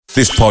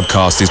This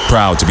podcast is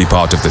proud to be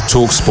part of the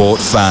TalkSport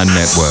Fan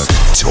Network.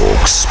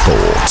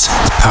 TalkSport.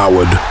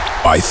 Powered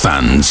by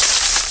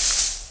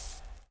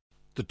fans.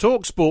 The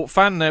TalkSport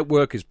Fan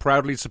Network is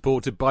proudly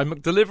supported by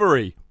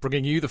McDelivery,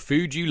 bringing you the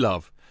food you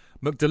love.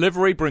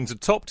 McDelivery brings a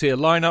top-tier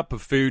lineup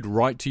of food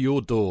right to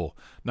your door.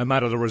 No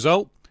matter the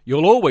result,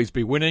 you'll always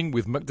be winning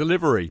with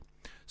McDelivery.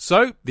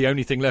 So, the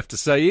only thing left to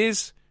say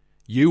is,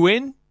 you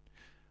win?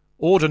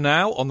 Order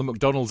now on the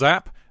McDonald's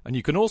app, and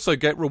you can also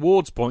get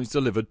rewards points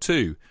delivered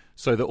too,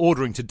 so that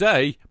ordering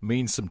today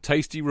means some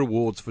tasty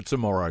rewards for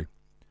tomorrow.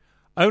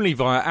 Only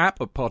via app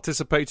at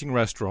participating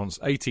restaurants.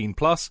 18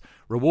 plus.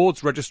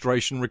 Rewards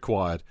registration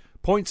required.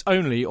 Points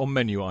only on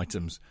menu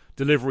items.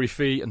 Delivery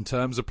fee and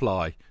terms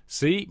apply.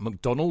 See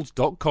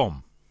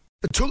mcdonalds.com.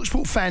 The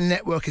TalkSport Fan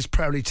Network is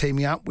proudly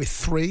teaming up with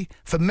 3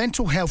 for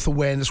Mental Health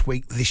Awareness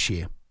Week this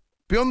year.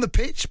 Beyond the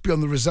pitch,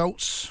 beyond the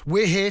results,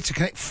 we're here to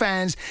connect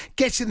fans,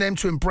 getting them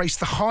to embrace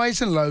the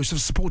highs and lows of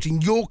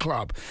supporting your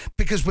club,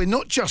 because we're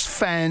not just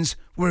fans,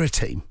 we're a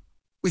team.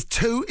 With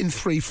 2 in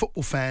 3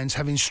 football fans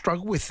having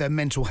struggled with their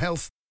mental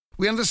health,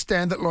 we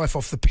understand that life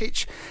off the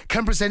pitch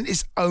can present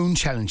its own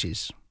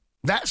challenges.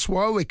 That's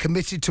why we're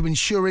committed to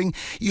ensuring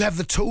you have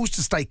the tools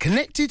to stay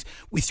connected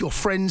with your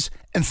friends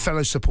and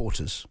fellow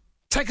supporters.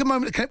 Take a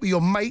moment to connect with your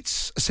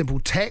mates. A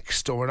simple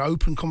text or an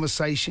open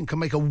conversation can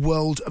make a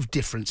world of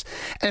difference.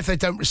 And if they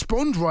don't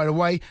respond right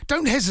away,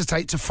 don't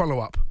hesitate to follow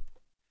up.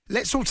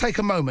 Let's all take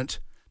a moment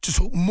to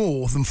talk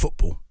more than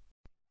football.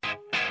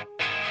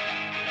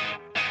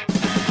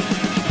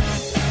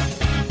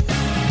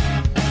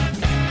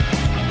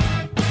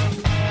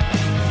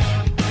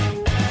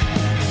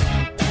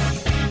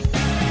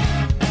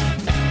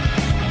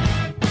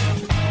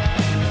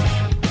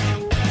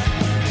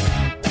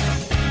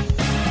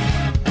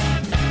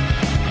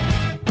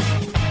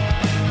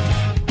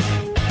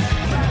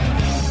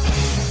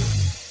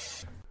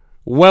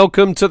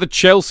 Welcome to the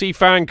Chelsea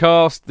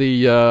FanCast,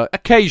 the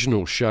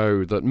occasional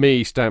show that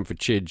me, Stamford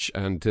Chidge,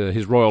 and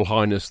His Royal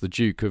Highness the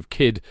Duke of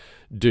Kidd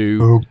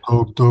do.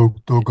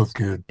 Dog of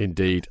Kidd.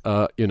 Indeed.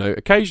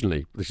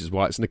 Occasionally. This is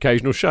why it's an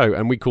occasional show,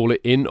 and we call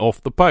it In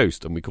Off the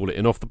Post. And we call it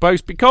In Off the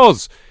Post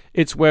because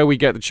it's where we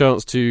get the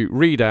chance to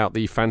read out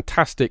the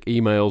fantastic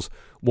emails,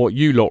 what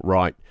you lot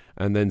write,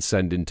 and then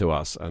send in to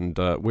us. And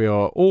we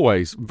are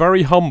always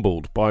very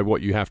humbled by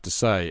what you have to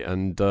say,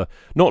 and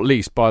not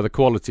least by the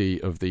quality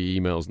of the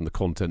emails and the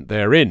content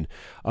therein.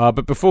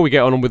 But before we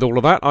get on with all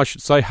of that, I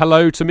should say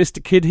hello to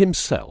Mr. Kidd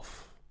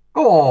himself.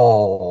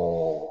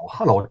 Oh,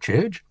 hello,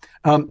 Chidge.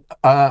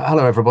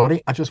 Hello,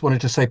 everybody. I just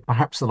wanted to say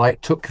perhaps that I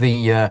took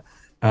the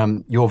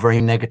your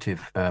very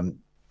negative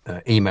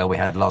email we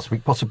had last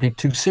week possibly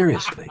too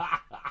seriously.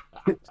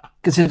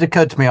 Because it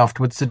occurred to me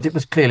afterwards that it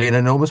was clearly an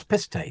enormous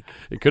piss take.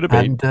 It could have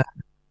been. And,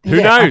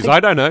 who knows? I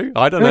don't know.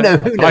 Who knows?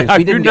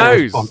 Who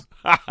knows?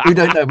 We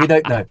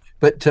don't know.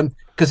 But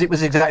because it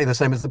was exactly the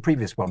same as the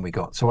previous one we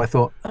got, so I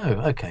thought, oh,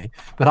 okay.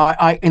 But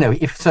I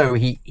if so,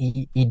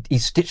 he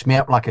stitched me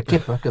up like a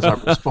kipper because I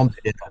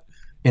responded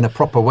in a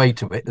proper way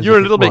to it. You're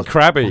a little bit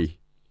crabby.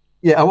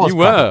 Yeah, I was. You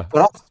were.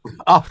 But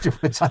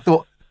afterwards, I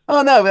thought,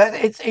 oh no,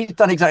 he's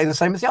done exactly the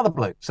same as the other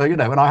bloke. So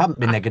and I haven't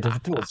been negative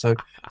at all.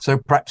 So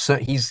perhaps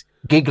he's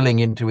giggling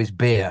into his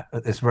beer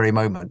at this very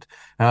moment,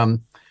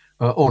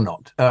 or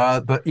not.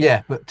 But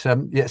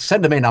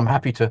send them in. I'm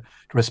happy to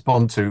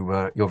respond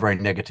to your very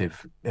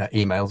negative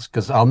emails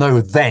because I'll know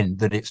then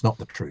that it's not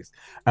the truth.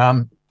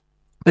 But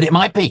it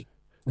might be.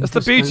 That's the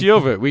beauty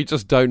of it. We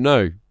just don't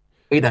know.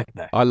 We don't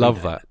know. I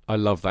love that.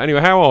 Anyway,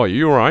 how are you?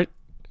 You all right?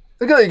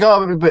 I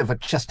got a bit of a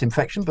chest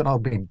infection, but I'll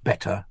be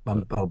better.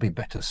 I'll be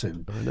better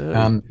soon. I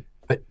know.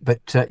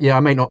 But I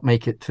may not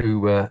make it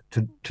to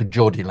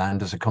Geordie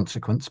land as a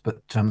consequence,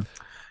 but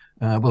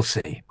we'll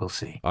see.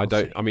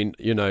 I mean,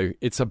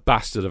 it's a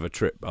bastard of a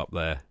trip up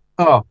there.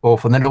 Oh,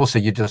 awful. And then also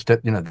you're just,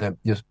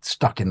 you're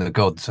stuck in the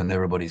gods and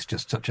everybody's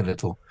just such a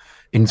little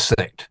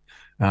insect.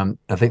 I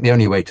think the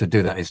only way to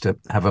do that is to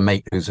have a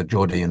mate who's a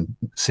Geordie and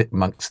sit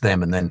amongst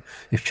them, and then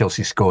if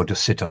Chelsea score,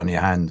 just sit on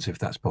your hands if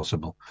that's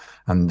possible,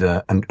 and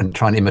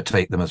try and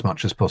imitate them as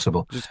much as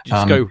possible. Just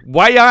go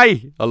way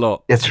aye a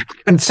lot. Yes,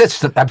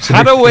 consistent, absolutely.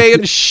 Had away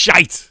and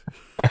shite.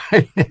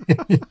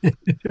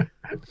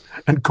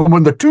 And come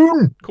on the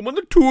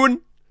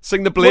tune.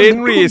 Sing the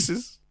Blaine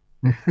races.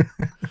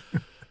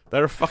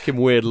 They're a fucking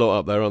weird lot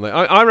up there, aren't they?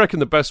 I reckon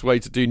the best way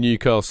to do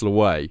Newcastle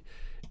away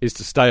is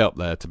to stay up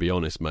there, to be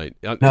honest, mate.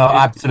 No,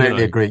 I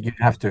absolutely agree. You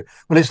have to.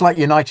 Well, it's like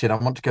United. I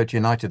want to go to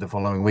United the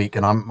following week,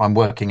 and I'm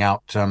working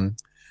out.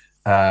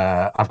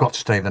 I've got to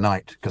stay the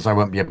night because I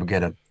won't be able to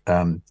get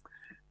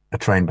a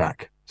train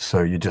back.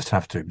 So you just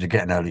have to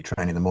get an early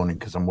train in the morning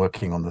because I'm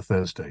working on the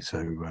Thursday.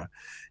 So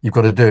you've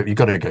got to do it. You've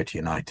got to go to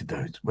United,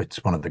 though.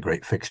 It's one of the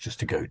great fixtures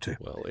to go to.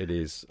 Well, it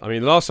is. I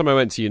mean, last time I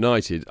went to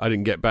United, I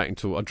didn't get back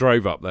until I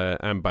drove up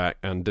there and back,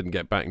 and didn't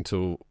get back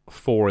until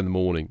 4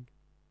 a.m.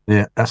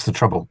 Yeah, that's the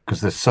trouble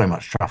because there's so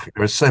much traffic.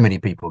 There are so many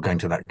people going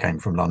to that game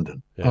from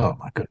London. Yeah. Oh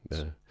my goodness!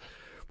 Yeah.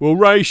 We'll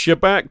race you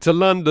back to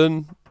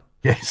London.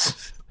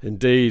 Yes.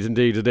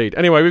 Indeed.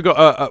 Anyway,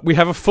 we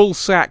have a full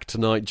sack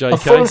tonight, JK. A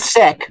full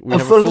sack. We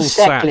have a full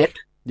sack.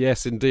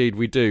 Yes, indeed,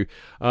 we do.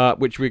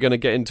 Which we're going to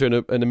get into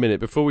in a minute.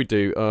 Before we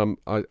do,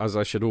 as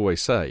I should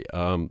always say,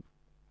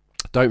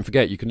 don't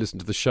forget you can listen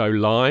to the show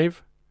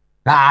live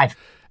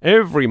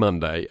every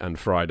Monday and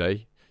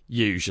Friday,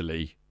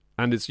 usually.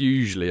 And it's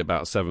usually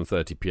about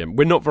 7:30 p.m.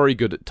 We're not very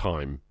good at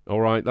time,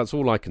 all right? That's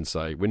all I can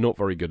say. We're not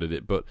very good at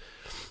it, but,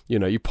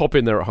 you pop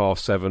in there at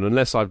 7:30.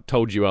 Unless I've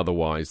told you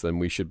otherwise, then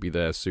we should be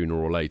there sooner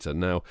or later.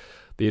 Now,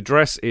 the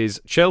address is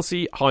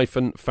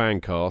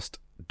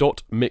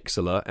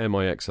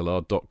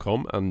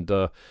chelsea-fancast.mixlr.com, and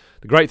the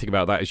great thing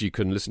about that is you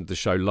can listen to the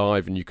show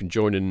live and you can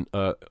join in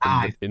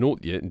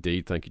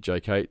indeed, thank you,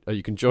 JK.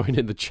 You can join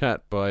in the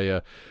chat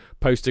by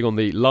posting on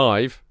the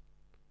live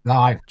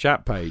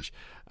chat page.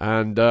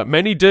 And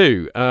many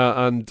do,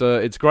 and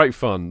it's great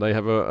fun. They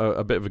have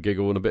a bit of a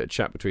giggle and a bit of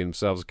chat between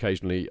themselves.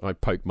 Occasionally, I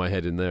poke my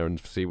head in there and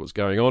see what's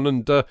going on.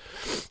 And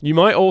you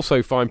might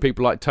also find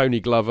people like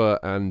Tony Glover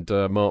and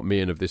Mark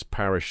Meehan of this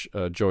parish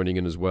joining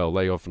in as well.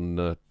 They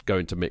often go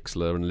into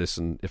Mixlr and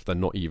listen if they're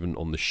not even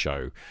on the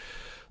show.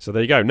 So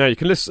there you go. Now you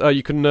can listen.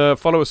 You can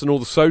follow us on all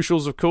the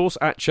socials, of course,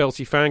 at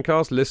Chelsea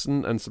Fancast.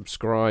 Listen and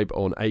subscribe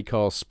on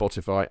Acast,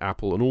 Spotify,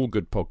 Apple, and all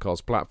good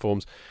podcast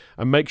platforms.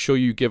 And make sure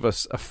you give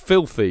us a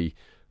filthy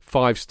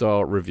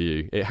 5-star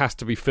review. It has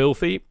to be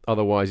filthy,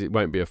 otherwise it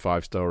won't be a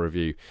 5-star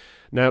review.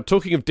 Now,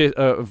 talking of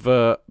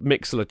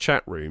Mixlr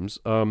chat rooms,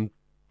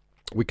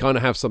 we kind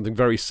of have something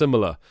very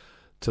similar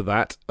to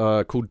that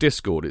called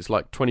Discord. It's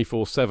like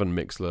 24/7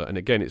 Mixlr, and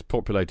again, it's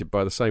populated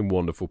by the same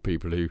wonderful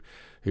people who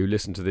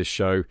listen to this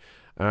show.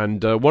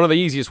 And one of the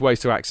easiest ways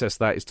to access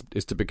that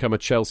is to become a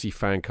Chelsea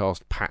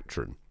Fancast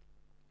patron.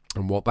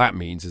 And what that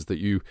means is that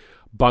you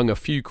bung a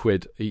few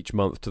quid each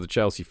month to the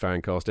Chelsea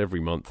Fancast every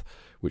month,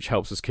 which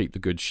helps us keep the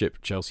good ship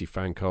Chelsea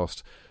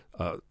Fancast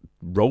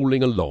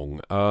rolling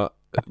along. A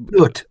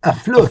float.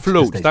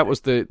 That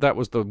was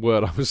the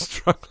word I was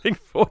struggling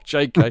for,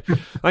 JK.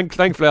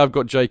 Thankfully, I've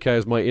got JK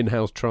as my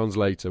in-house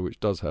translator, which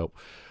does help.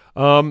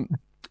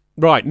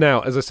 Right,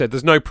 now, as I said,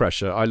 there's no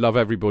pressure. I love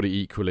everybody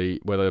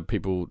equally, whether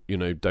people,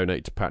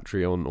 donate to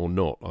Patreon or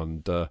not.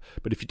 And but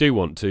if you do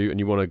want to, and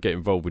you want to get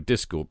involved with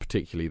Discord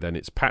particularly, then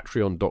it's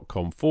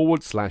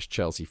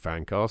patreon.com/Chelsea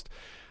Fancast.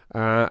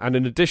 And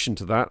in addition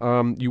to that,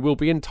 you will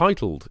be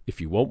entitled,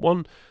 if you want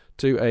one,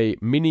 to a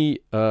mini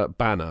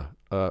banner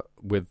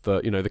with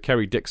the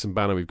Kerry Dixon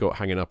banner we've got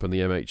hanging up in the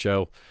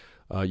MHL.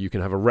 You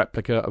can have a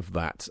replica of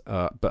that,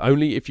 but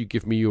only if you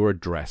give me your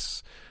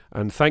address.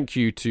 And thank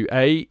you to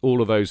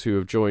all of those who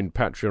have joined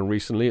Patreon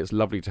recently. It's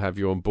lovely to have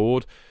you on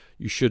board.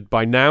 You should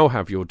by now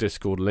have your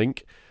Discord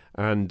link.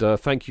 And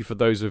thank you for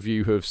those of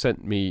you who have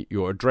sent me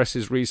your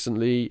addresses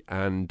recently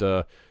and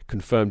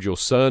confirmed your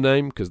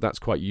surname, because that's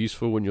quite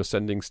useful when you're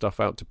sending stuff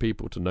out to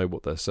people to know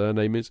what their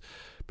surname is.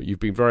 But you've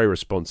been very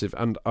responsive,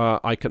 and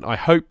I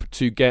hope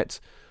to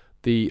get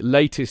the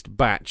latest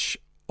batch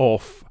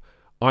off.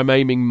 I'm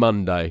aiming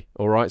Monday,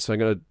 all right? So I'm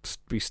going to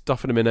be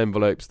stuffing them in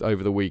envelopes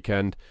over the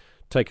weekend,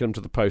 taking them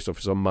to the post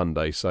office on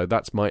Monday. So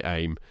that's my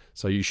aim.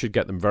 So you should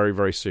get them very,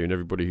 very soon,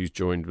 everybody who's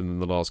joined within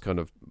the last kind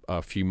of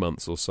few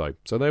months or so.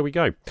 So there we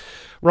go.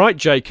 Right,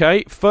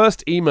 JK,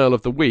 first email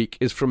of the week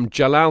is from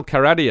Jalal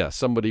Karadia,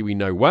 somebody we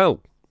know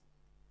well.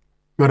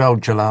 Good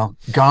old Jalal.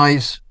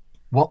 Guys,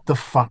 what the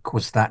fuck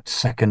was that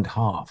second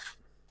half?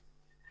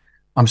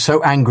 I'm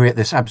so angry at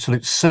this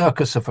absolute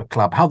circus of a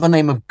club. How the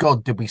name of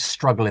God did we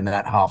struggle in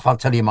that half? I'll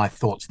tell you my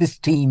thoughts. This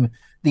team,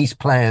 these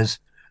players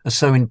are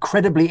so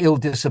incredibly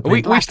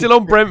ill-disciplined. Are we still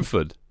on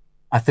Brentford?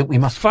 I think we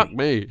must. Fuck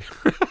me.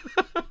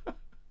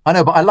 I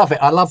know, but I love it.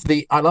 I love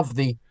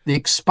the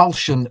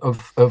expulsion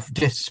of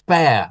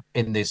despair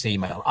in this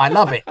email. I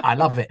love it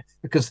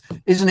because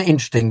isn't it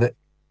interesting that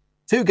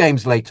 2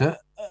 games later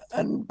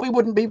and we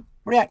wouldn't be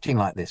reacting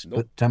like this?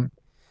 Nope. But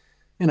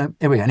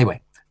here we go.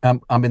 Anyway,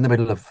 I'm in the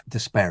middle of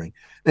despairing.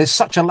 There's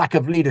such a lack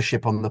of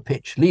leadership on the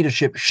pitch.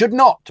 Leadership should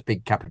not,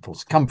 big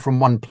capitals, come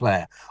from one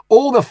player.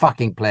 All the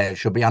fucking players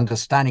should be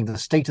understanding the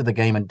state of the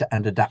game and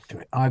adapt to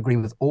it. I agree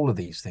with all of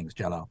these things,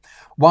 Jalal.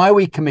 Why are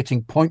we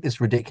committing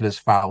pointless, ridiculous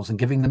fouls and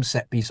giving them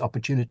set-piece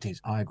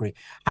opportunities? I agree.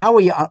 How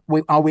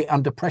are we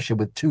under pressure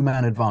with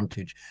 2-man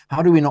advantage?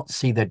 How do we not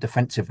see their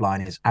defensive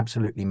line is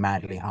absolutely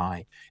madly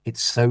high?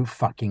 It's so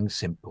fucking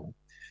simple.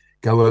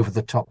 Go over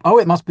the top. Oh,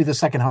 it must be the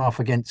second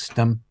half against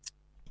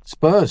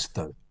Spurs,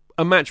 though.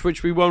 A match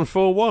which we won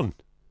 4-1.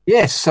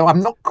 Yes, so I'm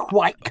not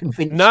quite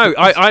convinced. No,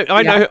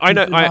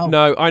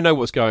 I know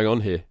what's going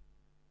on here.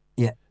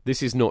 Yeah.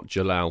 This is not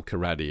Jalal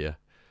Karadia.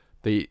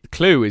 The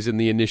clue is in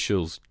the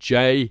initials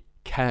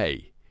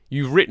JK.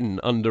 You've written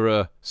under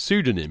a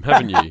pseudonym,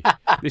 haven't you?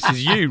 This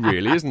is you,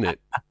 really, isn't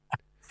it?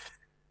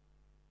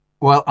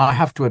 Well, I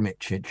have to admit,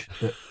 Chidge,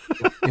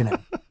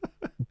 that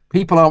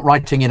people aren't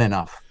writing in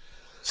enough.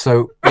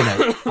 So,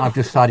 I've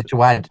decided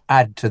to add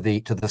to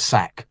the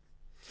sack.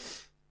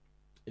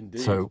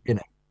 Indeed. So, in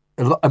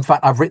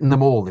fact, I've written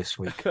them all this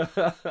week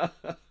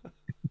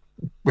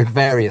with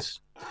various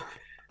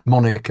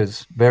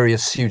monikers,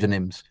 various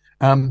pseudonyms.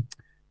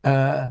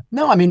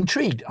 No, I'm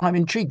intrigued. I'm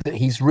intrigued that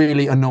he's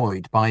really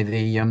annoyed by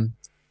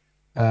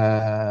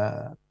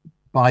our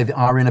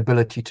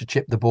inability to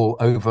chip the ball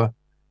over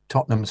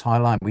Tottenham's high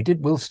line.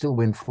 We'll still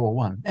win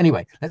 4-1.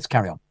 Anyway, let's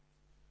carry on.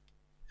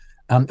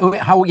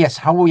 How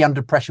are we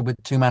under pressure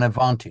with two-man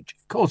advantage?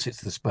 Of course,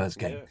 it's the Spurs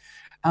game.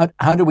 Yeah.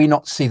 How do we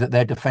not see that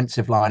their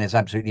defensive line is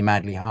absolutely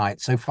madly high?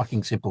 It's so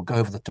fucking simple. Go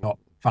over the top.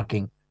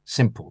 Fucking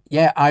simple.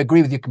 Yeah, I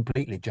agree with you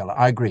completely, Jella.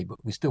 I agree, but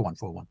we still won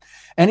 4-1.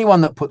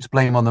 Anyone that puts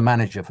blame on the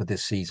manager for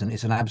this season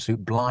is an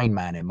absolute blind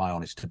man, in my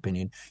honest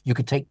opinion. You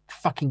could take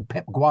fucking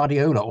Pep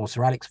Guardiola or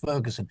Sir Alex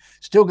Ferguson,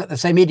 still get the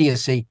same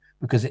idiocy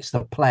because it's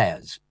the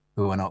players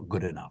who are not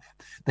good enough.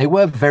 They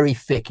were very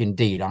thick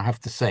indeed. I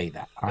have to say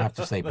that.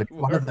 But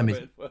one of them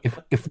is,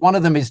 if one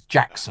of them is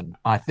Jackson,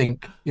 I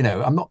think,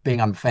 I'm not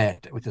being unfair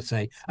to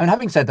say. And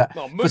having said that,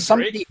 for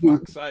somebody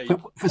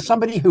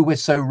who we're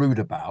so rude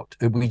about,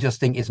 who we just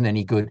think isn't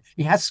any good,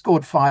 he has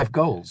scored 5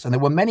 goals, and there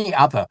were many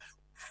other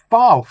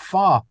far,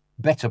 far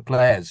better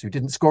players who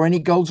didn't score any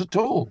goals at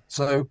all.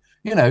 So,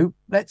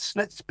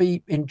 let's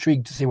be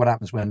intrigued to see what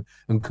happens when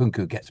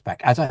Nkunku gets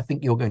back, as I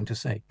think you're going to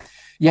say.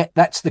 Yet,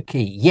 that's the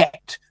key.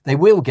 Yet, they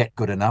will get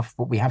good enough,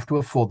 but we have to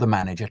afford the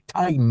manager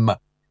time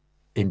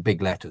in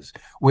big letters.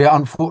 We are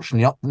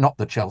unfortunately not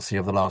the Chelsea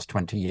of the last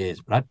 20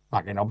 years, but that's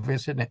fucking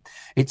obvious, isn't it?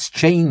 It's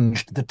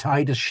changed. The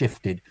tide has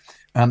shifted.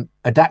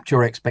 Adapt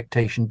your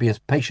expectation. Be as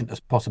patient as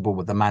possible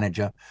with the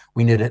manager.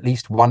 We need at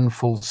least 1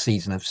 full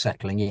season of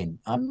settling in.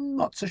 I'm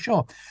not so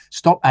sure.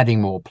 Stop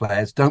adding more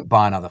players. Don't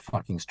buy another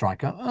fucking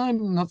striker.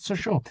 I'm not so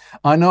sure.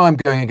 I know I'm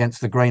going against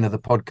the grain of the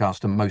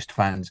podcast and most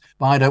fans,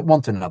 but I don't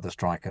want another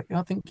striker.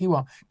 I think you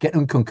are. Get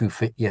Nkunku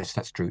fit. Yes,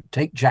 that's true.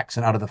 Take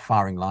Jackson out of the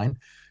firing line.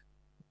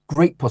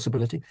 Great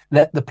possibility.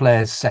 Let the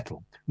players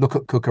settle. Look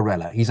at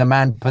Cucurella. He's a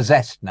man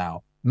possessed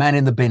now. Man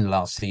in the bin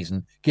last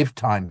season. Give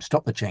time.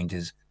 Stop the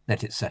changes.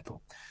 Let it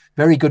settle.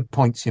 Very good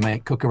points you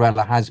make.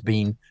 Cucurella has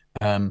been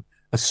a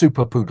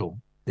super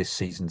poodle this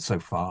season so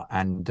far.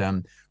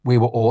 And we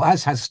were all,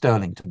 as has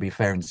Sterling, to be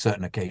fair, in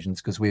certain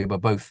occasions, because we were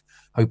both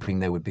hoping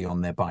they would be on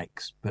their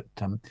bikes. But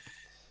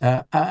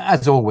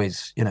as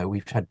always,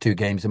 we've had 2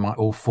 games that might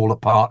all fall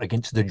apart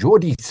against the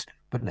Geordies.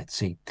 But let's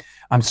see.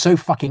 I'm so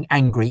fucking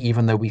angry,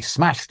 even though we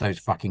smashed those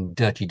fucking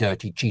dirty,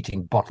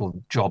 cheating,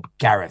 bottle job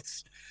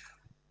Gareths.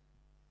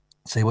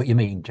 Say what you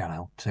mean,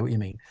 Jalal. Say what you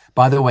mean.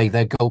 By the way,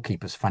 their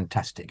goalkeeper's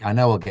fantastic. I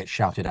know I'll get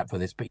shouted at for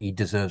this, but he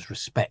deserves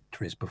respect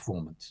for his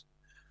performance.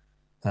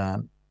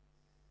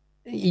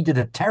 He did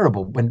a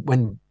terrible,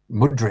 when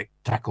Mudryk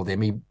tackled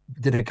him, he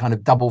did a kind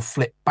of double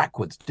flip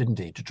backwards, didn't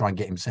he, to try and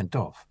get him sent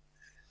off.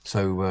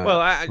 So,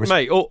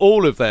 mate,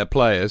 all of their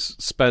players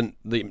spent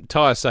the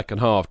entire second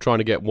half trying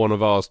to get one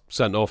of ours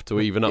sent off to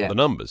even up the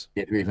numbers.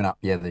 Yeah, to even up.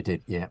 Yeah, they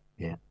did. Yeah.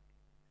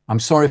 I'm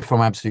sorry for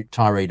my absolute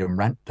tirade and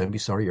rant. Don't be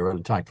sorry, you're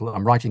entitled.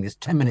 I'm writing this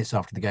 10 minutes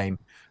after the game.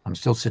 I'm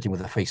still sitting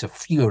with a face of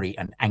fury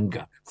and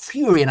anger.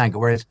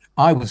 Whereas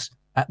I was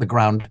at the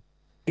ground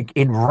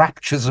in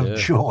raptures of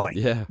joy.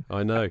 Yeah,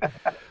 I know.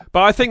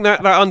 But I think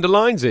that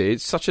underlines it.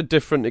 It's such a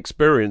different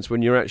experience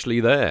when you're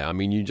actually there. I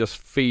mean, you just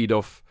feed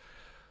off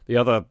the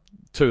other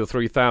 2,000 or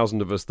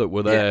 3,000 of us that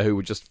were there who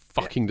were just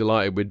fucking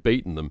delighted we'd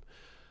beaten them.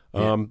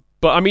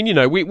 But I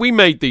mean, we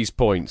made these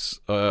points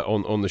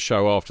on the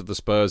show after the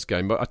Spurs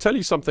game. But I tell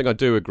you something I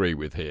do agree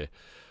with here.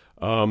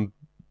 I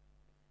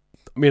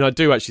mean, I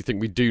do actually think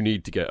we do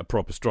need to get a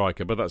proper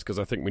striker, but that's because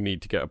I think we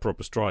need to get a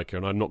proper striker,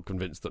 and I'm not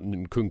convinced that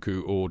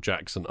Nkunku or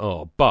Jackson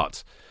are.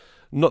 But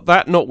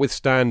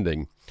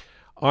notwithstanding,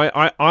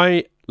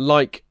 I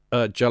like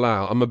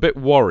Jalal. I'm a bit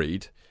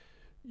worried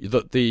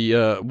that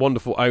the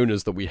wonderful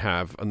owners that we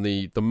have and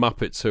the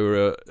Muppets who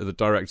are the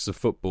directors of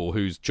football,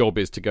 whose job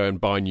is to go and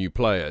buy new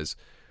players,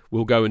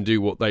 will go and do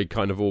what they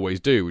kind of always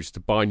do, which is to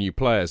buy new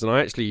players. And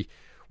I actually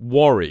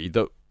worry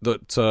that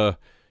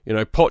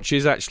Poch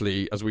is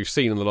actually, as we've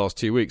seen in the last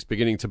 2 weeks,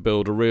 beginning to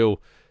build a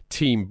real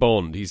team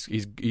bond. He's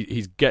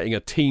getting a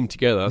team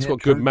together. That's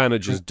what good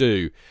managers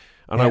do.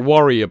 And I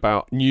worry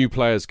about new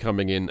players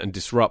coming in and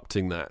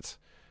disrupting that.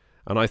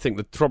 And I think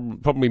that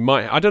probably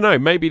might... I don't know,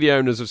 maybe the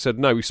owners have said,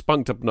 no, we've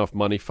spunked up enough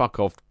money, fuck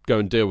off, go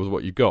and deal with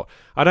what you've got.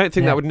 I don't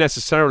think that would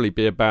necessarily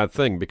be a bad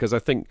thing, because I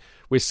think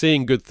we're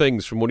seeing good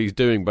things from what he's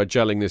doing by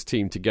gelling this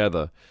team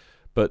together.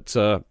 But,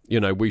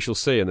 we shall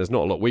see, and there's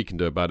not a lot we can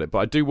do about it. But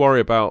I do worry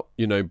about,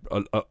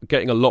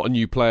 getting a lot of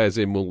new players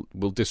in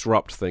will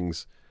disrupt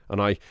things.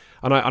 And I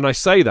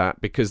say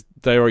that because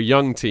they're a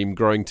young team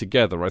growing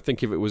together. I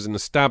think if it was an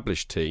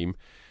established team,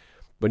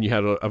 when you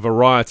had a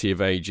variety of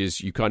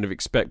ages, you kind of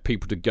expect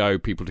people to go,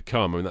 people to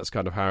come. I mean, that's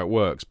kind of how it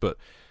works. But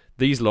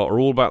these lot are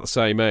all about the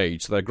same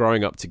age. So they're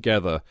growing up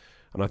together.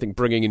 And I think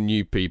bringing in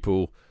new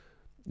people,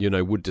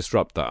 would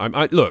disrupt that.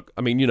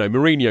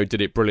 Mourinho did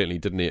it brilliantly,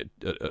 didn't he,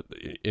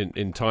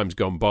 in times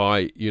gone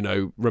by.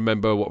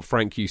 Remember what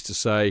Frank used to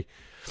say.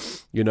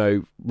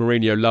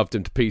 Mourinho loved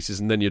him to pieces,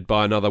 and then you'd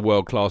buy another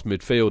world-class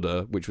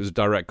midfielder, which was a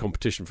direct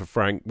competition for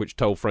Frank, which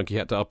told Frank he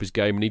had to up his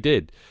game, and he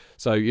did.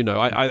 So,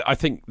 I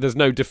think there's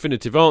no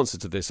definitive answer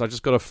to this. I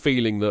just got a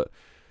feeling that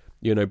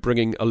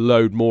bringing a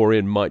load more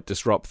in might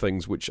disrupt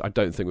things, which I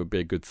don't think would be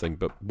a good thing.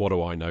 But what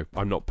do I know?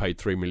 I'm not paid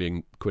 £3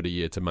 million a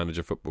year to manage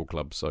a football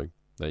club, so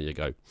there you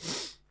go.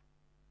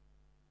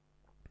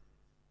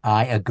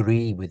 I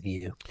agree with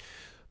you.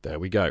 There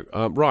we go.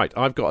 Right,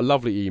 I've got a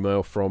lovely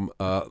email from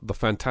the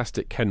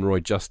fantastic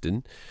Kenroy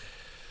Justin.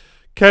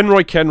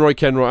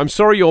 Kenroy. I'm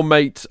sorry your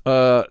mate,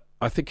 I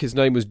think his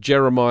name was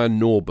Jeremiah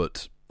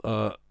Norbert,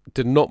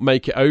 did not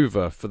make it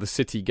over for the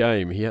City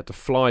game. He had to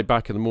fly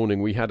back in the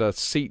morning. We had a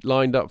seat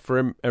lined up for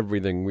him,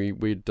 everything.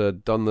 We'd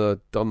done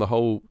the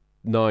whole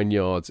 9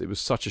 yards. It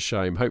was such a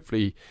shame.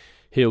 Hopefully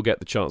he'll get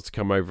the chance to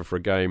come over for a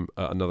game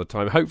another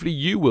time. Hopefully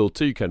you will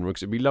too, Kenroy,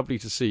 because it'd be lovely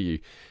to see you.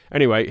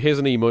 Anyway, here's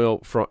an email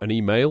from an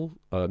email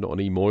from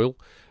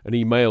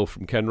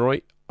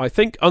Kenroy. I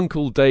think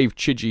Uncle Dave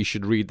Chidgey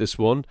should read this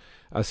one,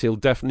 as he'll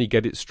definitely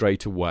get it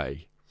straight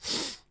away.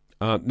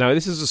 Now,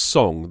 this is a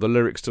song, the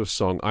lyrics to a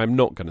song. I'm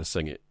not going to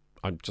sing it.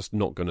 I'm just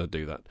not going to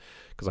do that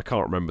because I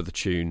can't remember the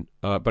tune.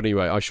 But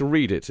anyway, I shall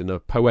read it in a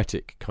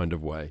poetic kind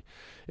of way.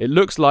 It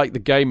looks like the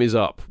game is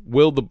up.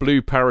 Will the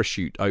blue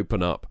parachute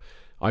open up?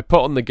 I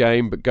put on the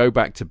game but go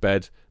back to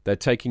bed. They're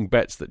taking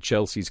bets that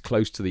Chelsea's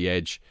close to the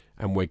edge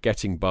and we're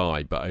getting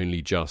by, but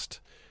only just.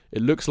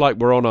 It looks like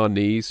we're on our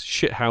knees,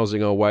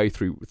 shithousing our way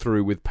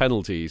through with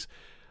penalties,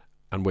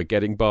 and we're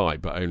getting by,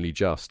 but only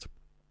just.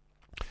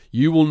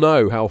 You will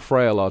know how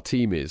frail our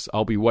team is.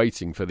 I'll be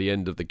waiting for the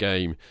end of the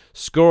game.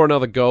 Score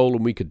another goal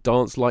and we could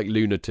dance like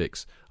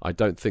lunatics. I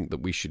don't think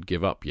that we should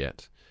give up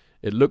yet.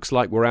 It looks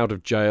like we're out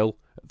of jail.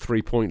 At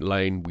 3 Point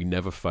Lane, we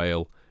never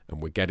fail,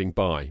 and we're getting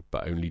by,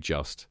 but only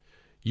just.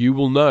 You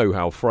will know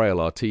how frail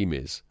our team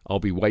is. I'll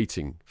be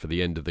waiting for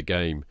the end of the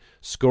game.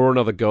 Score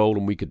another goal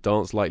and we could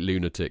dance like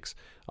lunatics.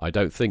 I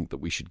don't think that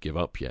we should give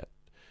up yet.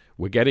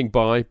 We're getting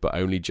by, but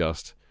only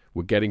just.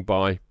 We're getting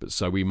by, but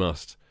so we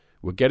must.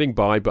 We're getting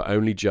by, but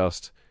only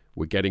just.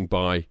 We're getting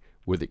by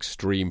with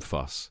extreme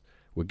fuss.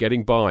 We're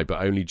getting by,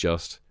 but only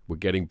just. We're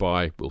getting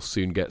by, we'll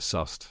soon get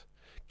sussed.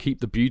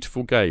 Keep the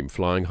beautiful game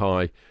flying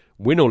high.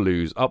 Win or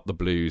lose, up the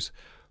blues.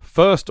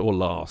 First or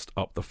last,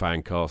 up the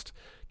FanCast.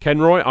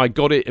 Kenroy, I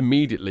got it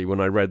immediately when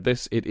I read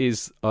this. It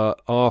is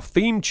our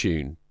theme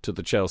tune to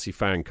the Chelsea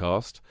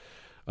FanCast.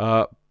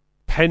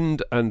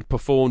 Penned and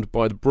performed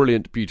by the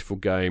brilliant, beautiful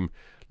game.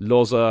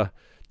 Loza,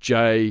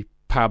 Jay,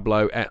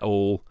 Pablo et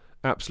al.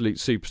 Absolute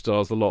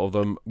superstars, a lot of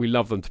them. We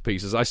love them to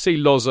pieces. I see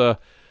Loza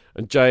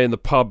and Jay in the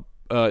pub,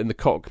 in the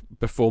Cock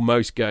before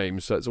most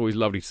games, so it's always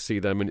lovely to see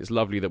them, and it's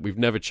lovely that we've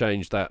never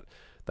changed that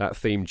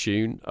theme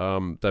tune.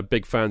 They're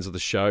big fans of the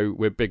show.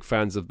 We're big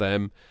fans of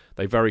them.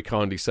 They very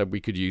kindly said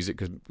we could use it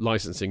because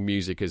licensing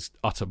music is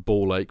utter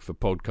ball ache for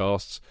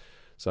podcasts,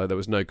 so there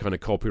was no kind of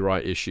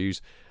copyright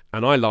issues.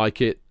 And I like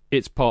it.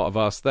 It's part of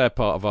us. They're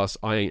part of us.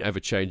 I ain't ever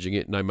changing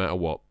it, no matter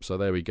what. So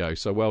there we go.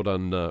 So well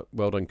done,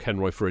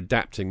 Kenroy, for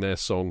adapting their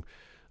song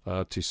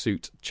to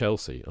suit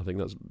Chelsea. I think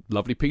that's a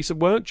lovely piece of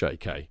work,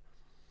 JK.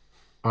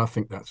 I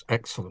think that's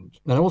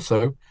excellent. And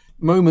also,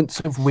 moments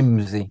of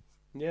whimsy.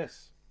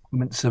 Yes.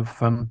 Moments of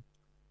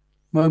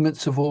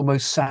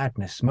almost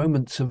sadness.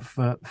 Moments of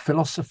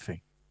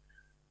philosophy.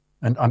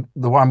 And I'm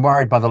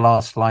worried by the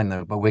last line,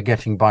 though, but we're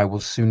getting by, we'll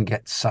soon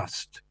get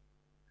sussed.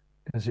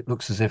 Because it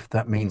looks as if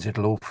that means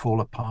it'll all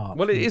fall apart.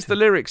 Well, it is the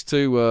lyrics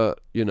to,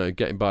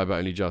 getting by but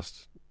only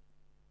just.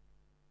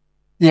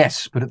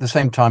 Yes, but at the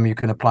same time, you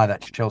can apply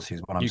that to Chelsea,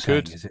 is what I'm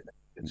saying. Could. Is it?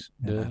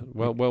 Yeah,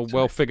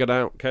 well figured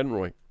out,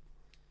 Kenroy.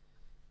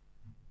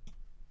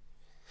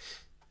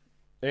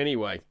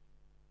 Anyway,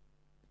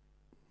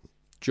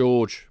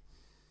 George.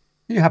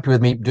 Are you happy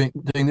with me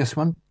doing this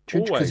one,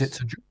 George? Always.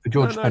 Because it's a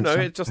George Spencer.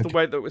 No, it's just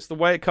the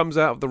way it comes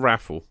out of the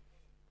raffle.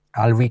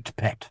 I'll read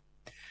pet.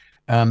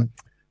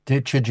 Dear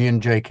Chidgey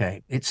and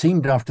JK, it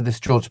seemed after this,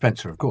 George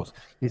Spencer, of course.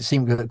 It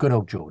seemed good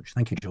old George.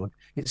 Thank you, George.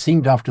 It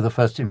seemed after the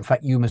first. In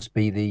fact, you must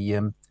be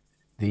the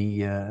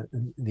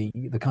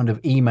kind of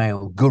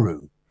email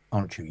guru,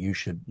 aren't you? You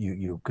should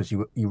because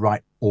you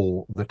write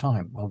all the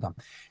time. Well done.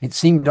 It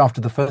seemed after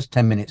the first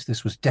 10 minutes,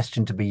 this was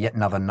destined to be yet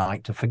another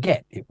night to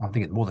forget. I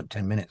think it's more than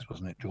 10 minutes,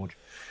 wasn't it, George?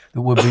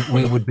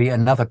 We would be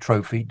another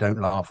trophy.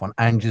 Don't laugh on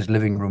Angie's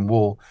living room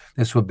wall.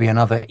 This would be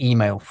another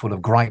email full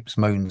of gripes,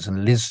 moans,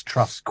 and Liz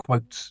Truss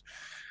quotes.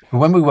 But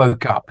when we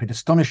woke up, it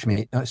astonishes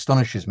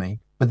me.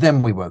 But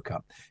then we woke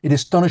up. It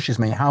astonishes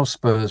me how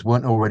Spurs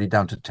weren't already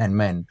down to 10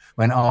 men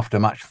when, after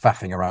much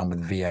faffing around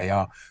with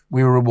VAR,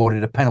 we were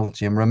awarded a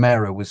penalty and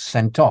Romero was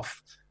sent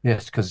off.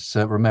 Yes, because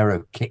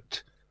Romero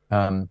kicked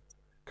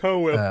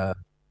Colwell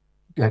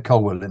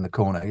in the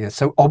corner. Yeah,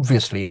 so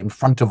obviously in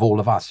front of all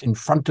of us, in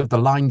front of the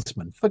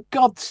linesman. For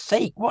God's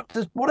sake, what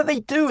do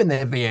they do in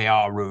their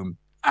VAR room?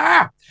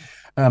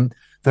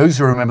 Those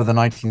who remember the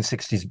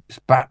 1960s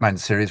Batman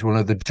series will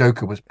know the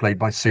Joker was played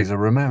by Cesar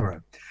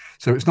Romero.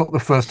 So it's not the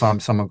first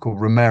time someone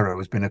called Romero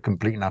has been a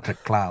complete and utter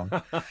clown.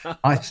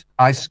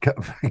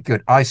 Very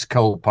good. Ice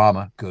cold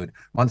Palmer, good.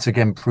 Once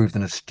again proved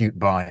an astute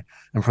buy.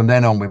 And from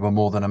then on, we were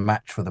more than a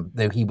match for them,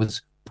 though he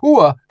was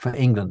poor for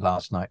England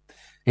last night.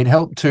 It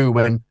helped too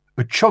when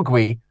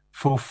Uchogwe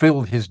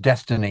fulfilled his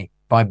destiny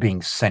by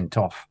being sent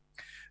off.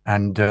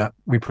 And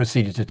we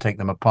proceeded to take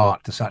them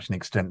apart to such an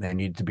extent they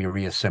needed to be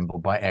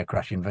reassembled by air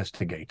crash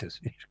investigators.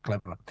 It's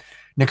clever.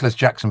 Nicholas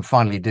Jackson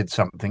finally did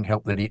something,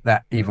 helped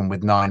that even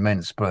with 9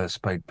 men, Spurs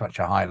played such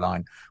a high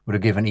line, would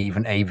have given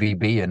even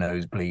AVB a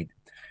nosebleed.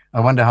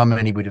 I wonder how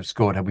many we'd have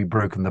scored had we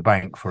broken the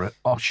bank for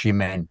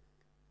Osimhen.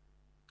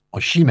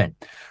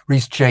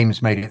 Reece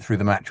James made it through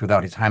the match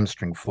without his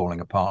hamstring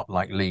falling apart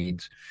like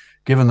Leeds.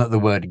 Given that the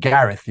word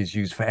Gareth is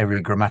used for every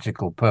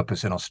grammatical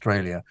purpose in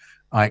Australia,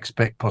 I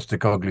expect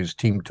Postecoglou's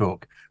team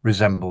talk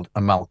resembled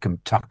a Malcolm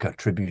Tucker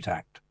tribute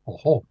act.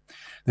 Oh,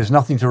 there's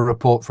nothing to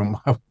report from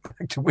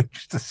back to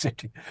Winchester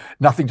City.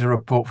 Nothing to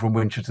report from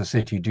Winchester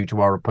City due to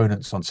our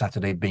opponents on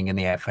Saturday being in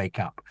the FA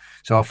Cup.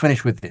 So I'll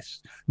finish with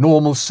this.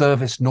 Normal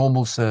service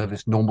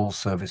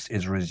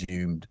is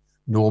resumed.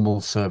 Normal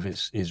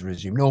service is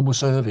resumed. Normal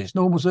service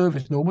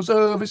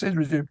is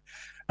resumed.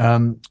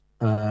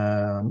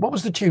 What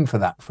was the tune for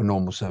that, for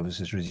normal service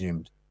is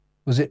resumed?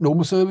 Was it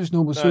normal service?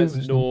 Normal service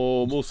is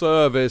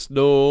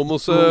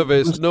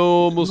resumed.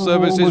 Normal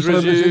service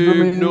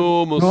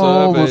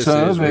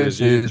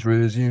is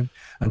resumed.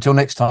 Until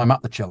next time,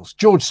 up the Chelsea.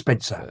 George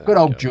Spencer. Good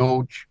old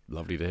George.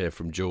 Lovely to hear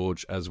from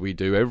George, as we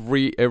do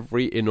every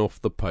in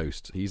off the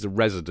post. He's a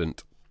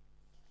resident.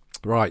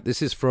 Right,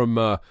 this is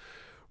from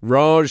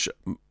Raj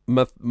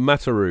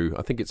Matharu.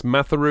 I think it's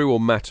Matharu or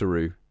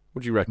Mataru.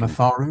 What do you reckon?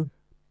 Matharu?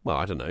 Well,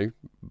 I don't know.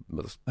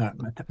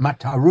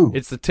 Mataru.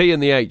 It's the T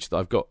and the H that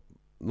I've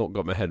not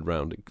got my head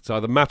round. It's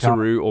either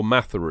Mataru or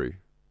Matharu.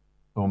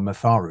 Or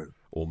Matharu.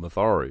 Or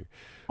Matharu.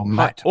 Or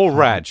Matt. Or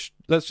Raj.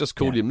 Let's just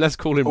call him. Let's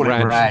call him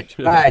Raj.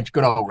 Raj,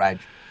 good old Raj.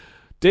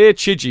 Dear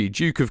Chidgey,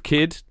 Duke of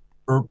Kidd.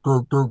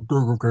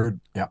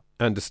 Yeah.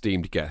 And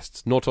esteemed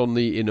guests. Not on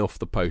the In Off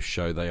the Post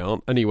show, they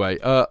aren't. Anyway,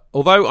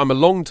 although I'm a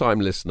long-time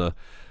listener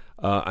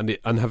and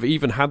have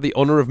even had the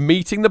honour of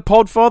meeting the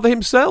Podfather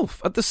himself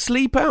at the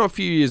Sleep Out a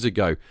few years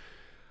ago.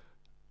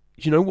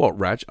 You know what,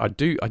 Raj? I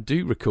do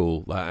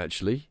recall that,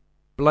 actually.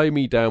 Blow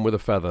me down with a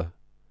feather.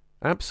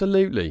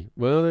 Absolutely.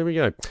 Well, there we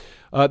go.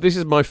 This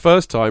is my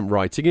first time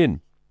writing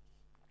in.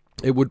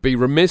 It would be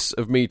remiss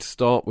of me to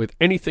start with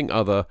anything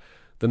other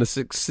than a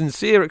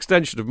sincere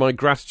extension of my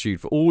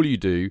gratitude for all you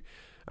do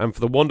and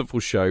for the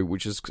wonderful show,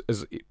 which is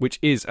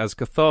as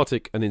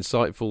cathartic and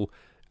insightful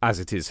as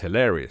it is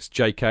hilarious.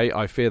 JK,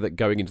 I fear that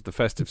going into the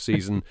festive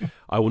season,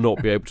 I will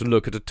not be able to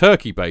look at a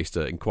turkey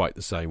baster in quite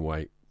the same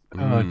way.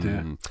 Oh,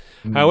 dear.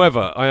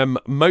 However, I am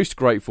most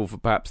grateful for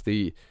perhaps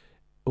the,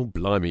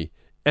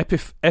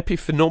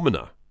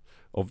 epiphenomena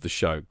of the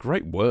show.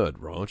 Great word,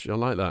 Raj. I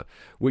like that.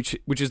 Which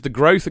is the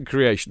growth and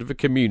creation of a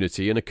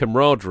community and a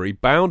camaraderie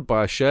bound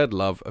by a shared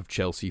love of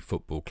Chelsea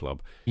Football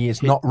Club. He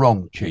is not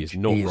wrong, Chidge. He is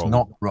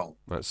not wrong.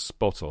 That's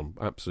spot on.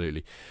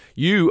 Absolutely.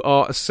 You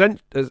are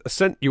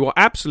you are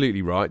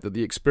absolutely right that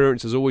the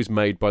experience is always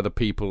made by the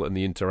people and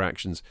the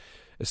interactions,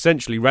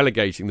 essentially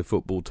relegating the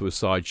football to a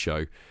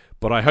sideshow.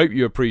 But I hope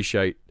you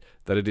appreciate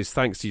that it is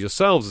thanks to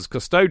yourselves as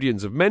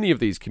custodians of many of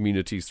these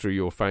communities through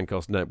your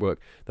FanCast network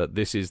that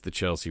this is the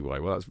Chelsea way.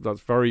 Well, that's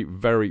very,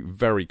 very,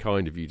 very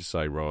kind of you to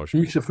say, Raj.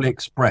 Beautifully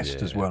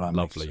expressed as well, I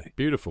lovely. Say.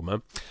 Beautiful,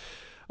 man.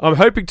 I'm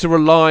hoping to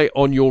rely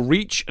on your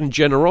reach and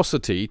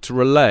generosity to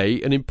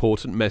relay an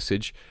important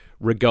message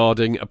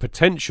regarding a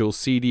potential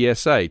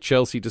CDSA,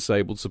 Chelsea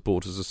Disabled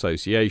Supporters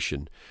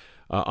Association.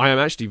 I am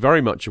actually very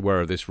much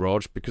aware of this,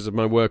 Raj, because of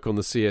my work on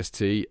the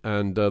CST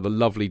and the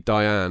lovely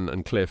Diane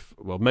and Cliff.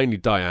 Well, mainly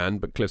Diane,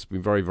 but Cliff's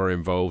been very, very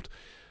involved,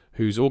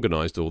 who's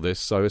organised all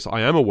this. So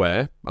I am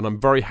aware, and I'm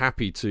very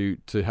happy to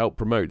help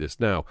promote this.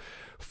 Now,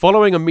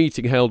 following a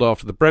meeting held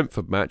after the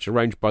Brentford match,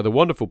 arranged by the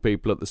wonderful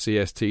people at the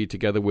CST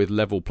together with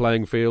Level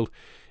Playing Field,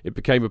 it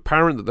became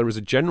apparent that there is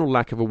a general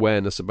lack of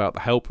awareness about the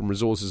help and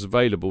resources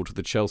available to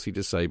the Chelsea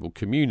disabled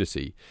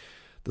community.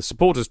 The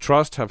Supporters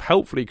Trust have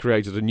helpfully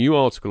created a new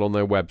article on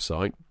their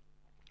website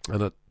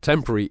and a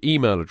temporary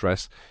email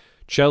address,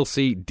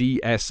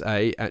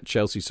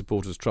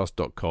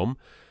 chelseadsa@chelseasupporterstrust.com,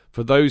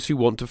 for those who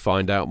want to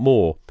find out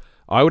more.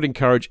 I would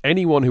encourage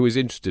anyone who is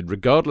interested,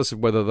 regardless of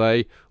whether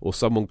they or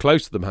someone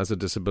close to them has a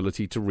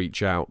disability, to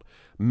reach out.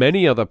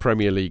 Many other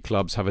Premier League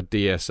clubs have a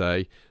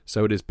DSA,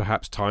 so it is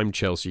perhaps time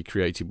Chelsea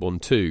created one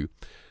too.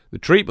 The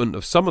treatment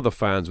of some of the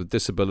fans with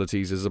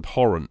disabilities is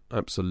abhorrent,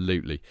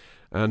 absolutely.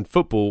 And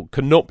football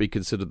cannot be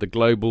considered the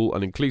global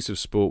and inclusive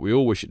sport we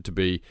all wish it to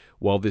be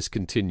while this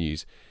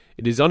continues.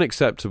 It is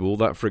unacceptable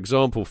that, for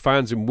example,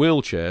 fans in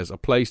wheelchairs are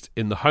placed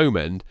in the home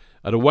end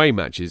at away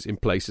matches in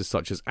places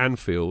such as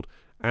Anfield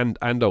and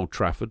Old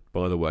Trafford,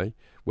 by the way,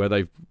 where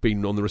they've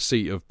been on the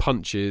receipt of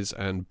punches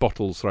and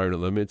bottles thrown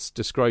at them. It's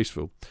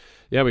disgraceful.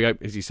 There we go,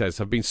 as he says,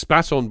 have been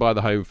spat on by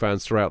the home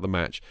fans throughout the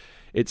match.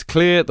 It's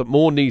clear that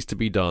more needs to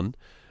be done,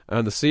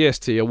 and the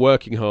CST are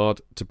working hard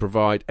to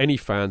provide any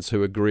fans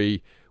who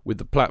agree with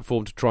the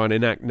platform to try and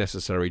enact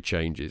necessary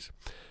changes.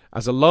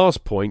 As a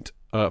last point,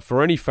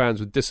 for any fans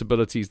with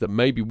disabilities that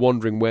may be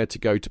wondering where to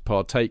go to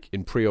partake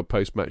in pre- or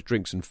post-match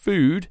drinks and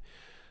food,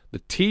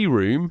 the tea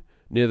room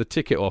near the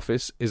ticket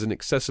office is an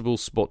accessible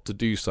spot to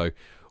do so.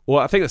 Well,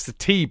 I think that's the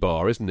tea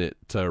bar, isn't it,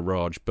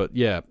 Raj? But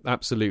yeah,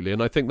 absolutely.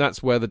 And I think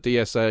that's where the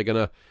DSA are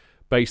going to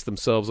base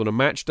themselves on a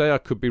match day. I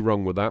could be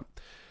wrong with that.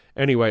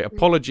 Anyway,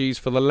 apologies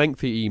for the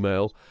lengthy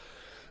email.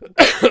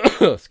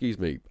 Excuse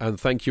me. And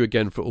thank you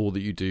again for all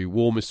that you do.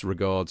 Warmest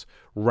regards,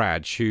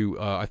 Raj, who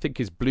I think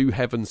is Blue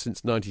Heaven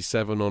since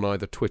 97 on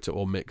either Twitter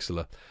or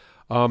Mixler.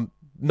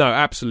 No,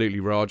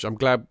 absolutely, Raj. I'm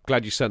glad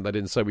you sent that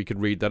in so we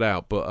could read that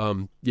out. But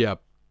yeah,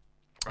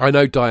 I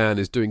know Diane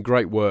is doing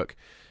great work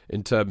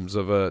in terms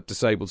of a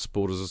Disabled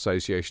Supporters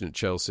Association at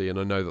Chelsea, and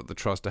I know that the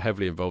Trust are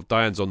heavily involved.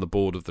 Diane's on the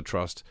board of the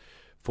Trust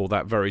for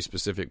that very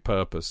specific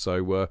purpose.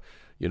 So,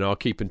 I'll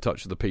keep in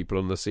touch with the people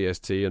on the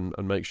CST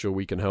and make sure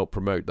we can help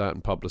promote that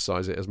and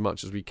publicise it as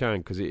much as we can,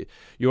 because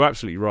you're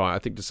absolutely right. I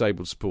think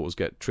disabled supporters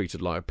get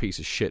treated like a piece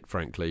of shit,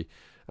 frankly,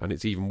 and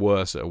it's even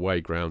worse at away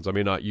grounds. I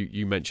mean,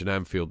 you mentioned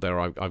Anfield there.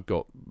 I've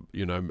got,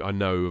 I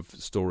know of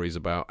stories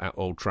about at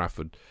Old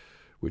Trafford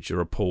which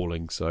are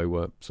appalling.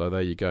 So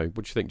there you go.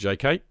 What do you think,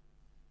 JK?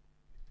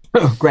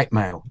 Great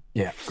mail.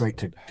 Yeah, great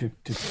to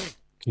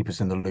keep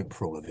us in the loop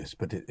for all of this.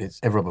 But it's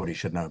everybody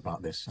should know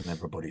about this, and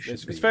everybody should.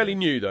 It's fairly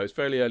new though. It's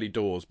fairly early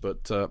doors,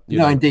 but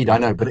indeed, I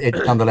know. But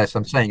nonetheless,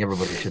 I'm saying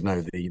everybody should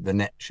know the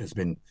net has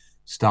been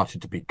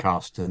started to be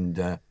cast,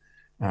 and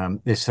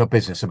this whole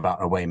business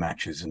about away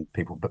matches and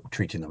people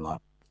treating them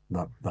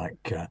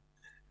like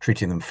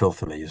treating them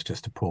filthily is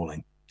just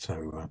appalling.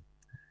 So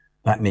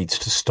that needs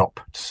to stop,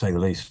 to say the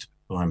least.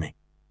 Blimey.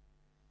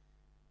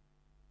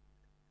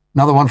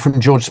 Another one from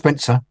George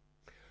Spencer.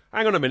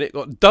 Hang on a minute.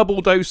 Got a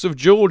double dose of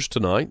George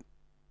tonight.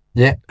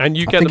 Yeah. And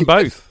you get them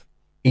both.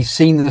 He's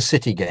seen the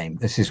City game.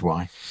 This is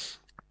why.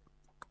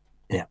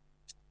 Yeah.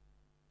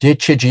 Dear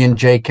Chidgey and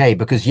JK,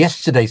 because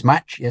yesterday's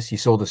match, yes, you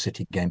saw the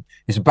City game,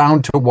 is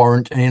bound to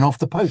warrant an in off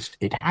the post.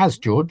 It has,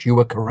 George. You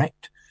were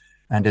correct.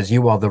 And as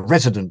you are the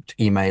resident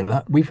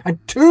emailer, we've had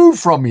 2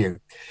 from you.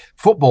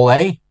 Football,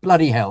 eh?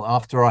 Bloody hell.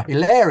 After our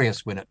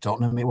hilarious win at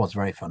Tottenham, it was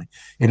very funny.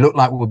 It looked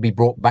like we would be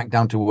brought back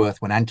down to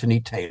earth when Anthony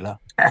Taylor,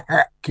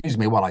 excuse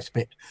me while I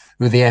spit,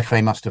 who the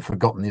FA must have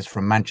forgotten is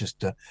from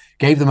Manchester,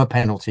 gave them a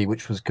penalty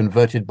which was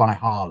converted by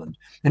Haaland.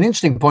 An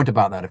interesting point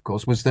about that, of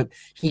course, was that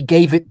he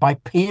gave it by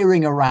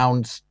peering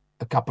around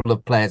a couple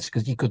of players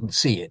because he couldn't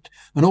see it.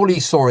 And all he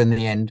saw in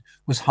the end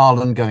was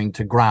Haaland going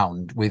to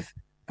ground with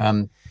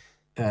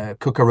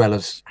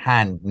Cucurella's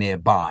hand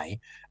nearby,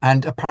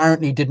 and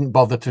apparently didn't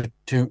bother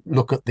to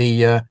look at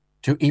the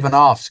to even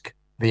ask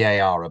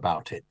VAR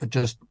about it, but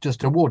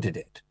just awarded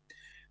it.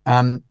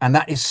 And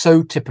that is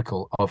so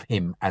typical of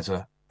him as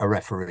a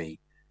referee.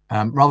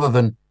 Rather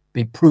than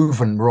be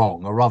proven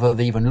wrong, or rather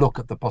than even look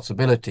at the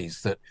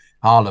possibilities that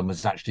Haaland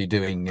was actually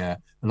doing a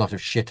lot of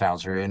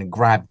shithousery and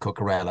grabbed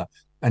Cucurella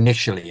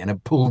initially and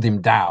had pulled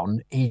him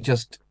down, he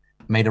just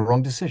made a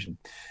wrong decision.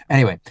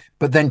 Anyway,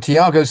 but then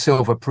Thiago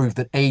Silva proved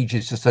that age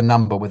is just a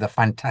number with a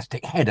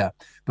fantastic header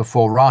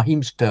before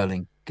Raheem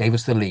Sterling gave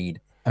us the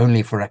lead,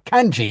 only for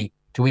Akanji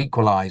to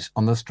equalise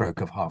on the stroke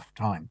of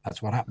half-time.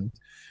 That's what happened.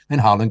 Then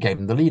Haaland gave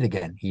him the lead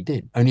again. He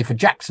did. Only for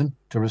Jackson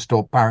to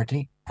restore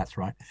parity. That's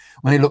right.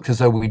 When it looked as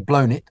though we'd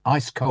blown it,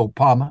 ice-cold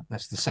Palmer,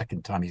 that's the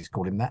second time he's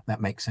called him that,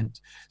 that makes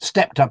sense,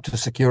 stepped up to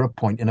secure a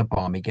point in a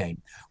balmy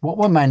game. What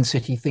were Man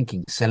City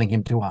thinking, selling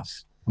him to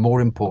us?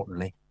 More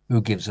importantly, who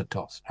gives a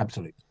toss?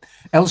 Absolutely.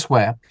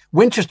 Elsewhere,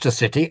 Winchester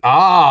City,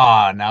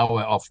 now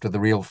we're off to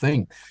the real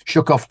thing,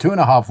 shook off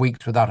 2.5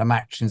 weeks without a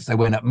match since they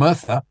win at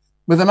Merthyr,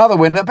 with another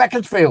win at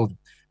Beaconsfield,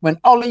 when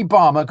Ollie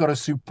Barmer got a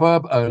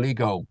superb early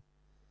goal.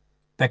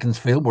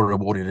 Beaconsfield were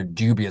awarded a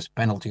dubious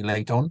penalty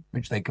late on,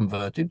 which they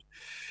converted.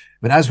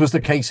 But as was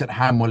the case at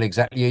Hamwell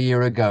exactly a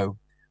year ago,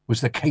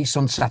 was the case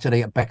on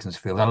Saturday at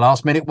Beaconsfield. A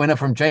last-minute winner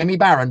from Jamie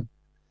Barron.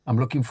 I'm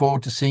looking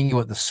forward to seeing you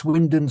at the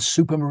Swindon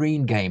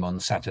Supermarine game on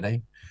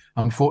Saturday.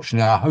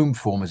 Unfortunately, our home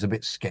form is a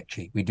bit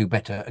sketchy. We do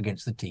better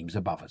against the teams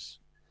above us.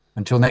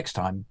 Until next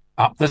time,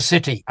 up the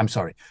City. I'm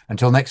sorry.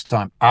 Until next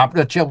time, up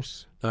the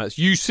Chelsea. That's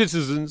you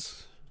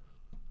citizens.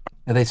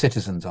 Are they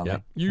citizens, aren't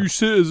they? You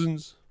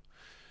citizens.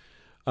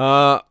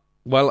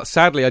 Well,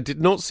 sadly, I did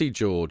not see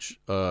George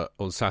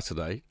on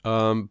Saturday,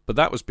 but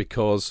that was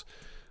because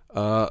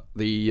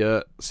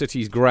the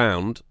City's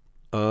ground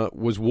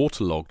was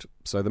waterlogged,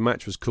 so the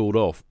match was called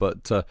off.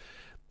 But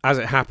as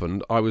it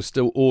happened, I was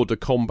still hors de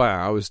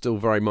combat. I was still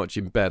very much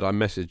in bed. I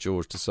messaged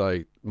George to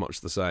say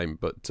much the same,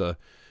 but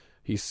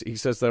he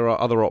says there are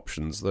other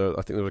options. I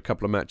think there were a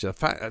couple of matches. In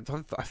fact,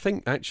 I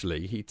think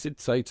actually he did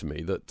say to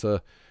me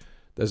that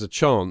there's a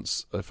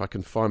chance, if I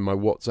can find my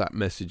WhatsApp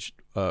message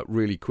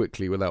really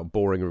quickly without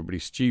boring everybody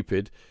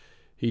stupid,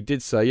 he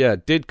did say,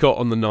 Didcot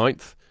on the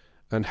 9th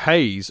and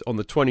Hayes on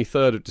the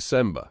 23rd of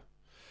December.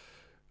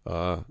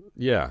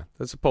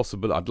 That's a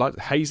possibility. I'd like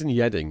Hayes and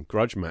Yedding,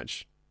 grudge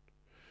match.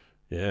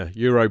 Yeah,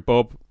 Euro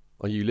Bob,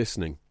 are you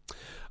listening?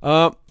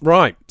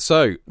 Right,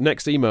 so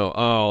next email.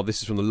 Oh,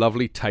 this is from the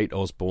lovely Tate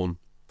Osborne.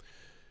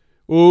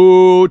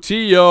 Oh,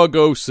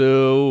 Thiago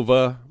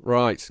Silva.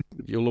 Right,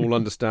 you'll all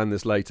understand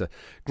this later.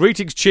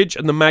 Greetings, Chidge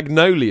and the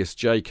Magnolious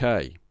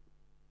JK.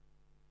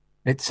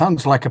 It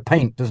sounds like a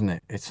paint, doesn't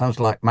it? It sounds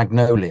like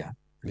magnolia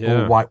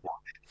or whitewash.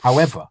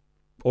 However,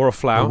 or a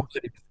flower.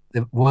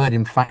 The word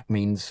in fact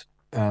means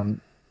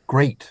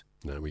great.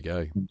 There we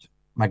go.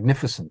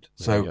 magnificent.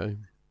 There you So, go.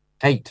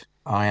 Kate,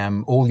 I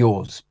am all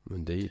yours.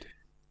 Indeed.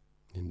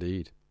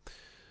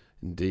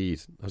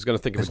 I was going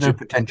to think There's of no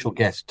potential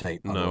guest,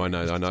 Tate. No, I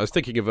know. I was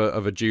thinking of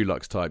a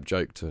Dulux type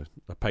joke,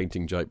 a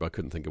painting joke, but I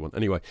couldn't think of one.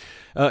 Anyway,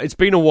 it's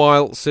been a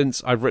while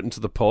since I've written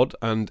to the pod,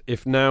 and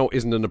if now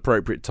isn't an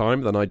appropriate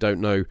time, then I don't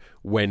know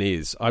when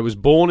is. I was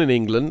born in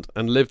England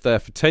and lived there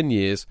for 10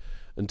 years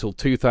until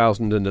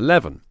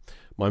 2011.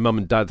 My mum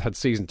and dad had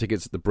season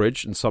tickets at the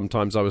Bridge, and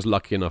sometimes I was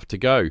lucky enough to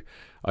go.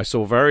 I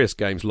saw various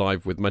games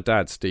live with my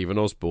dad, Stephen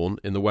Osborne,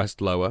 in the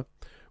West Lower,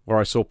 where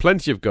I saw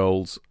plenty of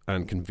goals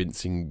and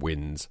convincing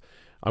wins.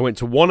 I went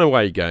to one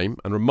away game,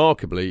 and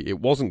remarkably, it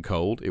wasn't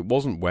cold, it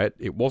wasn't wet,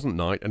 it wasn't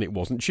night, and it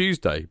wasn't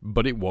Tuesday,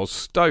 but it was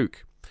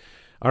Stoke.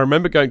 I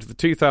remember going to the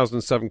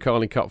 2007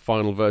 Carling Cup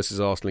final versus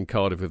Arsenal in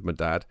Cardiff with my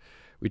dad.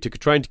 We took a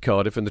train to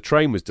Cardiff, and the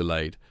train was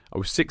delayed. I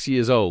was 6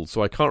 years old,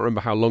 so I can't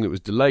remember how long it was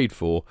delayed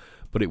for,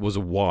 but it was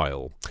a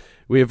while.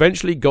 We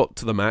eventually got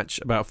to the match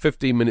about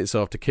 15 minutes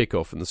after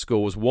kick-off, and the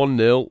score was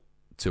 1-0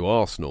 to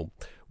Arsenal.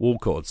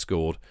 Walcott had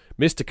scored.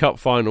 Mr. Cup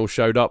final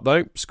showed up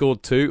though,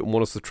 scored 2 and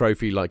won us the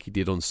trophy like he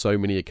did on so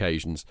many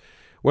occasions.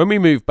 When we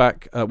moved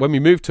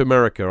to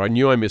America, I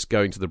knew I missed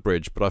going to the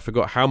Bridge, but I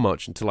forgot how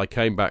much until I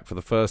came back for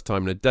the first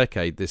time in a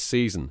decade this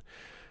season.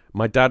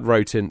 My dad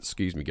wrote in,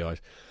 excuse me guys,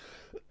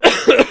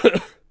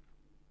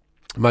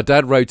 my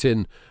dad wrote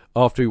in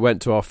after we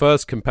went to our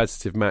first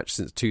competitive match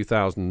since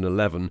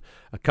 2011,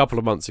 a couple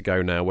of months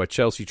ago now, where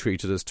Chelsea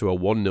treated us to a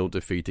 1-0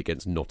 defeat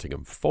against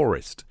Nottingham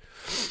Forest.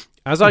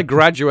 As I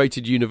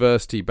graduated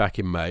university back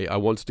in May, I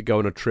wanted to go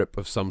on a trip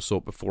of some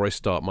sort before I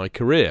start my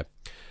career.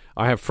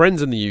 I have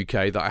friends in the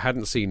UK that I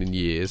hadn't seen in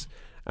years,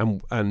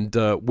 and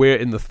we're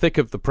in the thick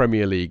of the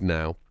Premier League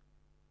now.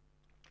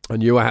 I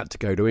knew I had to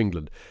go to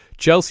England.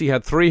 Chelsea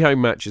had 3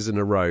 home matches in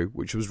a row,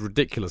 which was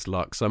ridiculous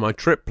luck, so my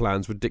trip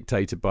plans were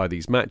dictated by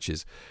these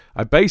matches.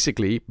 I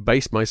basically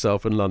based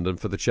myself in London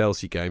for the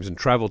Chelsea games and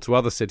travelled to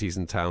other cities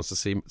and towns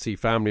to see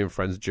family and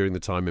friends during the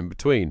time in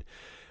between.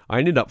 I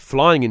ended up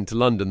flying into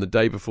London the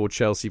day before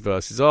Chelsea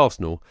versus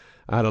Arsenal.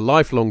 I had a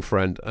lifelong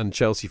friend and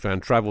Chelsea fan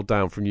travelled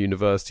down from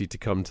university to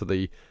come to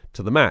the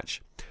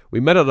match.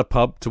 We met at a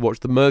pub to watch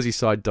the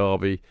Merseyside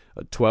derby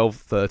at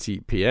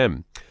 12:30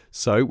 p.m.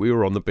 So we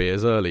were on the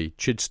beers early,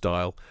 Chidge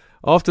style.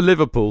 After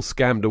Liverpool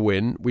scammed a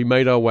win, we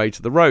made our way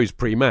to the Rose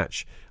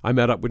pre-match. I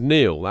met up with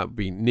Neil, that would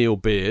be Neil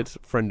Beard,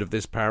 friend of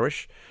this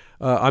parish.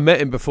 I met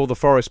him before the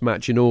Forest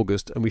match in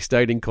August and we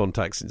stayed in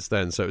contact since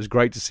then, so it was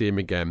great to see him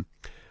again.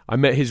 I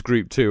met his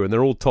group too, and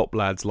they're all top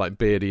lads like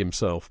Beardy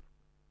himself.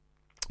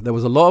 There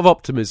was a lot of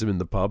optimism in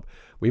the pub.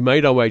 We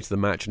made our way to the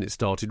match and it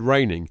started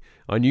raining.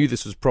 I knew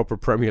this was proper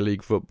Premier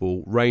League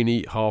football,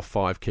 rainy,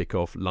 5:30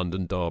 kick-off,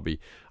 London derby.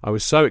 I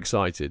was so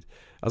excited.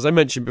 As I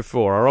mentioned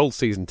before, our old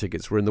season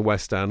tickets were in the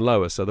West Stand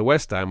lower, so the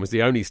West Stand was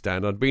the only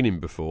stand I'd been in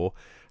before.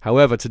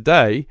 However,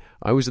 today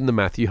I was in the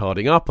Matthew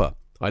Harding upper.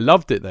 I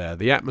loved it there.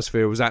 The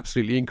atmosphere was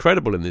absolutely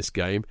incredible in this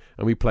game,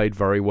 and we played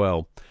very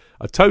well.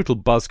 A total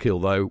buzzkill,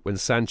 though, when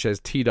Sanchez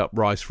teed up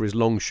Rice for his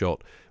long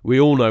shot. We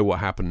all know what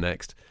happened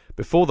next.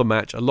 Before the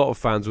match, a lot of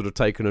fans would have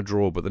taken a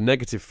draw, but the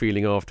negative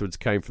feeling afterwards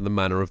came from the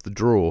manner of the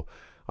draw.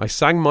 I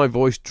sang my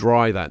voice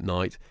dry that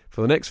night.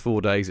 For the next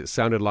 4 days, it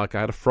sounded like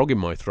I had a frog in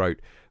my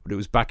throat, but it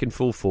was back in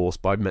full force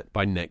by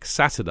next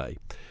Saturday.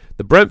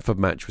 The Brentford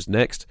match was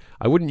next.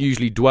 I wouldn't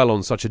usually dwell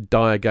on such a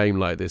dire game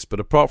like this, but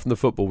apart from the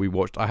football we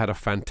watched, I had a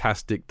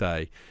fantastic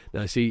day.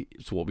 Now, see,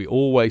 it's what we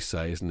always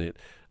say, isn't it?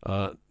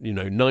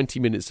 90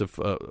 minutes of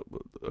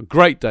a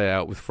great day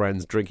out with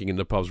friends, drinking in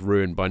the pubs,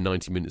 ruined by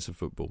 90 minutes of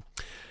football.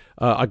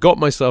 I got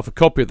myself a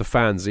copy of the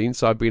fanzine,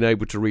 so I've been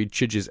able to read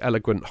Chidge's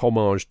eloquent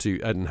homage to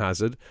Eden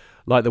Hazard.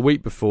 Like the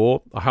week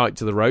before, I hiked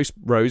to the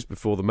Rose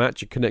before the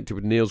match and connected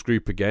with Neil's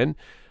group again.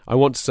 I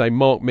want to say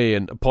Mark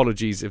Meehan,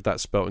 apologies if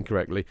that's spelt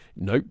incorrectly.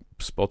 Nope,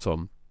 spot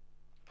on.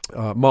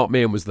 Mark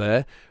Meehan was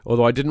there,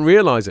 although I didn't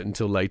realise it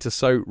until later,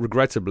 so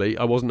regrettably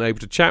I wasn't able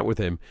to chat with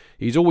him.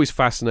 He's always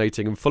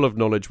fascinating and full of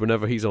knowledge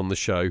whenever he's on the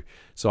show.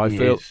 So I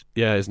feel,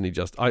 yeah, isn't he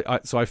just?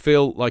 So I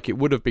feel like it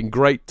would have been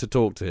great to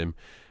talk to him.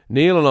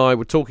 Neil and I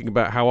were talking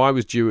about how I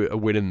was due a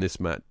win this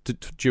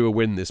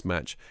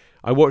match.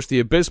 I watched the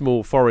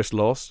abysmal Forest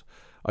loss.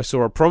 I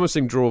saw a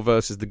promising draw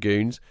versus the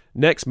Goons.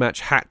 Next match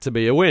had to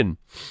be a win.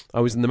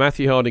 I was in the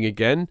Matthew Harding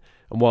again,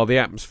 and while the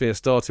atmosphere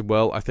started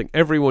well, I think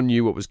everyone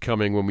knew what was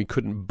coming when we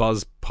couldn't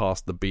buzz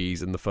past the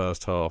Bees in the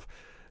first half.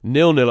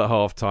 0-0 at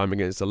half-time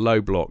against a low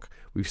block.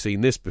 We've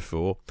seen this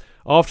before.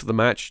 After the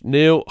match,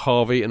 Neil,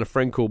 Harvey and a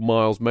friend called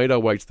Miles made our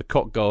way to the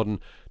Cock Garden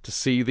to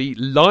see the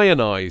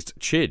lionised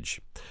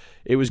Chidge.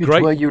 It was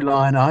great. Were you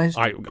lionised?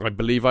 I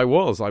believe I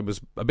was. I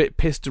was a bit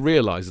pissed to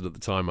realise it at the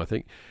time, I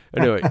think.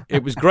 Anyway,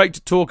 it was great to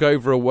talk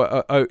over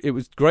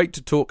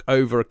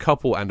a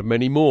couple and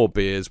many more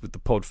beers with the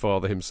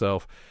podfather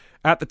himself.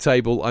 At the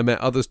table, I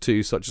met others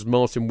too, such as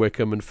Martin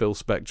Wickham and Phil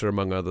Spector,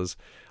 among others.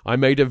 I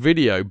made a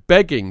video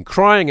begging,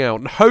 crying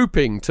out, and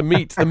hoping to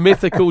meet the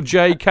mythical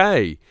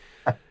JK,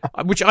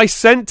 which I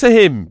sent to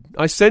him.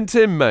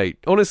 Mate.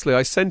 Honestly,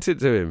 I sent it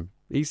to him.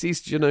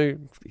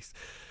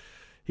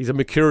 He's a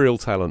mercurial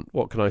talent.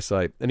 What can I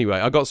say? Anyway,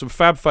 I got some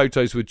fab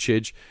photos with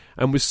Chidge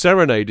and was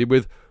serenaded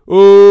with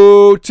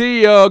 "Oh,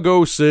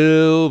 Thiago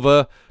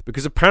Silva,"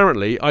 because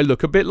apparently I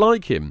look a bit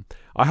like him.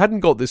 I hadn't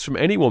got this from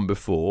anyone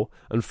before,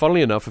 and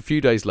funnily enough, a few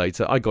days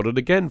later, I got it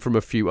again from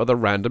a few other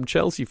random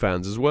Chelsea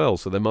fans as well,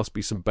 so there must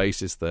be some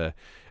basis there.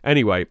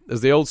 Anyway, as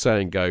the old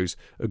saying goes,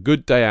 a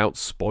good day out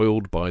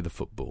spoiled by the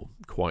football.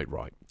 Quite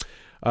right.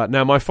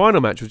 Now, my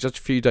final match was just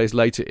a few days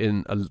later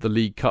in the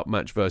League Cup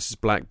match versus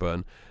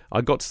Blackburn.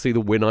 I got to see the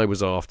win I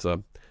was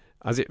after.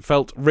 As it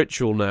felt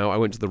ritual now, I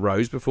went to the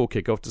Rose before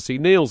kick-off to see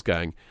Neil's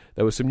gang.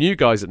 There were some new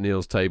guys at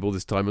Neil's table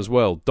this time as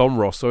well, Don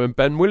Rosso and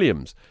Ben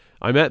Williams.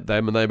 I met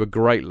them and they were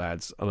great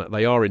lads, and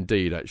they are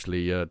indeed,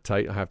 actually,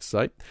 Tate, I have to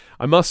say.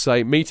 I must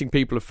say, meeting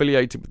people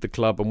affiliated with the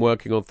club and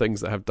working on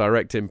things that have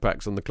direct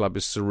impacts on the club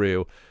is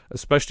surreal,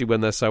 especially when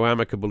they're so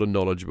amicable and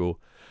knowledgeable.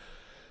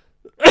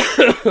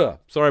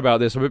 Sorry about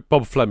this, I'm a bit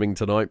Bob Fleming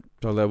tonight.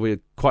 There were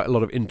quite a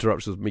lot of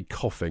interruptions with me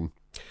coughing.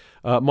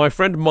 My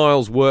friend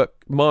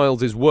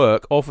Miles's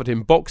work offered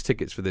him box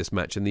tickets for this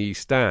match in the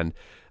East Stand,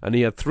 and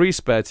he had 3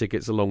 spare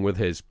tickets along with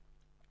his.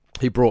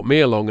 He brought me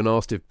along and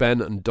asked if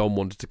Ben and Dom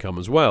wanted to come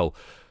as well.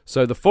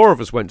 So the 4 of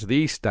us went to the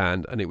East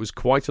Stand, and it was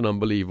quite an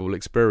unbelievable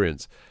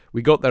experience.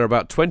 We got there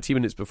about 20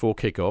 minutes before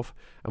kick-off,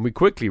 and we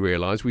quickly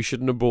realised we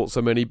shouldn't have bought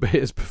so many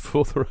beers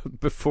before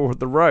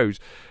the Rose,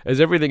 as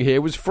everything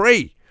here was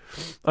free.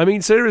 I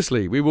mean,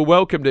 seriously, we were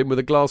welcomed in with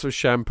a glass of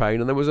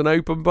champagne, and there was an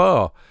open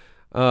bar.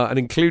 And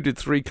included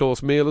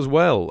 3-course meal as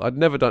well. I'd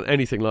never done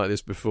anything like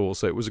this before,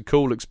 so it was a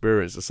cool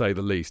experience to say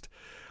the least.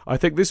 I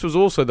think this was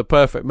also the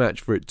perfect match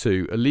for it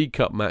too, a League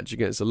Cup match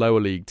against a lower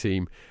league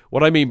team.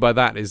 What I mean by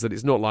that is that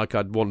it's not like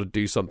I'd want to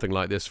do something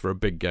like this for a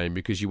big game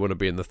because you want to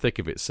be in the thick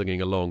of it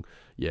singing along.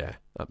 Yeah,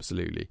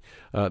 absolutely.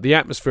 The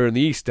atmosphere in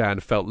the East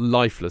Stand felt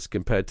lifeless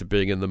compared to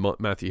being in the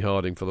Matthew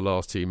Harding for the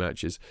last 2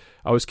 matches.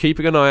 I was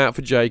keeping an eye out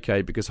for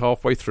JK because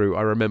halfway through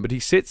I remembered he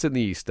sits in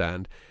the East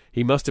Stand.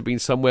 He must have been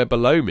somewhere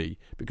below me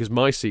because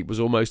my seat was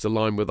almost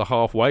aligned with the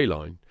halfway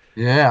line.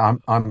 Yeah,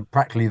 I'm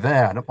practically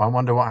there. I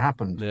wonder what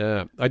happened.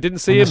 Yeah, I didn't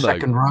see him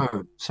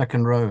though.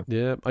 Second row.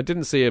 Yeah, I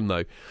didn't see him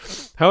though.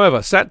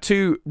 However, sat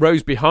 2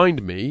 rows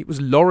behind me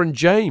was Lauren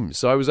James,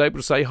 so I was able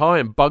to say hi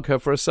and bug her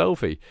for a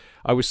selfie.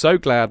 I was so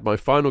glad my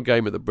final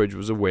game at the Bridge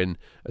was a win,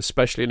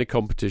 especially in a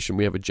competition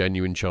we have a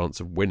genuine chance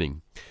of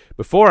winning.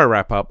 Before I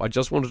wrap up, I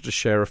just wanted to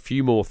share a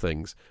few more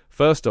things.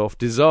 First off,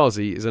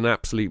 Dizazi is an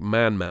absolute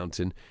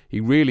man-mountain. He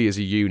really is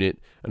a unit,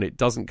 and it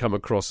doesn't come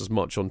across as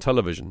much on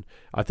television.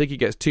 I think he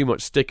gets too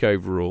much stick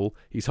overall.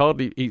 He's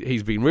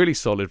been really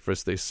solid for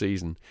us this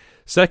season.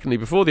 Secondly,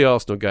 before the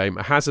Arsenal game,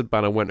 a Hazard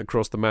banner went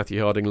across the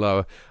Matthew Harding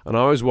lower, and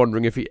I was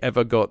wondering if he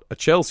ever got a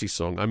Chelsea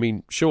song. I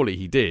mean, surely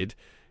he did.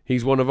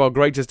 He's one of our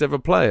greatest ever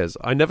players.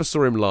 I never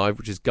saw him live,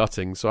 which is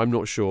gutting, so I'm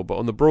not sure, but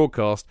on the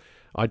broadcast,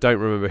 I don't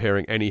remember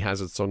hearing any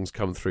Hazard songs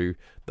come through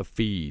the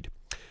feed.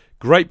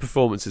 Great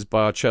performances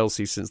by our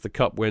Chelsea since the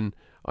cup win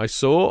I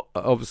saw,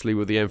 obviously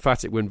with the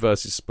emphatic win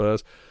versus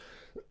Spurs.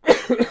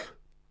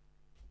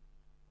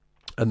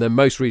 And then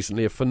most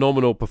recently a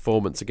phenomenal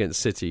performance against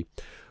City.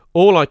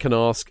 All I can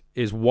ask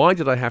is why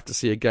did I have to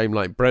see a game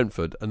like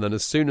Brentford and then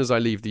as soon as I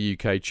leave the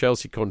UK,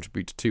 Chelsea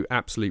contribute to 2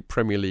 absolute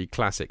Premier League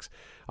classics?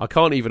 I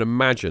can't even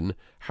imagine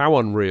how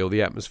unreal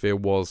the atmosphere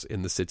was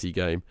in the City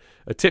game.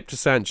 A tip to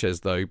Sanchez,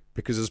 though,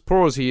 because as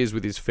poor as he is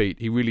with his feet,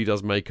 he really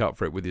does make up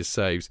for it with his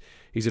saves.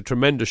 He's a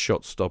tremendous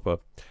shot stopper.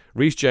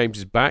 Reece James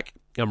is back,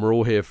 and we're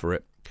all here for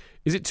it.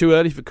 Is it too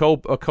early for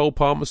a Cole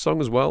Palmer song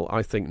as well?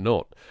 I think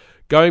not.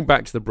 Going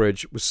back to the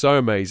Bridge was so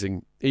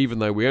amazing, even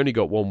though we only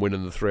got 1 win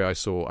in the 3 I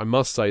saw. I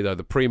must say, though,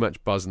 the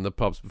pre-match buzz in the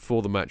pubs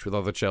before the match with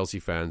other Chelsea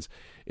fans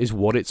is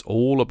what it's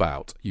all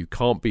about. You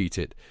can't beat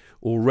it.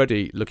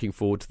 Already looking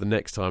forward to the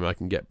next time I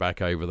can get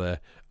back over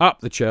there.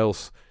 Up the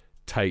Chelsea,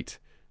 Tate.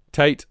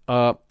 Tate,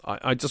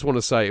 I just want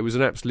to say it was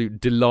an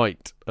absolute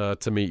delight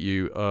to meet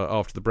you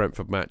after the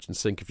Brentford match and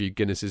sink a few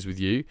Guinnesses with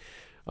you.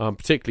 I'm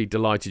particularly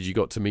delighted you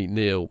got to meet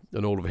Neil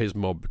and all of his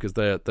mob because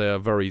they are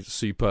very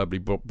superbly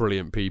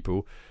brilliant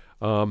people.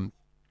 I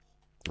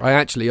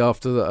actually,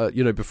 after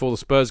the, before the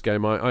Spurs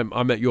game,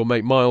 I met your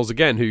mate Miles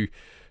again,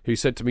 who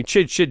said to me,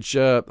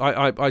 Chidge,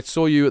 I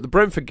saw you at the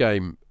Brentford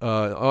game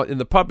in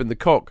the pub in the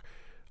Cock.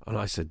 And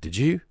I said, did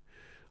you?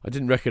 I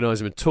didn't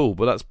recognise him at all,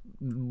 but that's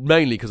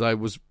mainly because I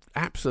was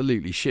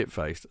absolutely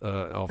shit-faced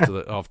after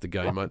the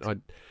game.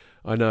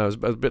 I know, I was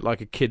a bit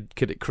like a kid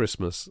at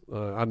Christmas.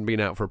 I hadn't been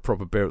out for a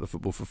proper beer at the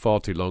football for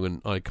far too long,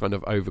 and I kind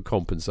of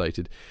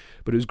overcompensated.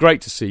 But it was great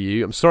to see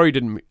you. I'm sorry you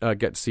didn't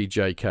get to see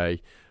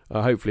JK.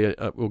 Hopefully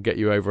we'll get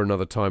you over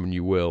another time, and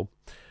you will.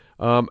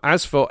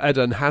 As for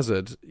Eden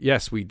Hazard,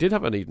 yes, we did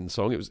have an Eden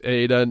song. It was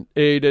Eden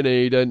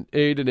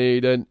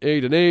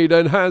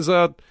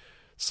Hazard,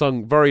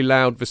 sung very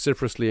loud,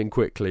 vociferously and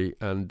quickly,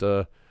 and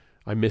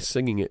I miss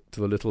singing it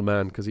to the little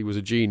man because he was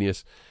a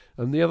genius.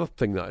 And the other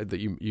thing that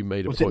you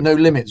made a point... Was it No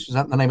Limits? Was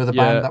that the name of the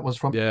band that was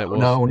from? Yeah, it was.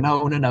 No.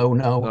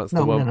 That's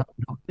the one. No.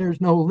 There's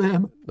no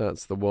limit.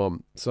 That's the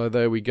one. So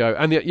there we go.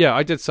 And yeah,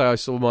 I did say I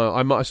saw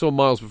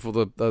Miles before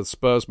the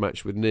Spurs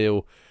match with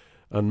Neil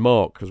and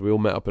Mark, because we all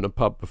met up in a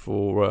pub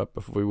before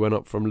we went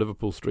up from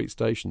Liverpool Street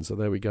Station. So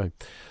there we go.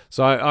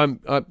 So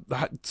I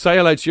say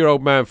hello to your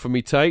old man for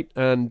me, Tate,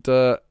 and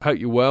hope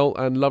you're well,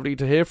 and lovely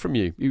to hear from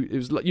you.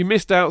 You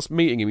missed out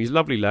meeting him. He's a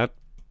lovely lad.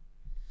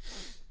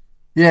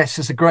 Yes,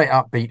 it's a great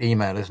upbeat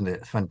email, isn't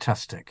it?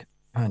 Fantastic.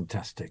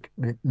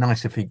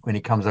 Nice when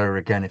he comes over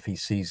again, if he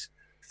sees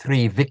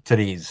 3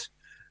 victories,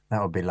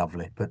 that would be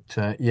lovely. But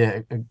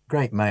a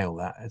great mail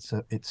that.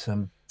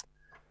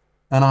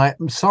 And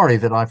I'm sorry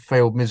that I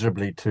failed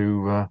miserably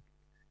to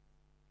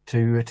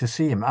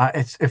see him.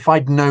 If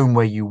I'd known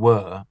where you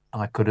were,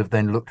 I could have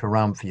then looked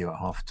around for you at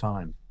half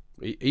time.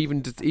 We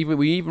even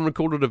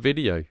recorded a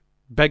video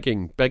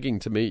begging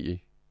to meet you.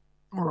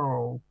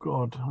 Oh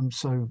God, I'm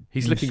so.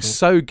 He's looking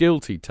so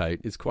guilty,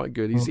 Tate. It's quite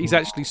good. He's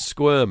actually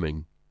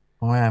squirming.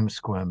 I am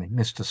squirming,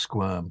 Mr.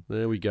 Squirm.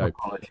 There we go.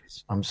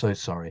 Apologies. I'm so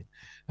sorry.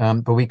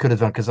 But we could have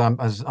done,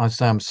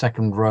 because I'm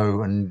second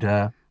row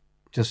and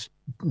just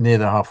near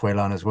the halfway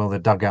line as well. The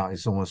dugout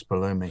is almost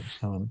below me.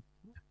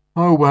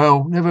 Oh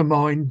well, never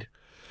mind.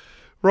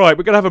 Right,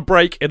 we're going to have a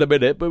break in a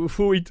minute, but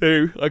before we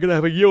do, I'm going to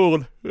have a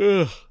yawn.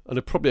 Ugh,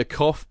 and probably a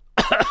cough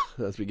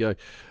as we go.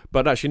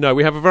 But actually, no,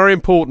 we have a very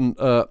important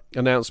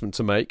announcement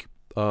to make.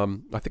 I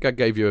think I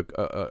gave you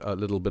a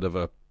little bit of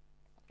a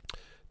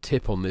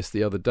tip on this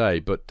the other day,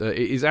 but it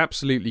is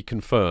absolutely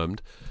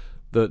confirmed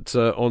that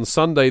on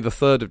Sunday the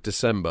 3rd of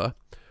December,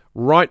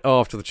 right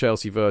after the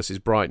Chelsea versus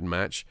Brighton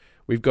match,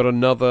 we've got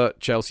another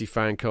Chelsea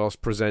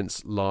FanCast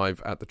Presents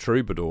Live at the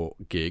Troubadour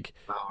gig.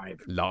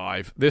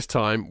 Live. This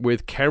time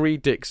with Kerry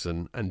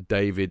Dixon and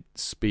David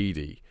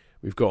Speedy.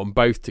 We've got them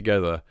both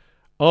together.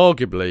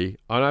 Arguably,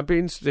 and I'd be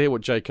interested to hear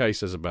what JK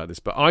says about this,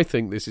 but I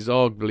think this is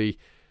arguably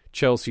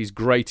Chelsea's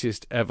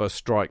greatest ever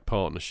strike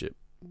partnership.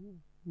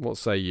 What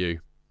say you?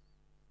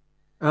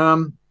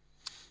 I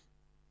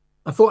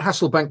thought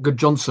Hasselbank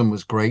Good-Johnson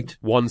was great.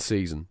 One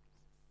season.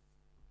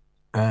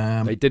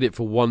 They did it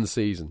for one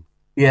season.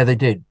 Yeah, they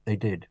did.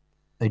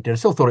 I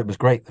still thought it was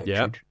great, though.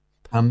 Yeah.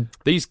 Chidge.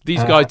 These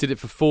guys did it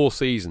for 4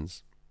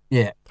 seasons.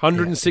 Yeah.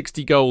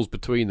 160 goals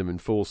between them in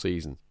 4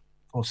 seasons.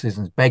 4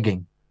 seasons.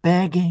 Begging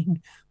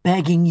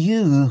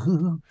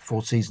you.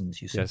 4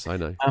 seasons, you see. Yes, I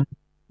know.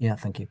 Yeah,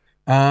 thank you.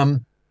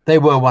 They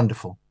were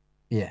wonderful.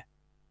 Yeah.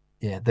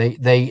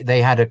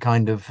 They had a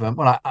kind of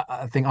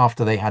I think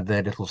after they had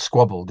their little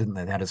squabble, didn't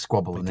they? They had a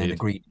squabble and then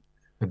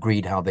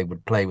agreed how they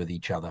would play with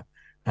each other.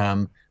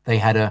 They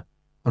had an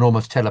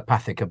almost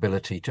telepathic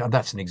ability to.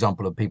 That's an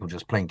example of people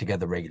just playing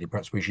together regularly.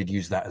 Perhaps we should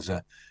use that as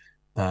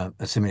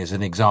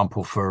an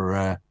example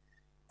for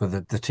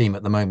the team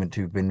at the moment,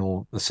 who've been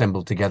all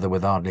assembled together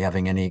with hardly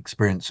having any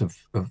experience of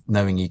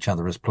knowing each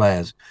other as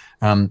players.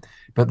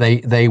 But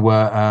they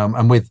were,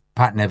 and with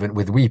Pat Nevin,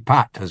 with Wee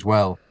Pat as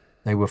well,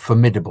 they were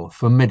formidable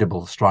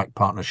strike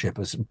partnership,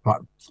 as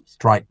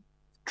strike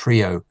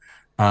trio.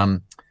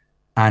 And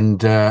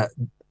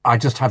I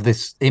just have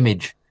this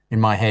image in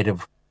my head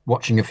of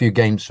watching a few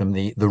games from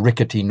the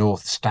rickety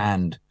North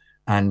Stand,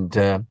 and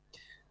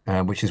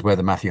which is where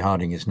the Matthew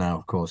Harding is now,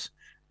 of course,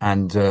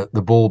 and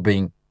the ball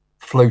being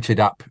floated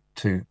up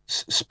to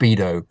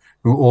Speedo,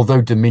 who,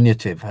 although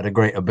diminutive, had a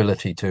great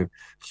ability to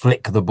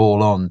flick the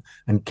ball on,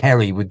 and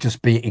Kerry would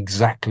just be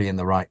exactly in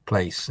the right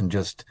place, and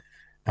just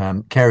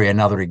Kerry,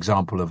 another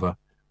example of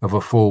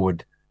a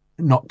forward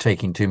not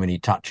taking too many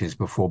touches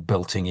before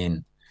belting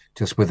in,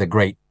 just with a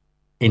great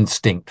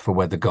instinct for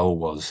where the goal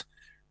was.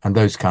 And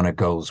those kind of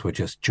goals were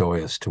just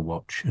joyous to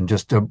watch, and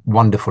just a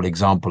wonderful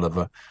example of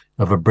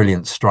a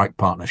brilliant strike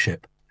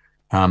partnership.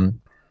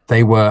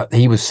 He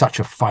was such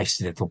a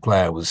feisty little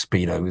player, was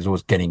Speedo. He was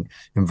always getting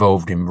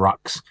involved in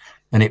rucks,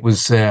 and it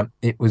was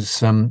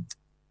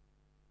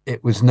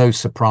no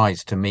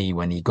surprise to me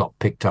when he got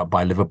picked up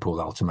by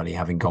Liverpool, ultimately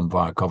having gone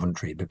via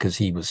Coventry, because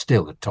he was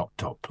still a top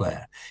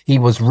player. He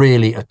was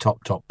really a top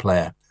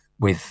player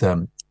with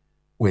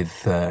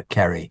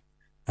Kerry.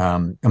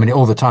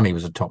 All the time he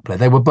was a top player.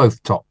 They were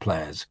both top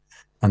players,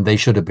 and they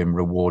should have been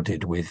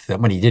rewarded with.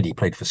 When he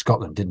played for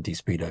Scotland, didn't he,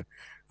 Speedo?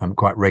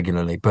 Quite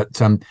regularly,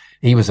 but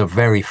he was a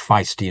very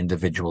feisty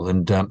individual,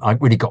 and I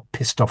really got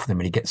pissed off with him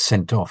when he gets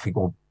sent off. He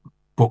got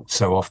booked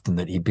so often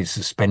that he'd be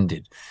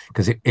suspended,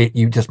 because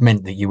you just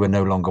meant that you were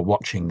no longer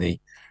watching the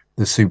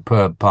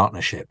superb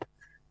partnership.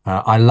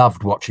 I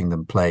loved watching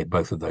them play,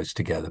 both of them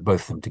together.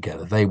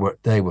 They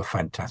were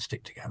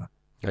fantastic together.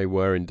 They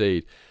were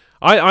indeed.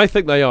 I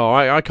think they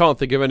are. I can't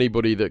think of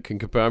anybody that can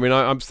compare. I mean,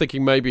 I'm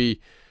thinking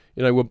maybe.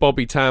 Were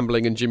Bobby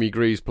Tambling and Jimmy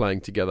Greaves playing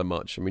together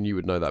much? I mean, you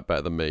would know that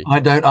better than me. I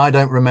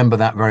don't remember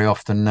that very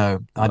often. No,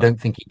 I don't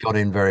think he got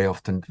in very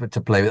often to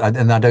play with,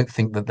 and I don't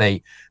think that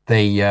they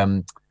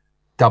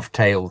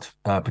dovetailed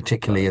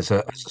particularly as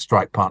a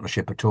strike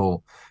partnership at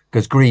all.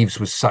 Because Greaves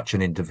was such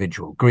an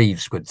individual.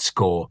 Greaves would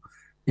score,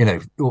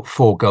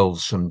 4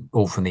 goals from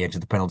the edge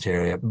of the penalty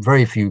area.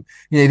 Very few,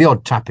 the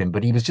odd tap in,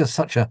 but he was just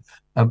such a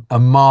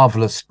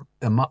marvelous.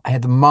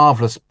 Had the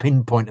marvelous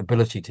pinpoint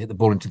ability to hit the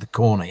ball into the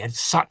corner. He had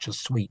such a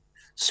sweet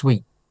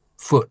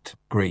foot,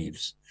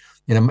 Greaves.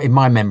 in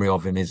my memory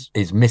of him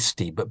is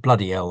misty, but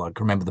bloody hell, I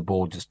can remember the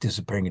ball just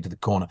disappearing into the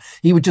corner.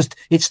 He would just,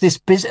 it's this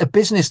a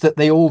business that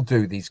they all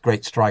do, these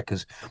great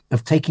strikers,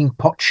 of taking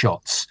pot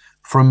shots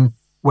from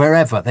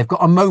wherever. They've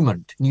got a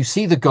moment and you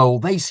see the goal,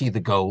 they see the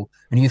goal,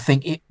 and you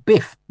think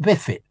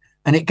biff it,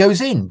 and it goes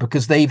in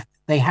because they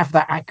have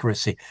that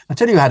accuracy. I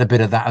tell you who had a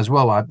bit of that as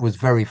well. I was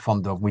very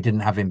fond of, we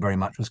didn't have him very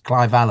much, was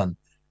Clive Allen.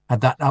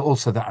 Had that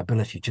also, that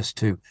ability just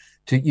to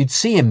you'd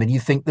see him and you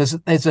think there's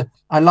a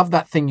I love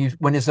that thing,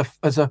 when as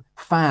a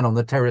fan on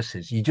the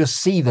terraces, you just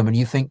see them and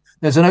you think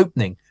there's an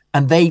opening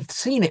and they've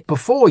seen it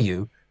before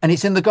you and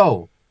it's in the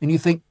goal and you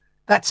think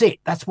that's it,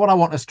 that's what I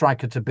want a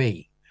striker to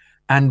be.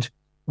 And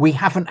we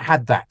haven't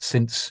had that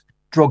since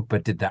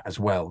Drogba did that as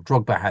well.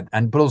 Drogba had,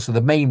 but also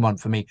the main one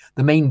for me,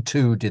 the main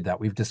two did that,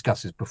 we've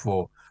discussed this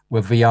before,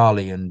 were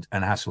Vialli and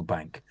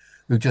Hasselbank,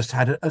 who just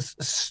had an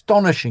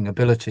astonishing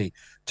ability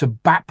to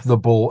bap the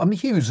ball. I mean,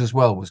 Hughes as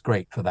well was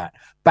great for that.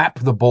 Bap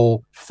the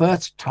ball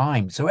first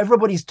time. So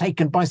everybody's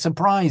taken by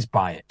surprise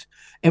by it.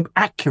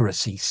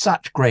 Accuracy,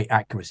 such great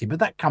accuracy. But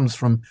that comes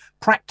from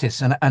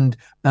practice and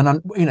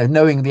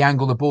knowing the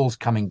angle the ball's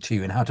coming to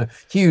you and how to...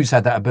 Hughes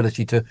had that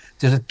ability to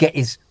get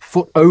his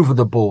foot over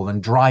the ball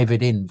and drive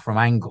it in from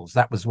angles.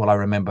 That was what I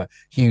remember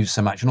Hughes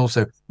so much. And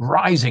also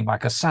rising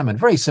like a salmon,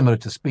 very similar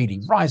to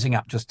Speedy, rising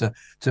up just to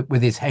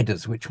with his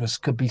headers, which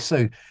could be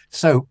so.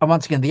 And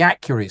once again, the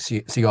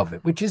accuracy of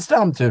it, which is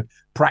down to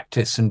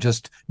practice and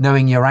just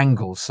knowing your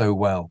angles so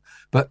well.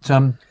 But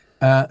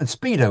and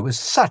Speedo was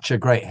such a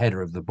great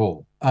header of the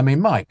ball. I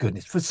mean, my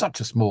goodness, for such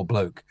a small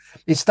bloke,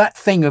 it's that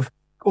thing of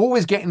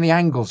always getting the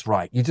angles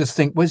right. You just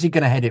think, where's he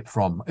going to head it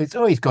from?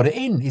 He's got it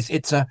in.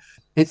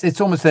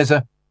 It's almost there's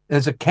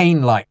a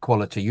Kane-like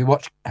quality. You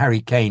watch Harry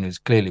Kane, who's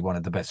clearly one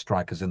of the best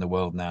strikers in the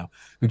world now,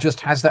 who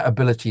just has that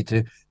ability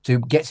to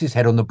get his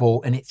head on the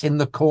ball and it's in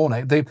the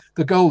corner. The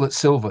goal that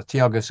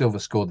Thiago Silva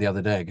scored the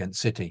other day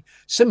against City,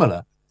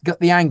 similar, got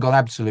the angle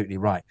absolutely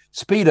right.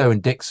 Speedo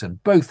and Dixon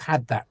both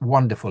had that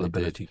wonderfable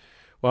ability.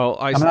 Well,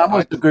 I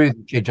must agree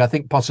with Chidge. I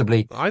think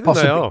possibly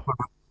they are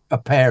a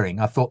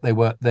pairing. I thought they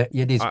were.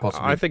 It is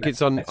possible. I think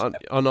it's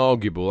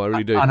unarguable. I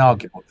really do.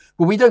 Unarguable.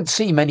 Well, we don't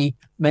see many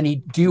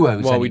duos. Well,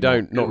 anymore. we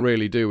don't, not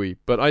really, do we?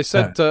 But I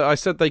said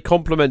they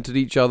complemented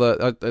each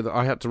other.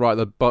 I had to write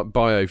the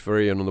bio for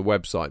Ian on the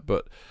website,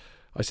 but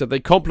I said they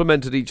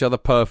complemented each other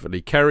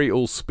perfectly. Kerry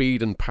all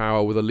speed and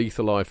power with a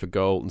lethal eye for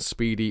goal, and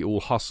Speedy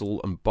all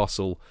hustle and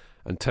bustle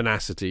and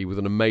tenacity with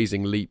an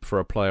amazing leap for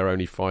a player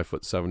only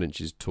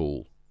 5'7"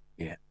 tall.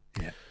 Yeah.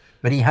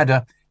 But he had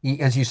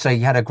as you say,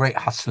 he had a great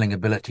hustling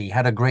ability.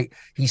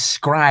 He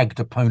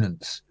scragged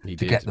opponents to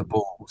get the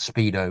ball,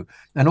 Speedo.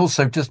 And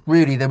also just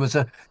really there was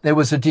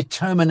a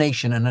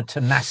determination and a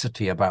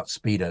tenacity about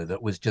Speedo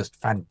that was just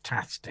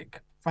fantastic.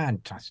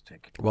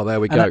 Fantastic. Well, there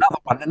we go.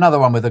 Another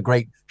one with a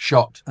great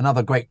shot,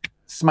 another great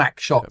smack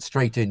shot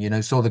straight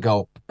in, saw the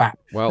goal, bap.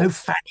 Well, no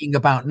fanning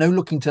about, no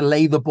looking to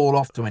lay the ball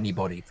off to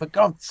anybody. For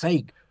God's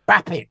sake,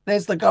 bap it.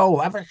 There's the goal.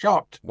 Have a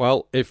shot.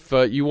 Well, if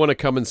you want to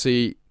come and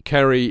see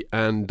Kerry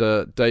and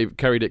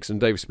Kerry Dixon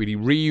and David Speedy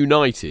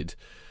reunited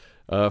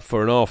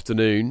for an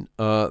afternoon,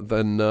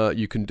 then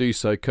you can do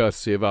so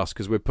courtesy of us,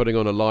 because we're putting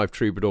on a live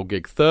Troubadour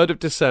gig 3rd of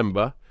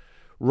December,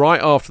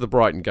 right after the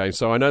Brighton game.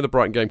 So I know the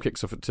Brighton game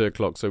kicks off at 2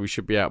 o'clock, so we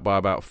should be out by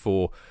about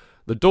 4.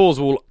 The doors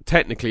will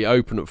technically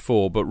open at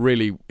 4, but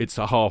really it's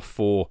a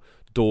 4:30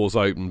 doors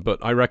open. But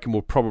I reckon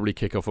we'll probably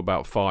kick off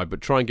about 5,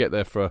 but try and get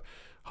there for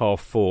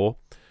 4:30.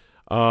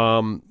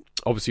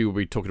 Obviously, we'll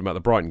be talking about the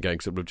Brighton game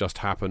because it will have just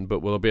happened,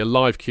 but there'll be a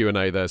live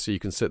Q&A there, so you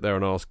can sit there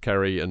and ask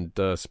Kerry and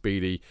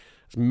Speedy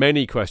as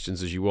many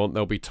questions as you want.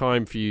 There'll be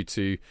time for you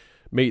to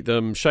meet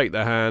them, shake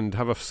their hand,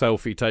 have a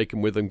selfie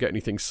taken with them, get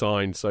anything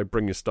signed, so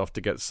bring your stuff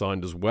to get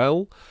signed as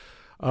well.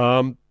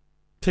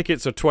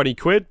 Tickets are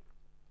 £20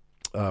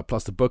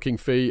 plus the booking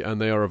fee,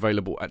 and they are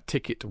available at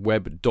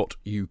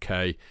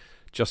ticketweb.uk.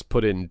 Just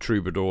put in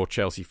Troubadour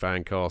Chelsea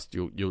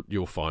FanCast,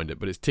 you'll find it,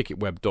 but it's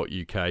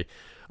ticketweb.uk.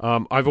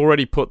 I've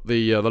already put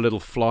the little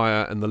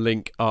flyer and the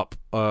link up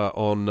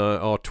on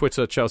our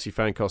Twitter, Chelsea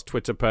FanCast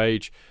Twitter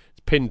page.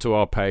 It's pinned to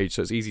our page,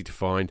 so it's easy to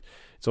find.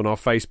 It's on our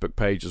Facebook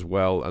page as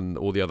well, and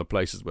all the other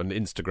places, and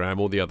Instagram,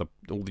 all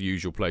the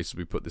usual places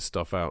we put this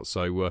stuff out.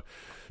 So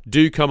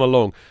do come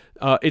along.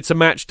 It's a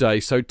match day,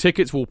 so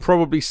tickets will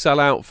probably sell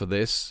out for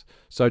this.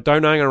 So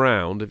don't hang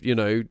around,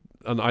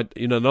 And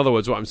in other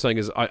words, what I'm saying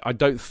is I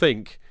don't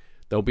think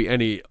there'll be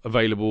any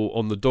available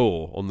on the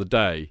door on the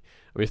day.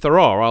 I mean, if there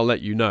are, I'll let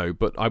you know,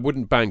 but I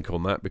wouldn't bank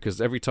on that, because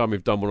every time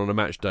we've done one on a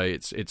match day,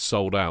 it's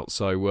sold out.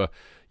 So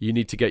you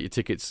need to get your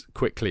tickets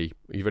quickly.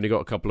 You've only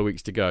got a couple of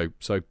weeks to go.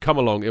 So come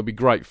along. It'll be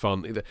great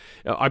fun.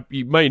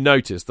 You may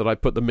notice that I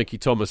put the Mickey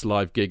Thomas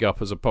live gig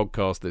up as a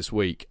podcast this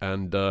week,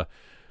 and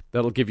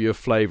that'll give you a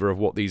flavour of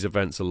what these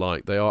events are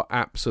like. They are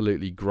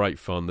absolutely great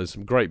fun. There's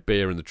some great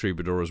beer in the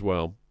Troubadour as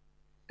well.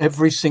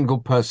 Every single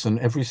person,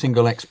 every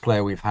single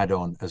ex-player we've had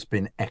on has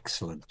been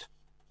excellent.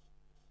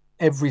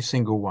 Every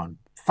single one.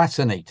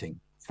 Fascinating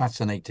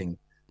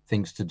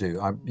things to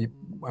do.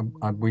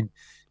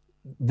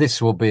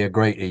 this will be a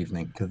great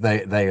evening because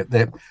they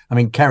I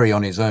mean, Kerry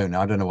on his own,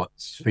 I don't know what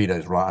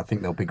Speedo's right. I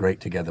think they'll be great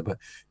together, but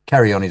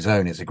Kerry on his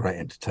own is a great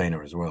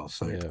entertainer as well.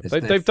 So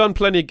they've done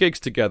plenty of gigs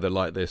together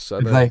like this.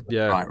 So they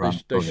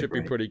should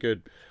be pretty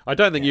good. I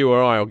don't think you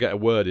or I will get a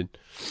word in.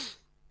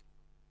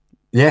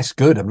 Yes,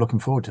 good. I'm looking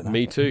forward to that.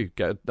 Me too.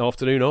 Get an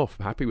afternoon off.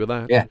 Happy with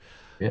that.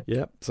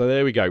 Yeah. So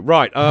there we go.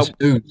 Right.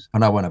 Snooze.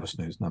 I won't have a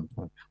snooze.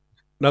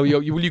 No,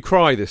 will you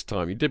cry this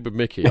time? You did with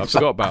Mickey. I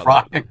forgot about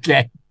cry that.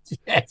 Again.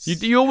 Yes.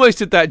 You almost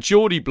did that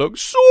Geordie bloke.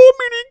 So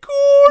many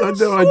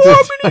goals. I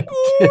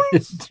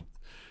did. It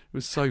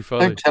was so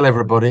funny. Don't tell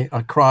everybody.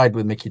 I cried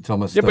with Mickey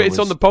Thomas. Yeah, but it's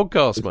on the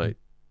podcast, mate.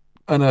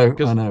 I know.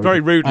 Very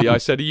rudely, I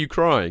said, "Are you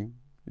crying?"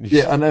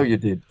 Yeah, I know you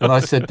did. And I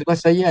said, "Did I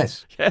say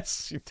yes?"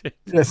 Yes, you did.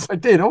 Yes, I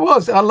did. I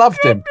was. I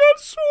loved him.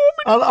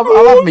 I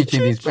love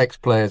meeting these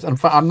ex-players. In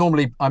fact, I'm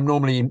normally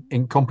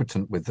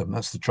incompetent with them.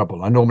 That's the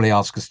trouble. I normally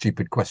ask a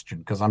stupid question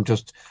because I'm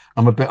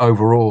a bit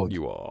overawed.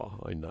 You are.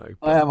 I know.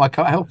 I am. I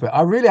can't help it.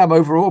 I really am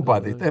overawed by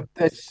these.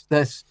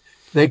 They're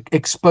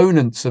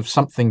exponents of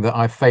something that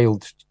I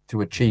failed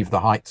to achieve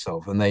the heights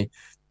of, and they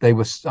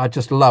were. I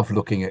just love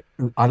looking at.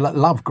 I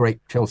love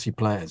great Chelsea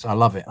players. I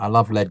love it. I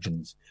love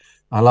legends.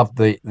 I love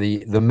the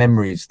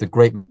memories, the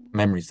great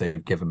memories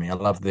they've given me. I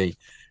love the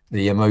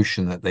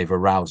emotion that they've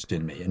aroused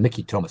in me. And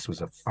Mickey Thomas was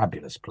a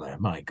fabulous player.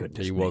 My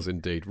goodness, he was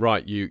indeed.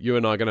 Right, you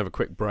and I are going to have a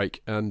quick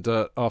break, and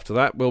after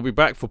that, we'll be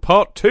back for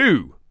part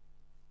 2.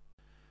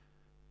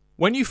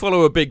 When you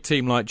follow a big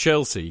team like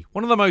Chelsea,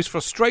 one of the most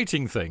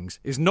frustrating things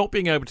is not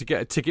being able to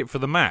get a ticket for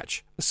the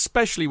match,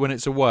 especially when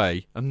it's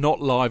away and not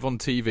live on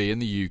TV in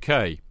the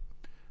UK.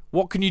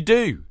 What can you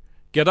do?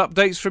 Get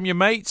updates from your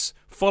mates?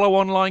 Follow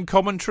online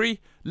commentary?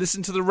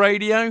 Listen to the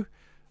radio?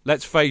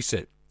 Let's face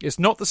it, it's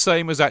not the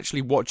same as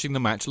actually watching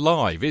the match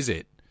live, is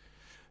it?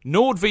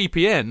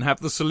 NordVPN have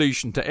the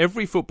solution to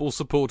every football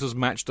supporter's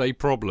matchday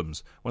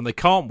problems when they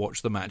can't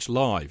watch the match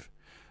live.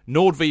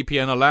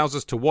 NordVPN allows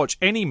us to watch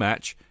any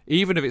match,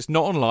 even if it's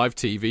not on live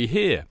TV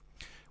here.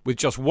 With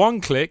just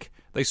one click,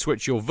 they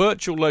switch your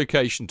virtual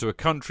location to a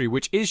country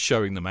which is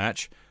showing the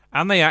match,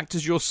 and they act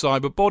as your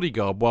cyber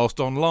bodyguard whilst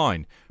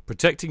online,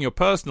 protecting your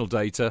personal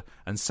data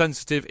and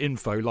sensitive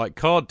info like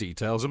card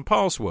details and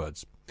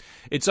passwords.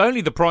 It's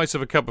only the price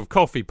of a cup of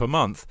coffee per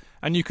month,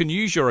 and you can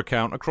use your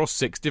account across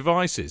 6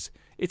 devices.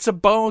 It's a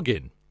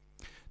bargain.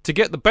 To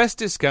get the best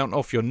discount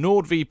off your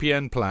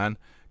NordVPN plan,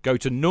 go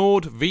to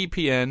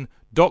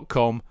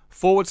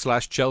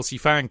nordvpn.com/Chelsea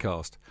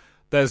FanCast.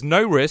 There's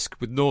no risk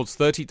with Nord's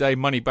 30-day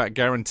money-back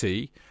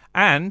guarantee,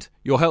 and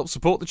you'll help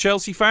support the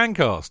Chelsea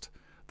FanCast.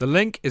 The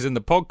link is in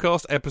the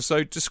podcast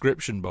episode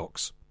description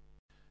box.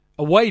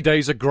 Away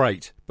days are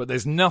great, but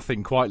there's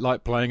nothing quite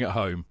like playing at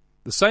home.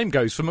 The same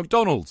goes for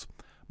McDonald's.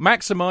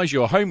 Maximise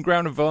your home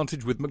ground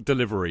advantage with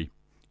McDelivery.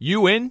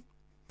 You in?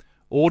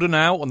 Order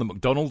now on the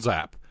McDonald's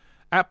app.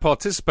 At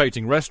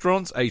participating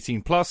restaurants,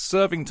 18 plus,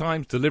 serving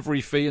times,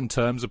 delivery fee and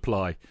terms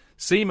apply.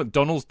 See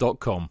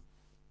mcdonalds.com.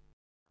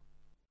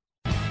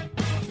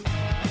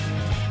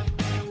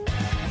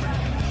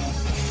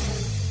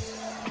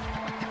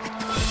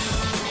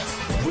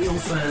 Real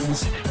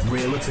fans,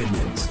 real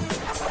opinions.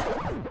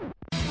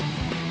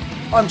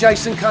 I'm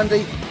Jason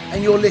Cundy,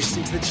 and you're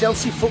listening to the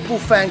Chelsea Football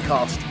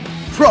Fancast.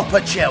 Proper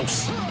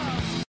Chelsea.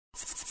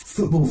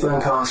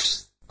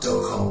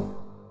 Footballfancast.com.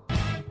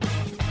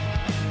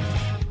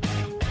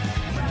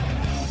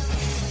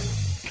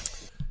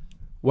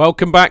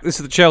 Welcome back. This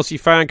is the Chelsea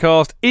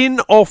Fancast in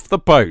Off the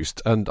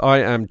Post, and I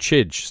am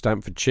Chidge,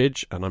 Stamford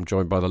Chidge, and I'm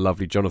joined by the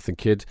lovely Jonathan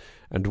Kidd,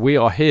 and we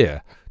are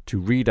here to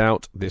read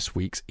out this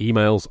week's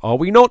emails. Are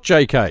we not,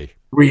 JK?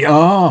 We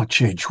are,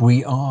 Chidge,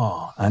 we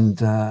are.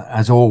 And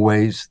as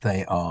always,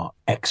 they are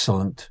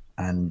excellent,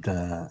 and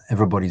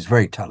everybody's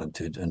very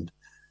talented, and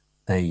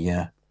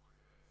they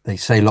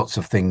say lots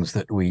of things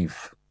that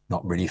we've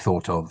not really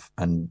thought of,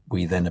 and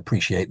we then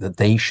appreciate that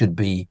they should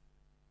be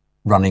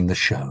running the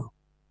show,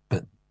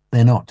 but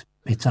they're not.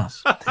 It's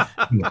us.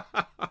 Yeah.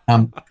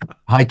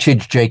 Hi,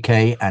 Chidge,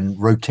 JK, and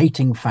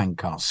rotating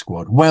Fancast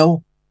squad.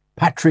 Well,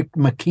 Patrick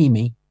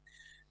McKeemy,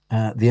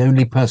 the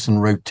only person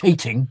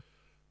rotating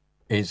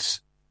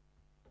is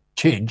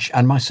Chidge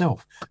and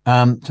myself.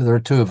 So there are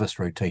 2 of us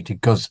rotating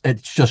because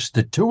it's just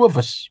the 2 of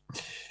us.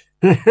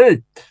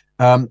 Hi,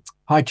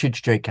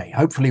 Chidge, JK.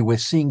 Hopefully we're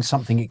seeing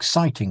something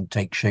exciting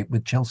take shape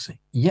with Chelsea.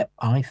 Yep,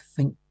 I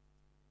think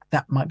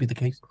that might be the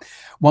case.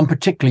 One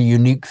particularly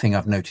unique thing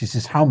I've noticed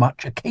is how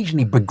much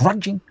occasionally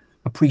begrudging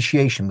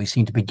appreciation we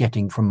seem to be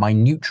getting from my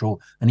neutral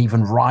and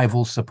even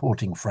rival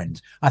supporting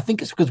friends. I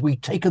think it's because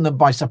we've taken them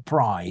by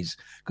surprise,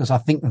 because I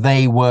think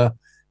they were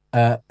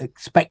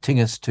expecting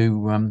us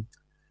to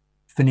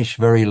finish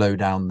very low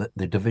down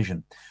the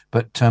division.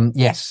 But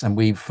yes, and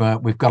we've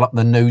got up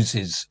the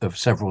noses of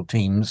several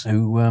teams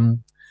who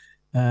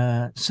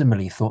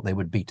similarly thought they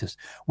would beat us.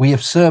 We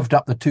have served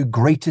up the two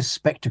greatest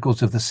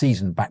spectacles of the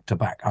season back to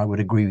back. I would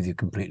agree with you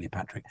completely,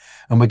 Patrick.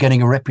 And we're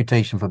getting a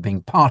reputation for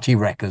being party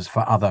wreckers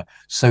for other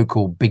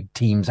so-called big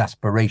teams'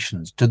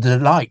 aspirations, to the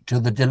delight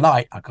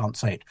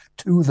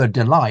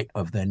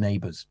of their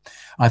neighbours.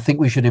 I think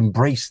we should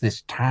embrace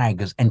this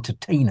tag as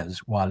entertainers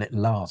while it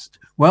lasts.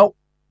 Well,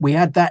 we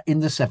had that in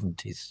the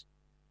 70s.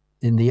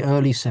 In the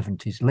early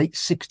 70s, late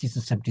 60s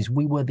and 70s,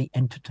 we were the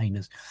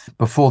entertainers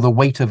before the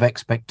weight of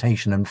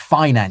expectation and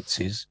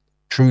finances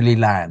truly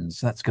lands.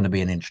 That's going to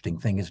be an interesting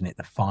thing, isn't it?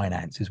 The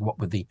finances, what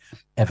with the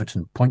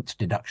Everton points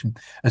deduction,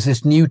 as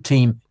this new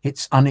team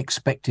hits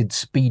unexpected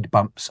speed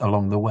bumps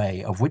along the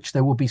way, of which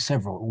there will be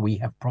several. We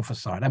have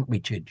prophesied, haven't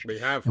we, Chidge? We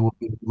have. It will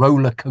be a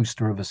roller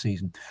coaster of a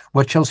season.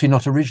 Were Chelsea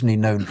not originally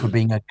known for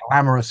being a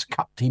glamorous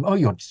cup team? Oh,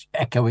 you're just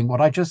echoing what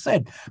I just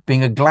said.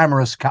 Being a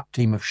glamorous cup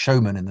team of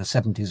showmen in the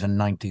 70s and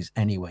 90s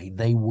anyway.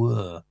 They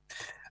were.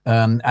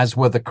 As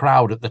were the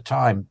crowd at the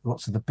time.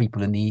 Lots of the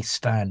people in the East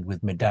Stand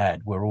with my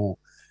dad were all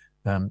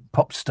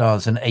pop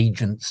stars and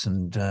agents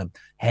and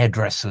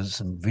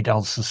hairdressers and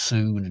Vidal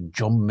Sassoon and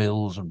John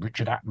Mills and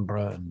Richard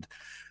Attenborough and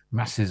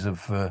masses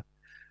of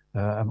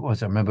I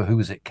remember who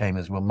was it came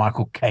as well.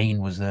 Michael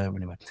Caine was there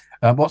anyway.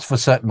 What's for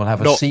certain, we'll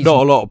have a season.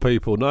 Not a lot of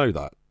people know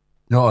that.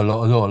 Not a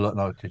lot.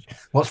 No.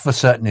 What's for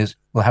certain is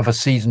we'll have a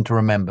season to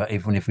remember,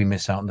 even if we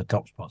miss out on the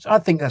top spots. I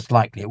think that's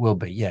likely. It will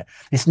be, yeah.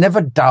 It's never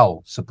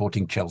dull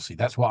supporting Chelsea.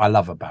 That's what I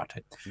love about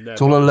it. Never.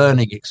 It's all a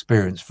learning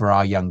experience for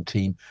our young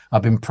team.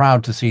 I've been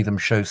proud to see them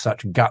show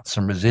such guts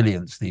and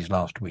resilience these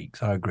last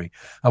weeks. I agree.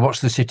 I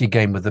watched the City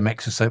game with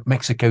the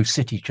Mexico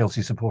City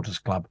Chelsea Supporters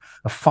Club,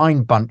 a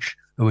fine bunch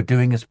who are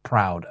doing us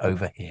proud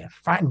over here.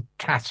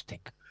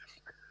 Fantastic.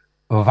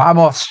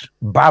 Vamos.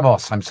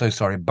 I'm so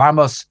sorry.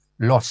 Vamos.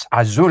 Los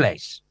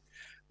Azules,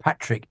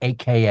 Patrick,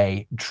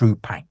 a.k.a. True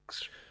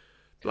Panks.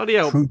 Bloody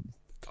hell.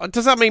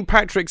 Does that mean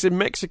Patrick's in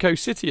Mexico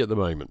City at the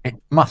moment? It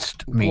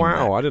must mean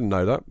Wow, that. I didn't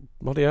know that.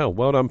 Bloody hell.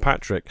 Well done,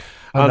 Patrick.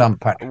 Well done,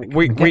 Patrick.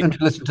 Get them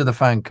to listen to the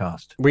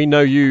FanCast. We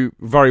know you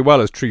very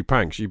well as True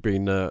Panks. You've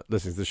been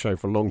listening to the show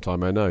for a long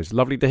time, I know. It's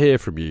lovely to hear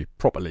from you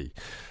properly.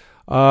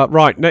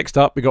 Right, next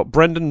up, we got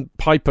Brendan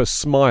Piper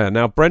Smyer.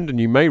 Now, Brendan,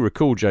 you may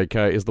recall,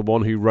 JK, is the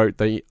one who wrote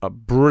the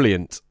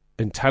brilliant,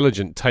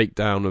 intelligent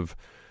takedown of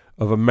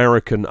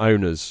American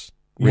owners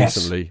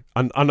recently.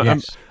 Yes. And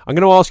yes. I'm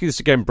going to ask you this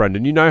again,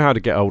 Brendan. You know how to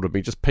get hold of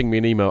me. Just ping me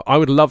an email. I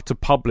would love to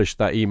publish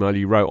that email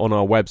you wrote on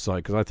our website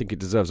because I think it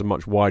deserves a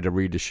much wider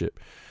readership.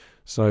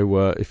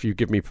 So if you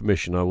give me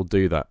permission, I will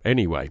do that.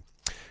 Anyway,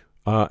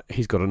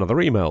 he's got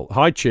another email.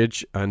 Hi,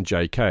 Chidge and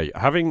JK.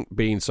 Having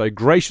been so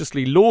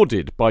graciously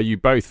lauded by you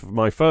both for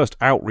my first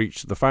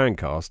outreach to the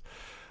FanCast,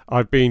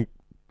 I've been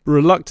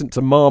reluctant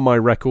to mar my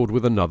record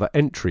with another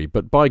entry,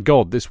 but by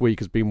God, this week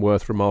has been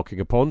worth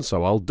remarking upon,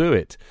 so I'll do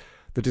it.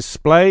 The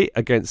display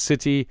against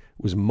City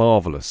was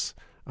marvellous,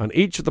 and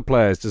each of the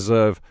players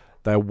deserve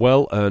their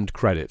well-earned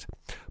credit.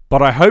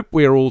 But I hope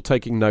we are all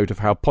taking note of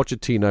how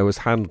Pochettino has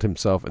handled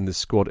himself in this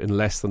squad in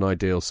less than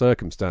ideal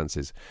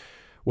circumstances.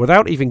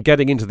 Without even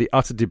getting into the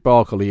utter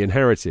debacle he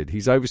inherited,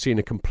 he's overseen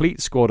a complete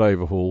squad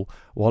overhaul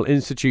while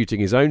instituting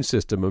his own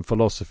system and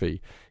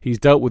philosophy. He's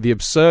dealt with the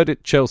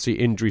absurd Chelsea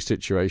injury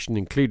situation,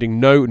 including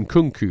no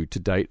Nkunku to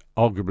date,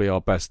 arguably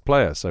our best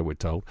player, so we're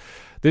told.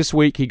 This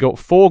week he got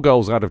 4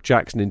 goals out of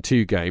Jackson in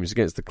 2 games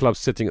against the club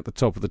sitting at the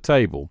top of the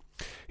table.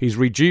 He's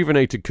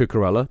rejuvenated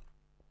Cucurella,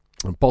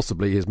 and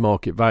possibly his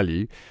market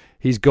value.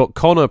 He's got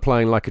Connor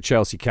playing like a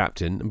Chelsea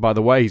captain, and by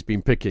the way, he's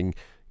been picking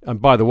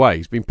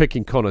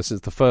Connor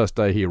since the first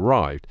day he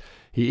arrived.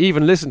 He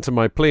even listened to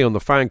my plea on the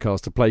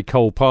FanCast to play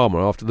Cole Palmer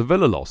after the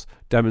Villa loss,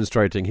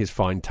 demonstrating his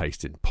fine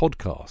taste in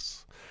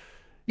podcasts.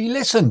 He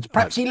listened.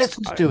 Perhaps he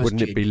listens to us.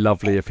 Wouldn't it be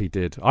lovely if he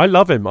did? I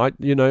love him. I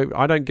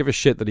don't give a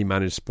shit that he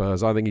managed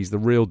Spurs. I think he's the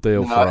real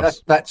deal for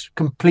us. That's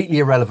completely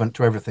irrelevant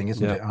to everything,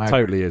 isn't it?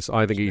 Totally is.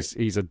 I think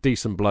he's a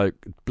decent bloke,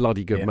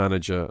 bloody good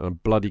manager, and a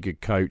bloody good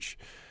coach.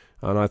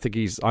 And I think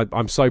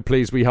I'm so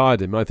pleased we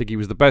hired him. I think he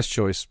was the best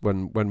choice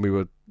when we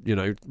were,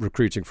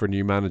 recruiting for a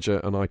new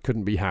manager, and I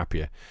couldn't be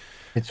happier.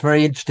 It's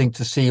very interesting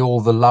to see all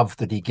the love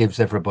that he gives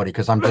everybody,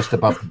 because I'm just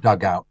above the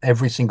dugout.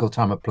 Every single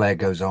time a player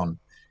goes on,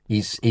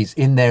 he's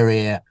in their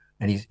ear,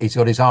 and he's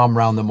got his arm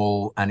around them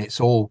all, and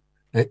it's all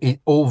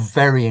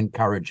very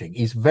encouraging.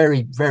 He's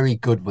very, very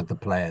good with the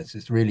players.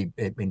 It's really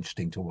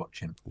interesting to watch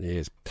him. He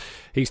is.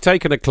 He's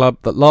taken a club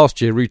that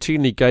last year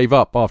routinely gave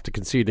up after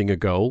conceding a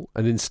goal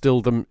and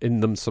instilled in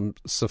them some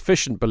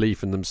sufficient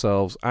belief in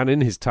themselves and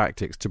in his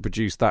tactics to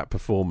produce that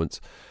performance.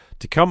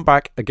 To come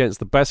back against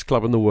the best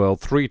club in the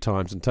world 3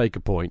 times and take a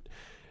point,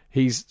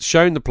 he's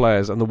shown the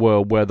players and the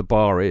world where the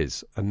bar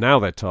is, and now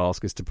their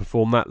task is to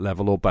perform that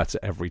level or better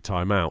every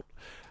time out.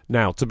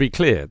 Now, to be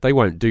clear, they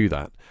won't do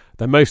that.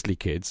 They're mostly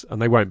kids,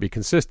 and they won't be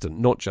consistent,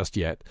 not just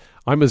yet.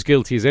 I'm as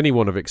guilty as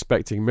anyone of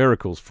expecting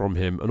miracles from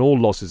him, and all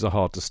losses are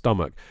hard to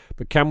stomach.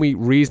 But can we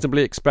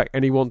reasonably expect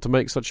anyone to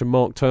make such a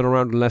marked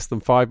turnaround in less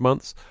than 5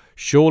 months?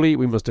 Surely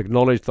we must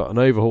acknowledge that an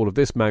overhaul of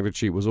this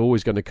magnitude was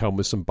always going to come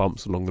with some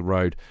bumps along the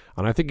road,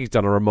 and I think he's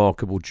done a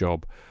remarkable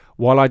job.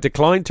 While I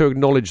decline to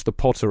acknowledge the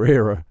Potter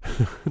era, I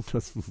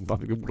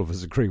think all of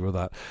us agree with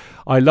that,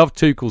 I love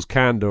Tuchel's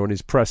candour and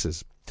his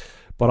presses.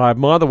 But I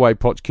admire the way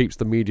Poch keeps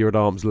the media at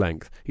arm's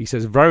length. He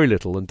says very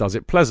little and does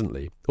it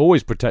pleasantly,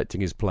 always protecting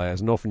his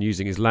players and often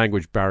using his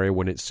language barrier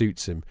when it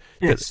suits him.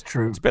 It's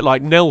true. It's a bit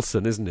like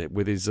Nelson, isn't it,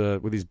 with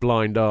his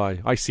blind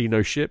eye. I see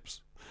no ships.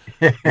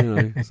 So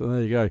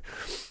there you go.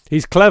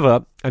 He's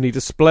clever and he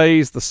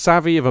displays the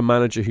savvy of a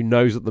manager who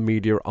knows that the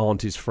media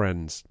aren't his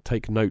friends.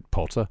 Take note,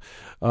 Potter.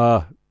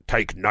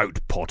 Take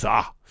note,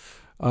 Potter.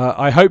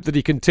 I hope that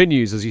he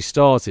continues as he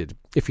started.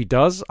 If he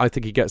does, I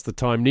think he gets the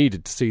time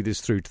needed to see this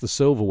through to the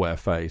silverware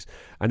phase.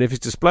 And if his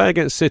display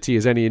against City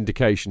is any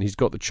indication, he's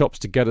got the chops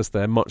to get us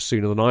there much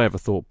sooner than I ever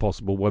thought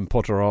possible when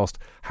Potter asked,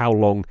 how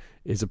long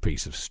is a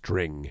piece of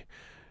string?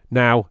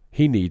 Now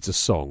he needs a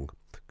song.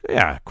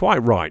 Yeah,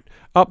 quite right.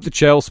 Up the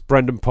Chelsea,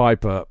 Brendan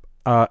Piper,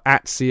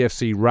 at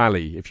CFC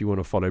Rally, if you want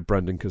to follow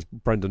Brendan, because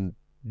Brendan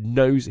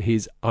knows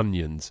his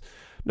onions.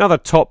 Another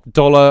top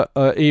dollar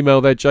email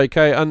there,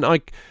 JK, and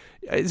I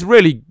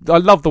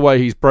love the way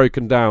he's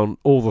broken down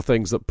all the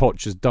things that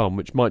Poch has done,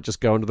 which might just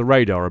go under the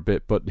radar a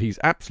bit, but he's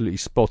absolutely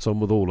spot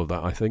on with all of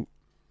that, I think.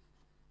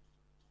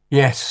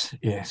 Yes.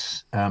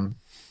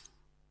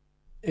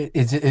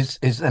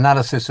 His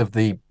analysis of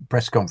the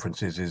press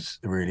conferences is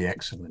really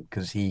excellent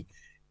because he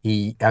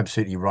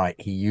absolutely right.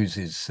 He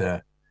uses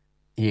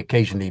he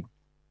occasionally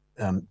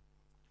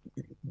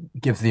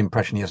gives the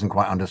impression he hasn't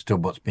quite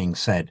understood what's being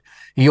said.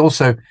 He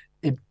also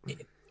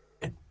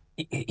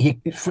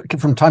he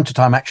from time to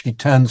time actually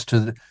turns to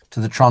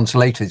the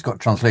translator. He's got a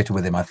translator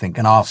with him, I think,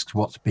 and asks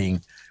what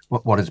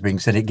is being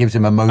said. It gives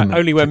him a moment.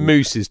 Only when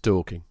Moose is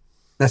talking.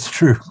 That's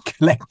true.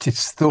 Collect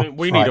his thoughts.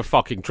 We need a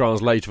fucking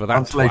translator for that.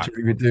 Translator,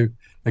 we would do.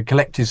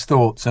 Collect his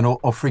thoughts and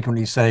or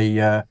frequently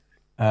say,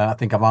 I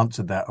think I've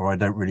answered that, or I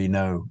don't really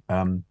know.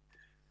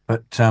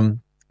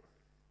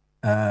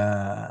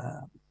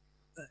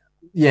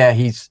 Yeah,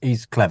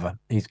 he's clever.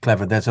 He's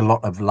clever. There's a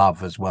lot of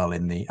love as well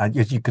in the.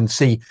 As you can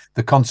see,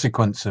 the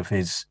consequence of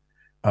his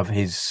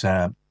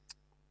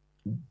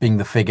being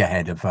the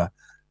figurehead of a.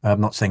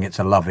 I'm not saying it's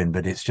a love-in,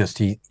 but it's just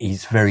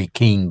he's very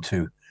keen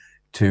to.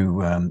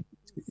 You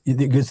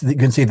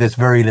can see there's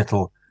very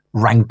little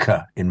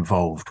rancor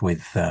involved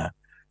with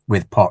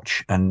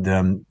Poch, and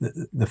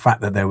the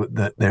fact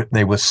that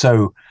they were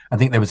so. I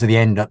think there was at the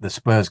end at the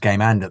Spurs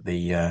game and at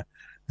the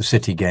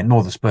City game,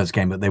 nor the Spurs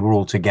game, but they were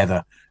all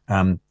together.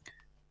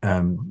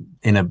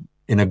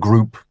 In a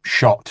group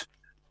shot,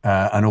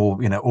 and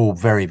all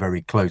very,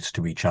 very close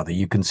to each other.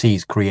 You can see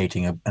he's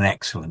creating an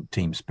excellent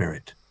team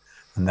spirit,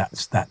 and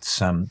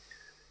that's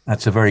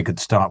a very good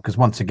start because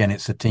once again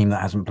it's a team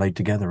that hasn't played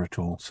together at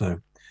all. So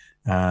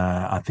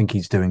I think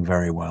he's doing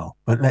very well.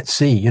 But let's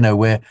see,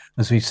 where,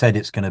 as we said,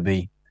 it's going to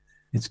be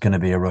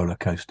a roller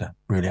coaster,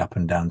 really up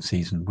and down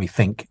season. We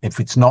think if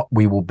it's not,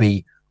 we will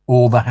be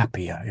all the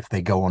happier if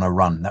they go on a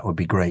run. That would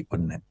be great,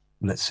 wouldn't it?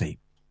 Let's see.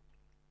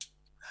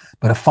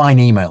 But a fine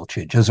email,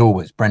 Chidge, as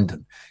always,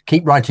 Brendan.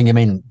 Keep writing him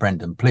in,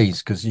 Brendan,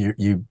 please, because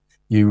you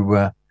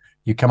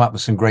come up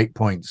with some great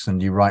points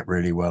and you write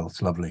really well.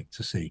 It's lovely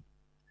to see.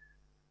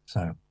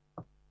 So,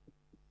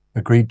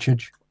 agreed,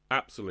 Chidge?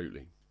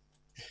 Absolutely.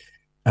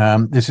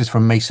 This is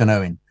from Mason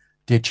Owen.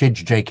 Dear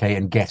Chidge, JK,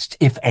 and guests,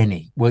 if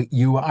any. Well,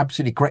 you are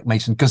absolutely correct,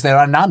 Mason, because there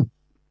are none.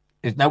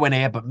 There's no one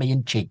here but me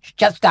and Chidge.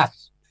 Just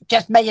us.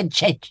 Just me and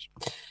Chidge.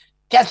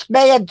 Just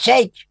me and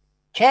Chidge.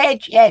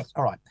 Chidge, yes.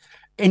 All right.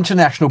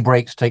 International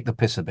breaks take the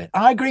piss a bit.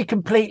 I agree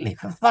completely.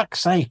 For fuck's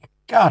sake.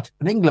 God,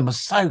 and England was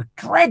so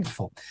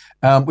dreadful.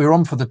 We're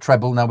on for the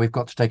treble. Now we've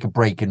got to take a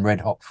break in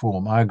red-hot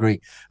form. I agree.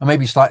 I may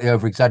be slightly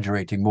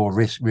over-exaggerating, more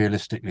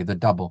realistically, the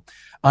double.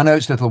 I know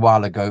it's a little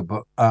while ago,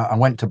 but I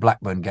went to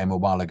Blackburn game a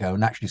while ago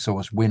and actually saw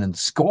us win and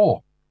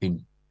score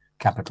in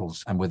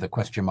capitals and with a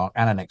question mark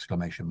and an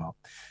exclamation mark.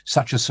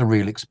 Such a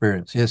surreal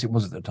experience. Yes, it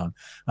was at the time.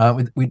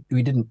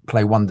 We didn't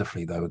play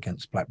wonderfully though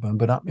against Blackburn,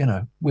 but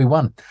we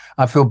won.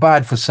 I feel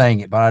bad for saying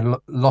it, but I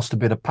lost a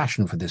bit of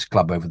passion for this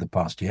club over the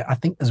past year. I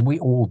think as we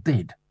all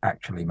did,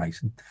 actually,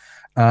 Mason.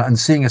 And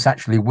seeing us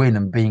actually win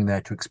and being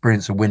there to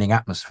experience a winning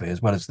atmosphere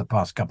as well as the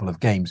past couple of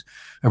games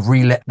have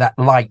relit that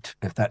light,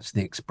 if that's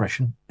the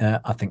expression.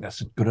 I think that's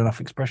a good enough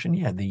expression.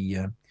 Yeah,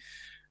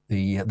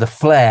 the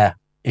flare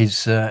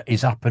is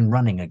up and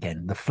running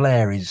again. The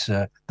flare is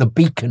the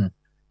beacon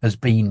has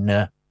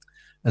been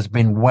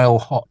well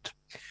hot.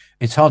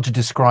 It's hard to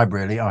describe,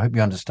 really. I hope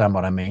you understand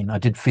what I mean. I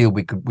did feel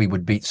we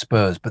would beat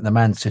Spurs, but the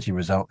Man City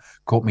result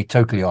caught me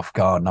totally off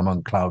guard, and I'm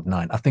on cloud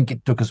nine. I think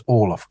it took us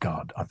all off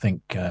guard. I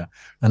think,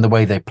 and the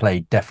way they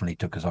played definitely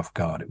took us off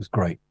guard. It was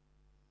great.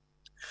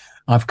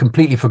 I've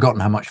completely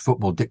forgotten how much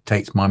football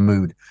dictates my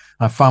mood.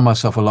 I found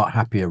myself a lot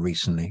happier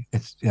recently.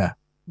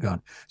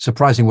 God,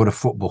 surprising what a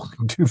football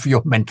can do for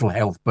your mental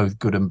health, both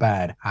good and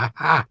bad. Ha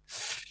ha.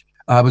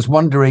 I was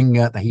wondering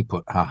that he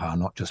put ha ha,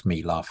 not just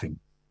me laughing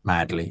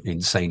madly,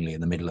 insanely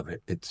in the middle of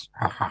it. It's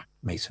ha ha,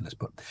 Mason has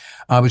put.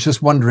 I was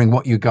just wondering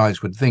what you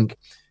guys would think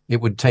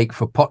it would take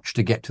for Poch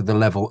to get to the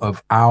level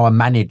of our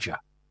manager.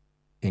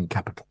 in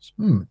capitals.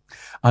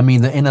 I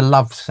mean that in a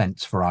love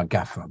sense for our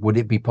gaffer, would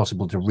it be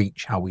possible to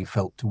reach how we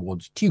felt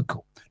towards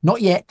Tuchel?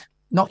 Not yet.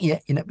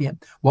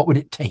 What would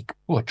it take?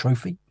 A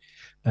trophy?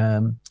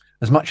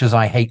 As much as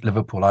I hate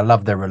Liverpool, I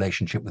love their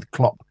relationship with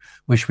Klopp.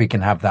 Wish we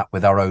can have that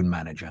with our own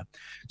manager.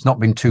 It's not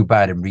been too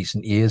bad in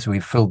recent years.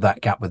 We've filled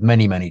that gap with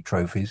many, many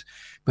trophies.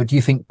 But do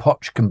you think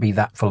Poch can be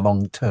that for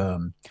long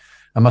term?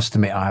 I must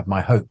admit, I have my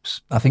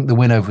hopes. I think the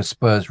win over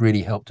Spurs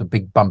really helped a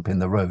big bump in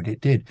the road.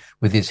 It did,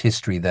 with his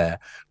history there.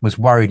 Was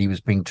worried he was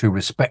being too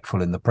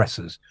respectful in the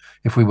presses.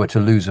 If we were to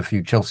lose a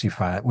few Chelsea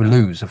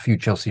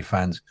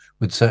fans,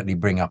 would certainly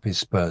bring up his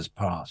Spurs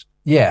past.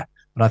 Yeah,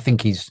 but I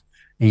think he's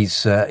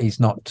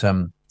not.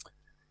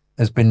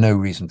 There's been no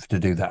reason to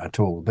do that at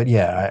all. But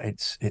yeah,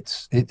 it's.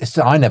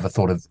 I never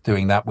thought of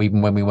doing that,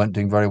 even when we weren't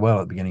doing very well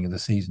at the beginning of the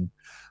season.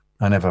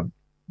 I never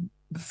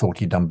thought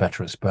he'd done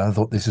better at Spurs. I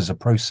thought this is a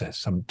process.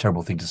 Some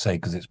terrible thing to say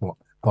because it's what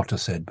Potter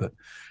said, but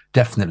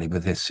definitely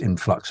with this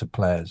influx of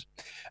players,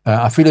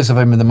 I feel as if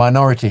I'm in the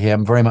minority here.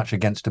 I'm very much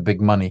against a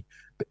big money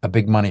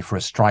for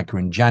a striker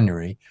in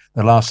January.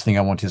 The last thing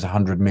I want is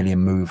 100 million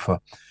move for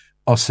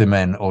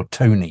Osimhen or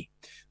Tony.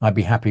 I'd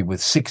be happy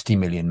with 60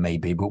 million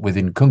maybe, but with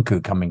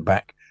Nkunku coming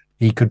back,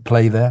 he could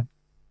play there.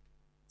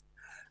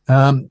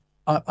 I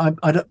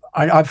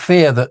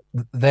fear that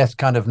they're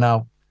kind of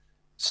now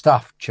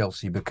stuffed,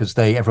 Chelsea, because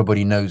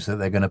everybody knows that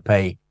they're going to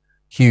pay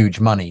huge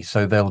money,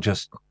 so they'll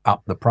just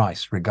up the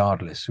price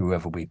regardless,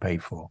 whoever we pay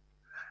for.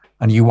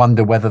 And you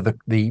wonder whether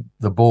the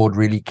board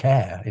really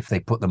care if they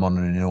put them on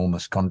an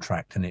enormous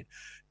contract and it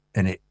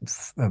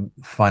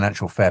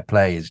financial fair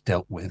play is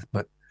dealt with.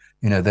 But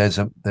there's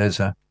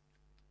the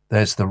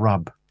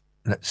rub.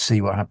 Let's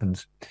see what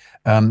happens.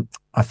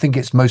 I think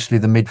it's mostly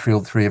the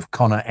midfield three of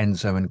Connor,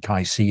 Enzo, and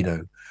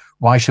Caicedo.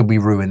 Why should we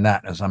ruin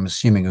that? As I'm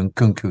assuming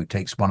Nkunku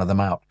takes one of them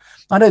out.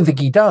 I don't think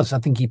he does. I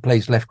think he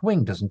plays left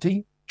wing, doesn't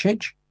he?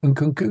 Chich,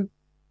 Nkunku.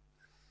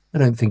 I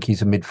don't think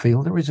he's a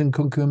midfielder. Is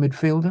Nkunku a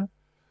midfielder?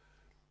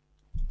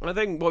 I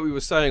think what we were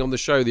saying on the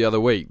show the other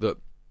week, that,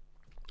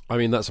 I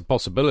mean, that's a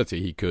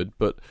possibility he could,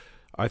 but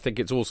I think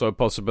it's also a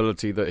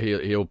possibility that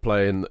he'll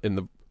play in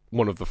the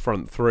one of the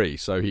front three.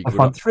 So he could,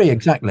 front three,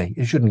 exactly.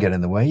 It shouldn't get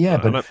in the way. Yeah,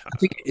 but I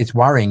think it's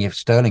worrying if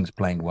Sterling's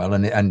playing well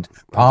and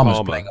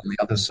Palmer's playing on the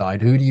other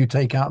side. Who do you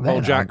take out there?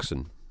 Oh,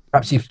 Jackson.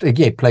 Perhaps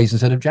he plays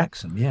instead of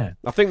Jackson. Yeah,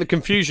 I think the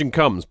confusion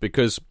comes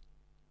because,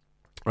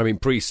 I mean,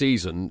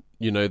 pre-season,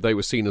 they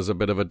were seen as a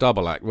bit of a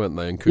double act, weren't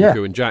they?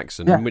 Nkunku and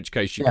Jackson. In which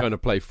case you kind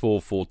of play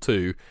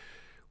 4-4-2,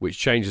 which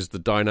changes the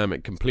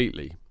dynamic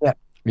completely.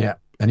 Yeah.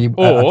 And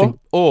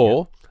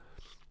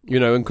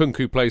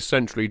Nkunku plays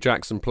centrally,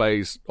 Jackson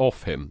plays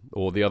off him,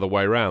 or the other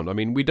way around. I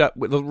mean,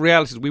 the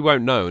reality is we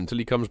won't know until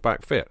he comes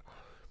back fit,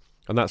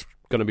 and that's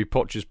going to be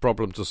Poch's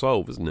problem to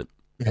solve, isn't it?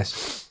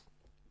 Yes.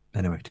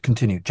 Anyway, to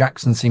continue,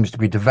 Jackson seems to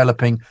be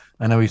developing.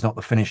 I know he's not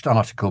the finished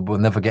article, but we'll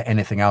never get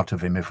anything out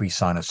of him if we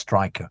sign a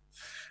striker.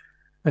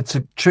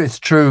 It's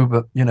true,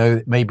 but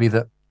maybe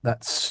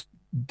that's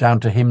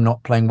down to him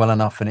not playing well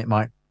enough, and it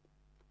might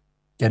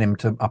get him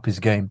to up his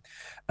game.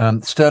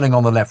 Sterling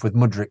on the left with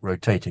Mudryk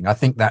rotating. I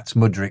think that's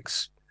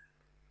Mudryk's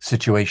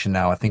situation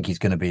now. I think he's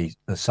going to be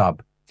a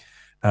sub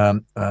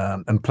and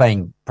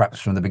playing perhaps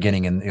from the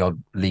beginning in the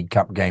odd League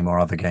Cup game or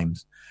other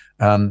games.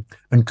 And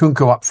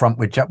Nkunku up front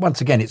with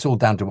once again, it's all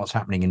down to what's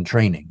happening in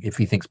training. If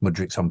he thinks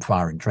Mudryk's on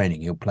fire in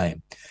training, he'll play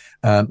him.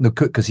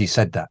 Because he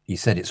said that. He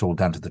said it's all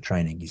down to the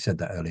training. He said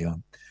that early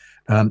on.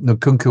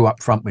 Nkunku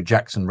up front with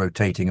Jackson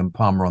rotating and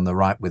Palmer on the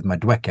right with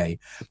Madueke.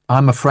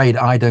 I'm afraid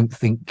I don't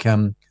think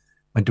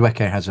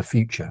Madueke has a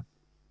future.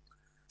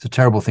 It's a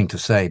terrible thing to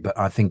say, but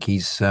I think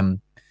he's not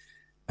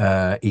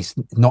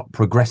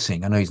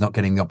progressing. I know he's not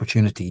getting the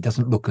opportunity. He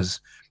doesn't look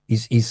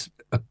he's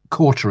a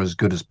quarter as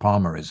good as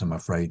Palmer is, I'm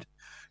afraid.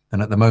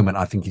 And at the moment,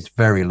 I think he's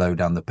very low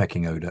down the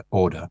pecking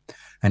order.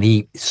 And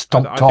he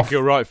stomped off. I think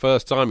you're right.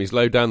 First time he's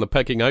low down the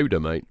pecking order,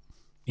 mate.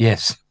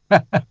 Yes. I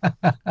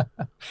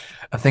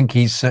think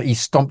he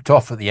stomped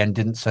off at the end.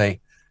 Didn't stay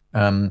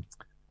on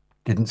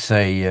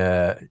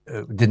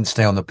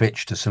the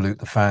pitch to salute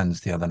the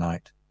fans the other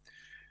night.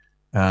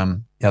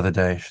 The other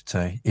day, I should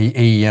say.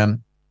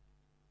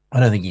 I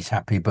don't think he's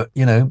happy, but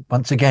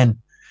once again,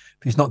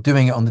 if he's not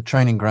doing it on the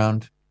training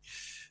ground.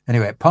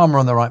 Anyway, Palmer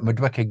on the right,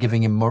 Madueke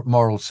giving him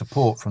moral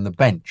support from the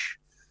bench.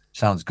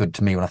 Sounds good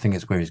to me. Well, I think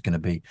it's where he's going to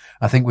be.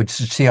 I think we'd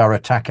see our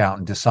attack out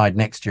and decide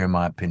next year, in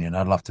my opinion.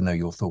 I'd love to know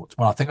your thoughts.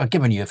 Well, I think I've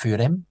given you a few of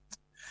them.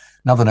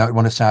 Another note, I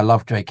want to say I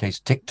love JK's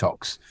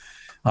TikToks.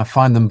 I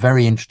find them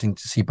very interesting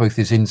to see both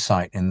his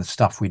insight in the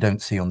stuff we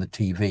don't see on the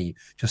TV,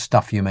 just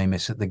stuff you may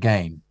miss at the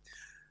game.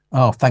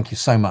 Oh, thank you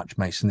so much,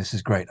 Mason. This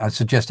is great. I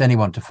suggest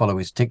anyone to follow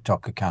his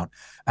TikTok account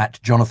at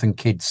Jonathan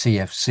Kidd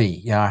CFC.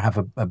 Yeah, I have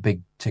a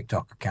big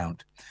TikTok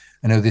account.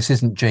 I know this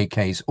isn't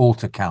JK's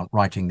alt account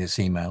writing this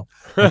email.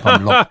 Do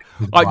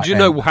you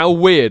know how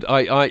weird?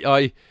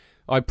 I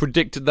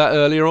predicted that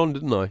earlier on,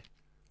 didn't I?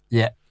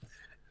 Yeah.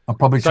 I'm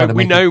probably trying to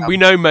make we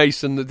know,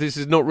 Mason, that this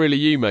is not really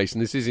you, Mason.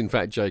 This is in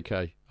fact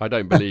JK. I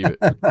don't believe it.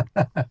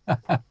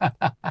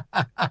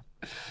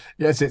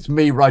 Yes, it's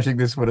me writing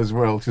this one as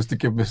well, just to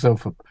give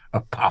myself a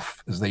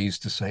puff, as they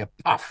used to say, a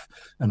puff,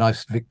 a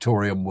nice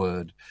Victorian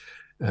word.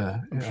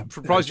 I'm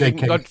surprised you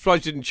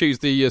didn't choose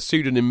the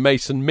pseudonym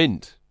Mason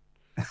Mint.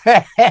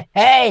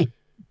 Hey!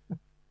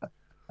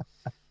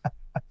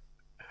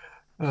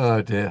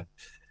 Oh dear.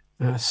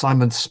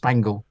 Simon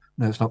Spangle.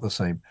 No, it's not the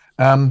same.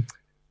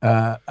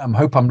 I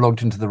hope I'm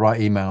logged into the right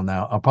email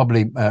now. I'll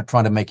probably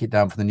try to make it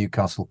down for the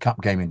Newcastle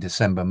Cup game in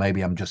December.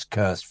 Maybe I'm just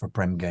cursed for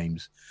Prem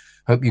games.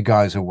 Hope you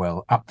guys are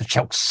well. Up the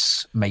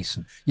Chelsea,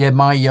 Mason. Yeah,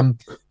 my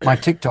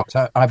TikTok.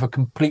 I have a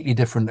completely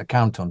different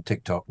account on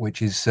TikTok,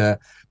 which is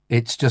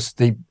it's just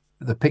the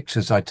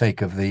pictures I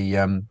take of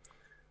the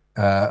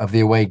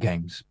away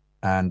games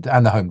and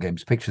the home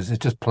games. Pictures.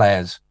 It's just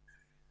players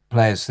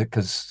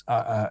because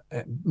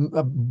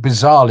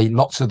bizarrely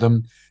lots of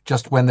them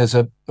just when there's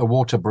a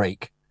water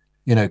break,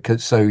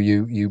 so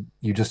you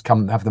just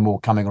have them all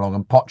coming along,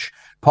 and Poch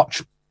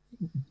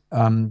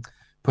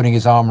putting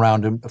his arm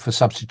around him for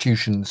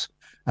substitutions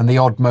and the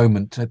odd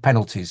moment,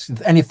 penalties,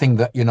 anything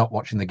that you're not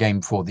watching the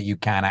game for that you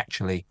can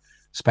actually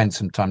spend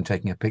some time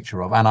taking a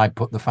picture of. And I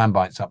put the fan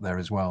bites up there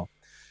as well,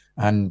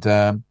 and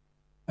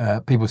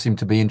people seem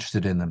to be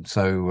interested in them.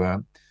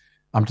 So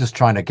I'm just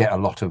trying to get a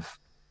lot of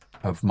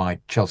my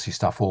Chelsea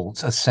stuff all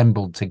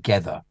assembled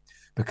together,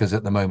 because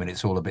at the moment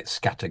it's all a bit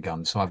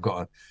scattergun. So I've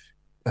got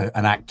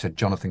an actor,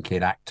 Jonathan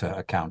Kidd actor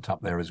account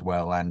up there as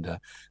well, and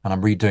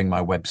I'm redoing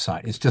my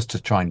website. It's just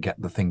to try and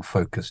get the thing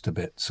focused a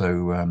bit.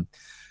 So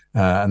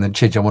and then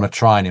Chidge, I want to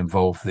try and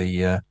involve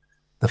the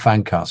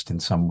FanCast in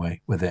some way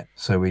with it,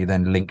 so we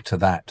then link to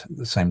that at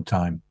the same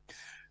time.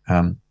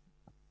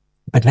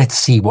 But let's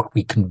see what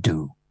we can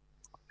do.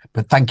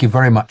 But thank you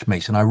very much,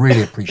 Mason. I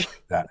really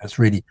appreciate that. That's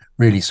really,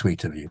 really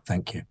sweet of you.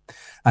 Thank you.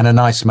 And a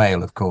nice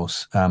mail, of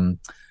course. And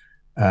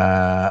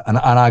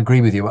I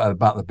agree with you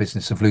about the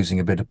business of losing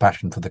a bit of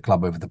passion for the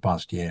club over the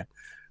past year.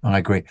 I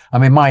agree. I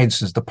mean, my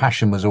instance, the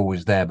passion was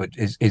always there, but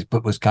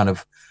was kind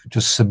of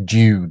just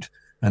subdued.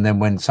 And then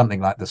when something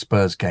like the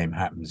Spurs game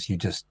happens, you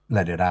just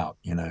let it out,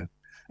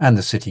 and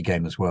the City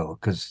game as well,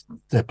 because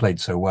they played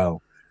so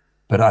well.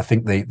 But I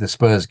think the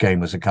Spurs game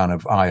was a kind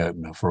of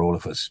eye-opener for all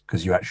of us,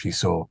 because you actually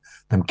saw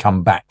them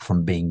come back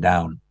from being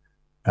down,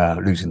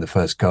 losing the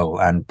first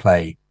goal, and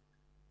play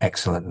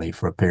excellently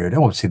for a period.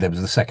 Obviously,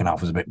 the second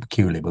half was a bit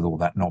peculiar with all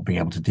that not being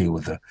able to deal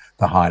with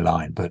the high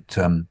line. But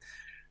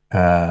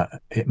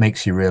it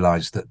makes you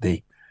realise that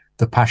the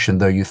passion,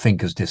 though you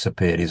think has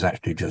disappeared, is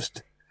actually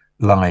just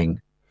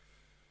lying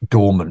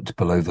dormant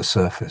below the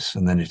surface,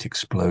 and then it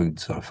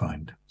explodes, I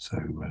find. So,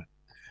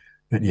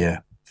 but yeah.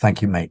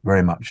 Thank you, mate,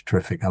 very much.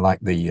 Terrific. I like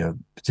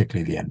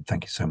particularly the end.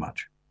 Thank you so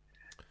much.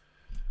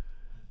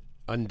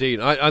 Indeed.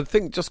 I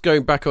think, just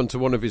going back onto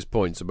one of his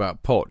points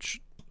about Poch,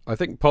 I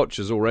think Poch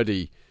is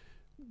already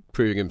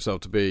proving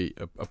himself to be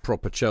a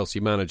proper Chelsea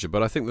manager.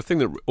 But I think the thing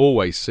that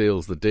always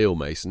seals the deal,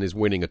 Mason, is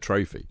winning a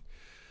trophy.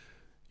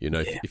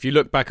 If you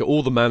look back at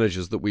all the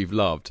managers that we've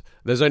loved,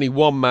 there's only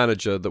one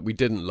manager that we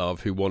didn't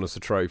love who won us a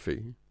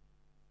trophy.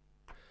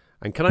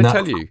 And can I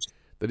tell you...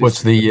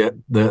 What's the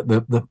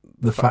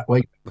fat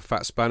waiter? The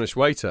fat Spanish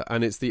waiter.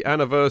 And it's the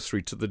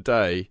anniversary to the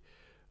day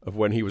of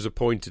when he was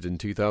appointed in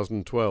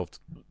 2012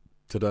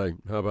 today.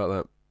 How about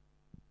that?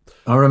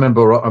 I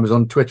remember I was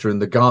on Twitter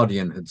and The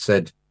Guardian had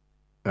said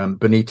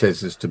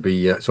Benitez is to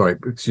be...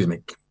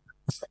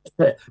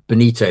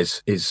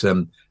 Benitez is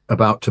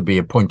about to be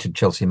appointed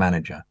Chelsea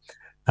manager.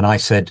 And I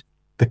said...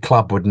 the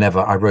club would never,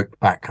 I wrote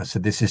back, I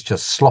said, this is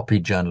just sloppy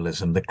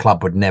journalism. The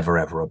club would never,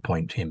 ever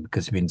appoint him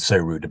because he's been so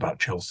rude about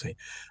Chelsea.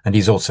 And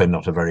he's also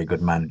not a very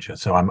good manager.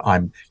 So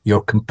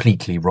you're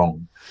completely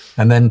wrong.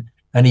 And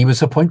he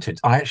was appointed.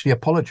 I actually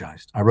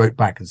apologized. I wrote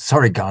back and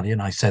sorry, Guardian.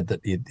 I said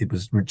that it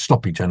was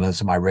sloppy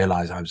journalism. I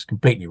realized I was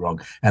completely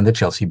wrong. And the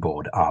Chelsea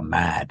board are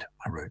mad,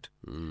 I wrote.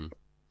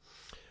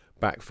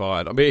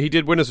 Backfired. I mean, he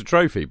did win us a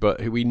trophy,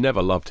 but we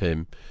never loved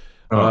him.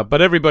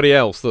 But everybody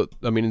else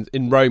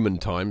in Roman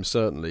times,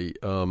 certainly,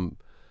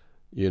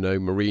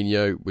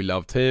 Mourinho, we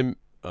loved him,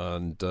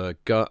 and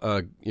Gus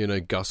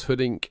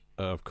Hiddink,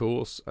 of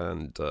course,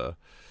 and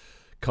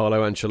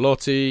Carlo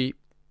Ancelotti,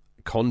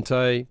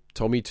 Conte,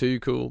 Tommy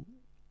Tuchel.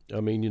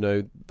 I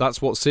mean,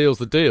 that's what seals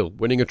the deal,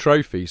 winning a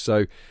trophy.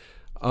 So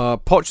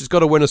Poch has got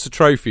to win us a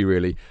trophy,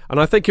 really,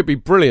 and I think it'd be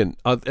brilliant.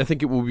 I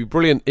think it will be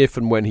brilliant if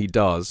and when he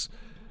does,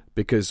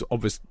 because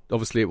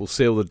obviously it will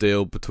seal the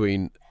deal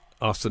between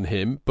us and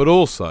him, but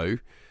also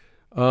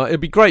it'd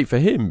be great for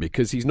him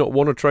because he's not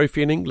won a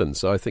trophy in England,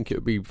 so I think it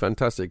would be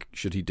fantastic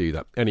should he do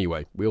that.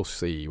 Anyway, we'll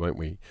see, won't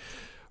we?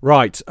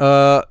 Right,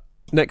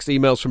 next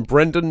email's from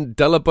Brendan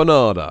Della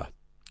Bonada,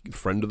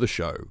 friend of the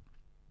show.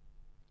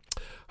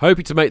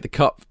 Hoping to make the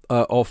cut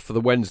off for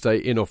the Wednesday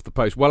in Off the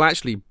Post. Well,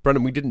 actually,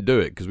 Brendan, we didn't do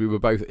it because we were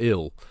both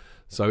ill,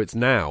 so it's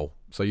now.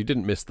 So you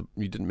didn't miss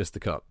the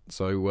cut.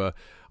 So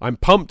I'm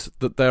pumped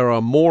that there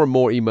are more and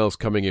more emails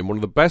coming in. One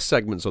of the best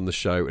segments on the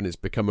show, and it's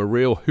become a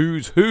real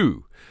who's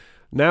who.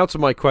 Now to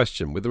my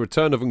question. With the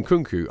return of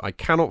Nkunku, I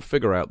cannot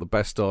figure out the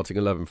best starting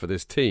 11 for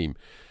this team.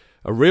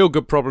 A real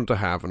good problem to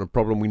have, and a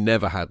problem we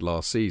never had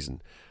last season.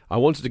 I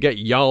wanted to get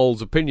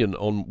Jarl's opinion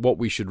on what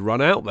we should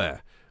run out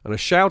there. And a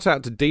shout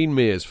out to Dean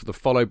Mears for the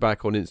follow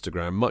back on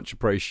Instagram. Much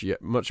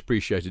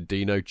appreciated,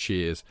 Dino.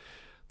 Cheers.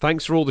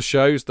 Thanks for all the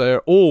shows.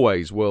 They're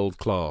always world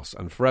class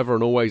and forever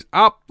and always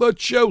up the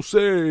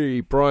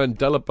Chelsea. Brian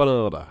Della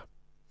Bernarda.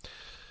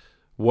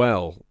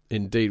 Well,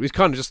 indeed. It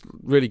kind of just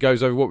really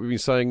goes over what we've been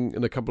saying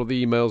in a couple of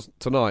the emails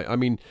tonight. I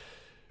mean,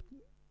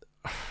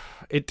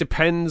 it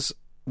depends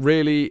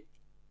really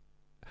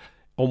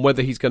on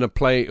whether he's going to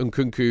play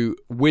Nkunku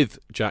with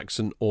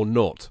Jackson or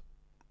not.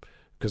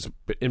 Because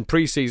in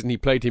pre-season he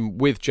played him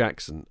with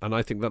Jackson, and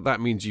I think that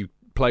means you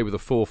play with a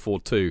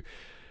 4-4-2.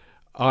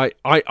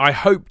 I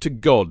hope to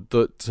God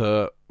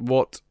that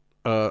what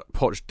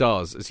Poch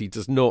does is he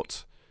does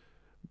not,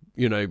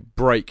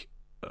 break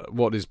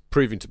what is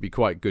proving to be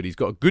quite good. He's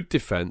got a good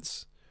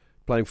defence,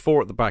 playing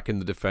 4 at the back in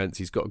the defence.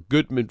 He's got a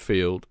good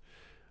midfield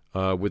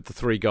with the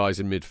 3 guys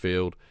in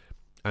midfield,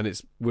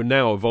 and we're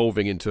now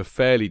evolving into a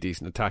fairly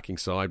decent attacking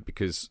side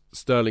because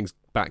Sterling's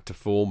back to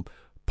form,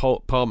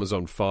 Palmer's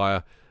on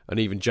fire, and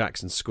even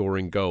Jackson's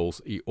scoring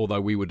goals, although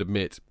we would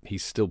admit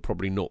he's still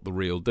probably not the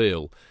real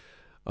deal.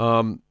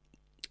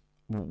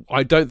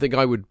 I don't think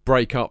I would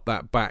break up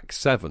that back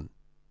 7.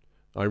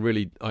 I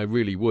really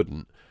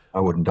wouldn't. I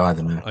wouldn't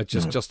either. No. It's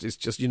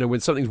just when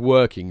something's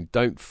working,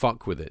 don't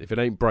fuck with it. If it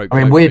ain't broke,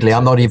 I mean, weirdly,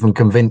 I'm not even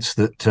convinced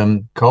that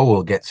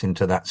Colwell gets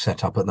into that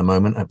setup at the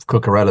moment.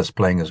 Cucurella's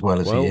playing as well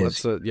as he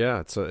is.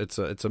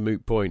 It's a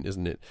moot point,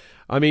 isn't it?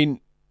 I mean,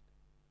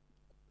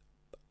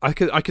 I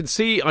could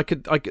see.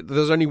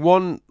 There's only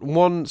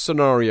one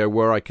scenario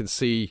where I can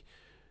see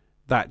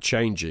that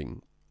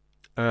changing,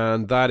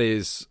 and that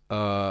is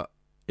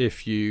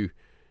if you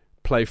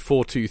play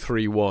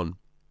 4-2-3-1,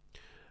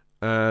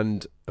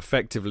 and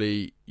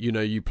effectively,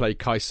 you play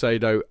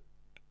Caicedo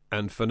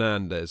and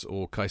Fernandes,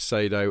 or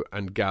Caicedo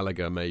and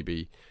Gallagher,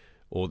 maybe,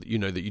 or that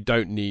you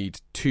don't need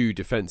 2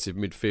 defensive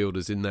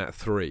midfielders in that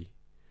 3.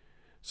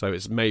 So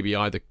it's maybe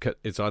either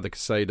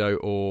Caicedo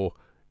or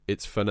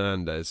it's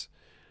Fernandes.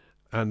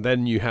 And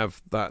then you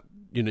have that,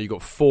 you've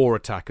got 4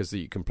 attackers that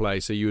you can play.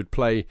 So you would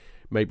play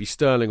maybe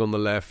Sterling on the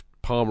left,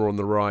 Palmer on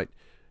the right,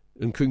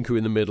 Nkunku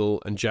in the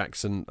middle, and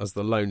Jackson as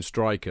the lone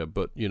striker.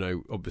 But,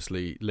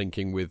 obviously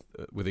linking with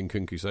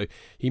Nkunku. So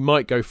he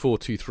might go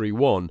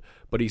 4-2-3-1,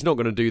 but he's not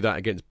going to do that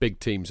against big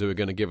teams who are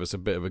going to give us a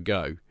bit of a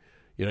go.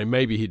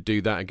 Maybe he'd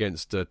do that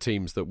against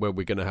teams where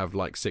we're going to have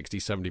like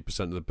 60-70%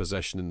 of the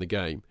possession in the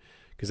game.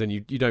 Because then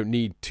you don't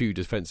need 2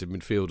 defensive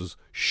midfielders,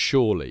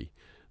 surely,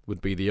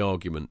 would be the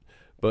argument.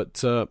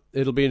 But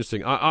it'll be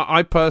interesting.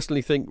 I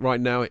personally think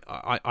right now,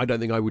 I don't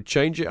think I would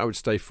change it. I would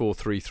stay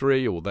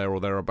 4-3-3 or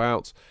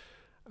thereabouts.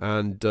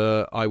 And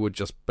I would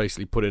just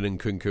basically put in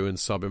Nkunku and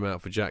sub him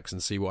out for Jackson,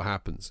 see what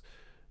happens.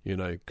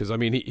 Because, I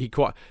mean, he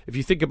quite... If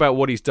you think about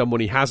what he's done when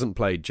he hasn't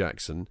played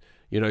Jackson,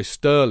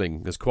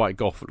 Sterling has quite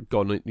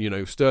gone...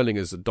 Sterling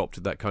has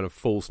adopted that kind of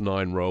false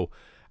 9 role,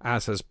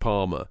 as has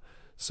Palmer.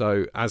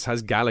 So, as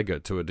has Gallagher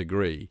to a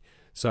degree.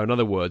 So, in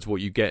other words,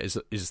 what you get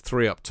is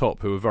 3 up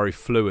top who are very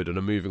fluid and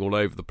are moving all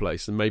over the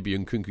place. And maybe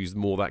Nkunku's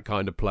more that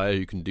kind of player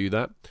who can do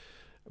that.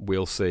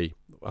 We'll see.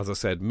 As I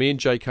said, me and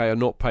JK are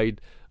not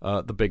paid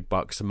the big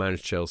bucks to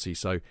manage Chelsea,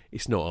 so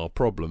it's not our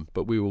problem.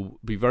 But we will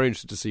be very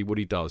interested to see what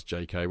he does,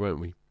 JK, won't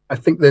we? I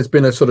think there's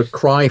been a sort of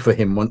cry for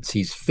him once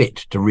he's fit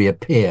to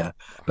reappear.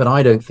 But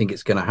I don't think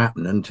it's going to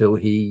happen until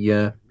he,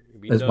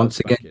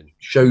 once again,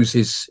 shows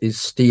his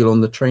steel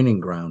on the training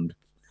ground.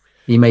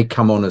 He may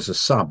come on as a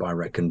sub, I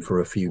reckon,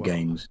 for a few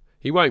games.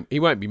 He won't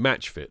be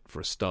match fit for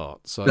a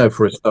start. So. No,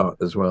 for a start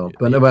as well.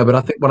 But but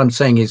I think what I'm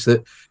saying is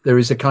that there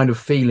is a kind of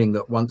feeling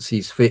that once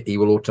he's fit, he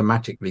will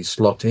automatically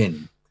slot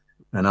in.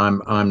 And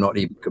I'm not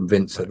even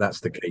convinced that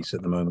that's the case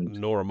at the moment.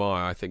 Nor am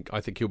I. I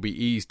think he'll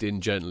be eased in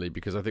gently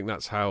because I think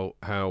that's how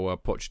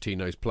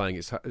Pochettino's playing.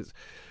 It's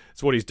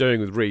what he's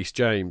doing with Reece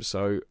James.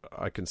 So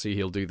I can see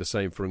he'll do the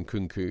same for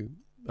Nkunku.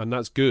 And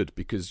that's good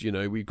because,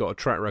 we've got a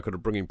track record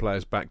of bringing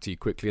players back to you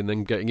quickly and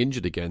then getting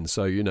injured again.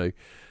 So,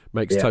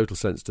 makes total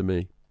sense to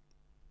me.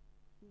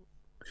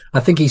 I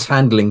think he's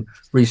handling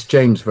Reece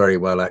James very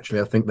well, actually.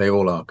 I think they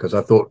all are, because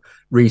I thought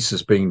Reece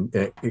has been,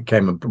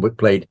 came and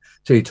played,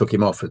 till he took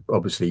him off,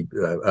 obviously,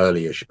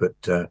 early-ish,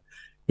 but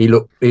he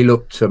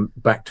looked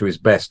back to his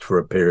best for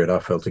a period, I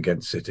felt,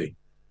 against City.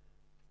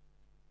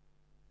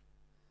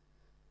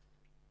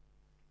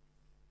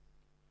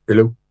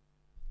 Hello?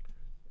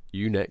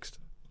 You next.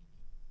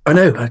 I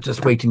know. I'm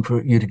just waiting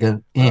for you to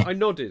go. Yeah. I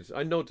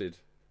nodded.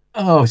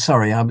 Oh,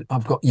 sorry. I've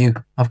got you.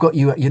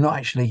 You're not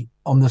actually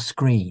on the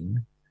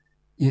screen.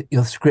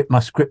 Your script. My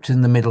script's in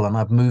the middle, and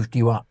I've moved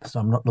you up, so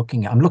I'm not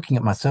looking at. I'm looking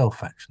at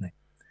myself actually.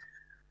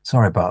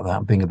 Sorry about that.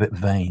 I'm being a bit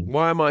vain.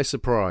 Why am I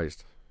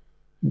surprised?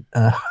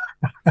 I've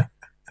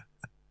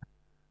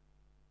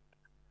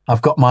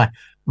got my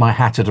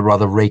hat at a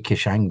rather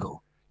rakish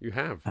angle. You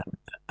have,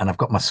 and I've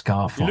got my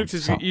scarf on.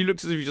 You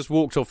looked as if you just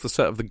walked off the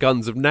set of the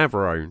Guns of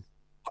Navarone.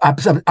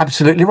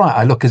 Absolutely right.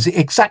 I look as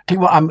exactly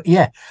what I'm.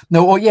 Yeah.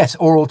 No. Or yes.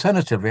 Or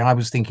alternatively, I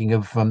was thinking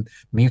of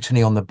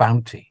Mutiny on the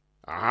Bounty.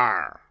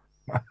 Ah.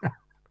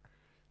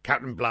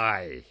 Captain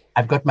Bligh.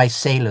 I've got my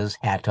sailor's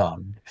hat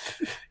on.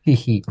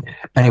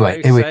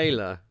 Anyway, Hello,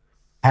 sailor.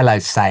 Hello,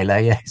 sailor.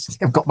 Yes,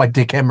 I've got my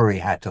Dick Emery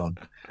hat on.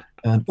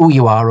 Oh,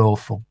 you are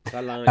awful.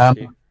 I like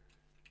you.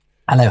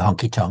 Hello,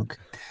 honky tonk.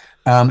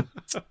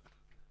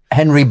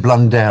 Henry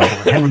Blundell.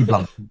 Henry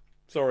Blundell.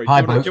 Sorry,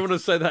 Hi, do you want to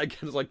say that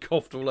again as I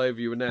coughed all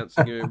over you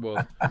announcing who it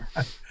was?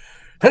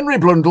 Henry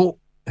Blundell.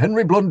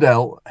 Henry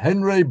Blundell.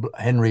 Henry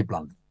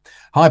Blundell.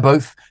 Hi,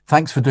 both.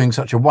 Thanks for doing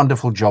such a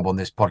wonderful job on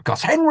this podcast.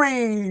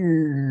 Henry,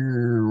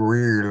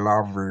 we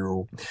love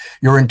you.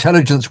 Your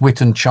intelligence, wit,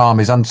 and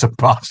charm is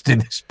unsurpassed in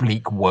this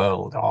bleak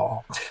world.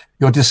 Oh.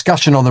 Your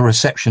discussion on the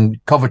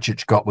reception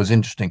Kovacic got was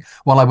interesting.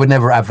 While I would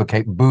never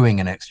advocate booing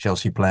an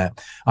ex-Chelsea player,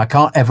 I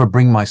can't ever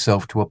bring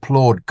myself to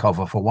applaud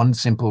Kova for one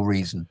simple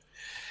reason.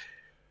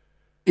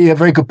 Yeah,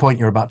 very good point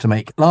you're about to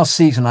make. Last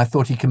season, I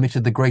thought he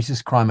committed the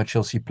greatest crime a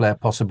Chelsea player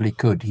possibly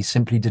could. He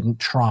simply didn't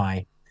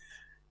try.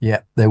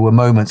 Yeah, there were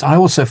moments. I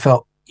also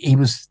felt he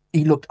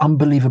looked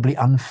unbelievably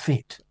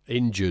unfit.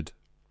 Injured,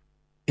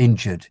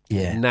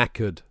 yeah.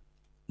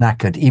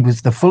 Knackered. He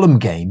was the Fulham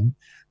game.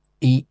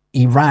 He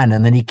ran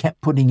and then he kept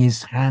putting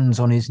his hands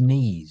on his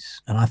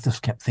knees. And I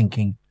just kept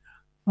thinking,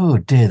 oh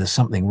dear, there's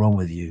something wrong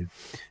with you.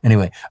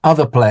 Anyway,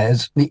 other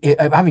players,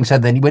 having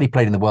said that, when he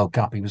played in the World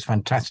Cup, he was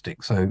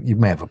fantastic. So you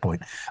may have a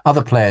point.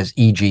 Other players,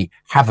 e.g.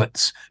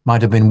 Havertz,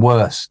 might have been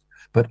worse.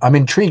 But I'm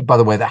intrigued, by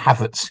the way, that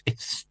Havertz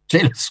is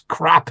still as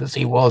crap as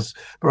he was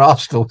for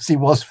Arsenal, as he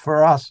was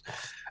for us.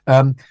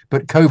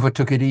 But Kova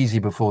took it easy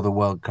before the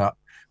World Cup.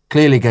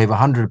 Clearly gave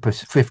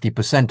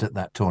 150% at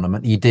that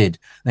tournament. He did.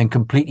 Then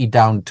completely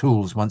down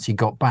tools once he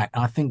got back.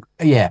 I think,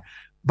 yeah.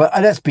 But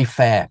let's be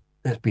fair.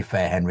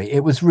 Henry.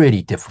 It was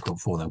really difficult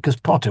for them because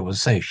Potter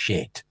was so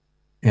shit.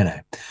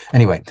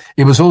 Anyway,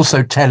 it was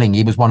also telling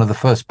he was one of the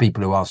first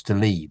people who asked to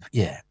leave.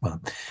 Yeah,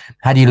 well,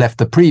 had he left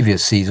the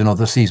previous season or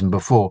the season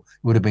before,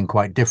 it would have been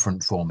quite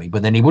different for me.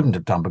 But then he wouldn't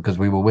have done because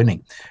we were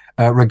winning.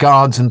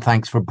 Regards and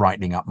thanks for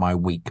brightening up my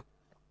week.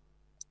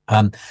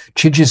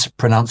 Chidge's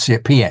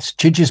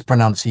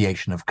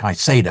pronunciation of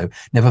Caicedo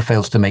never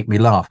fails to make me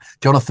laugh.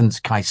 Jonathan's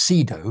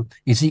Caicedo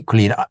is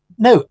equally...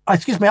 No,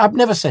 excuse me, I've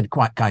never said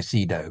quite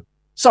Caicedo.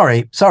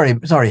 Sorry,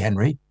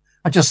 Henry.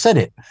 I just said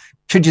it.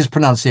 Chidge's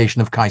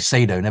pronunciation of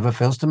Caicedo never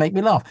fails to make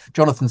me laugh.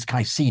 Jonathan's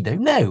Caicedo.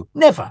 No,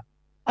 never.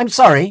 I'm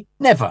sorry,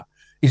 never.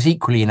 Is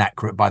equally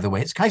inaccurate, by the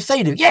way. It's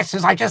Caicedo. Yes,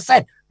 as I just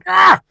said.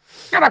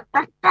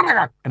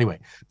 Anyway,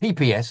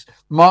 PPS,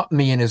 mark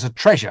me in as a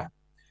treasure.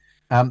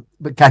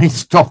 But can he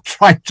stop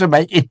trying to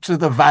make Into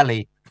the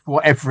Valley,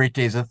 whatever it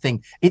is, a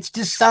thing? It's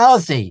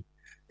Disasi.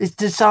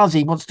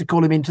 He wants to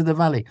call him Into the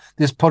Valley.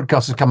 This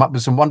podcast has come up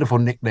with some wonderful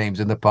nicknames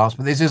in the past,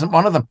 but this isn't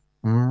one of them.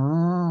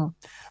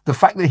 The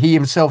fact that he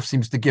himself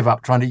seems to give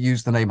up trying to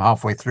use the name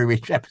halfway through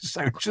each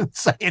episode should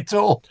say it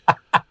all.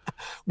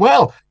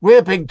 Well,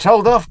 we're being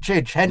told off,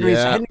 Chidge.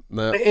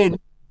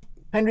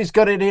 Henry's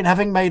got it in,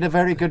 having made a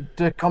very good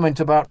comment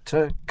about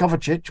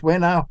Kovacic. We're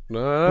now...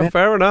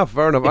 Fair enough.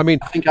 I mean...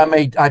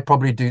 I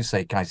probably do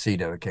say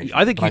Caicedo occasionally.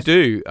 I think you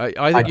do.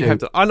 I think you have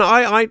to... And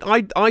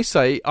I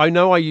say... I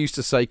know I used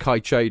to say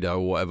Caicedo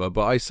or whatever,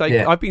 but I say...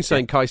 Yeah, I've been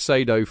saying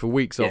Caicedo for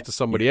weeks after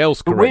somebody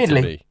else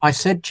corrected me. I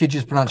said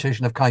Chidge's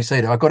pronunciation of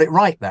Caicedo. I got it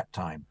right that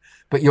time.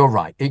 But you're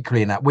right,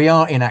 equally inaccurate. We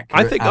are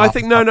inaccurate. I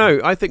think no.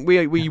 I think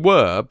we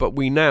were, but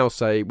we now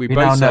say we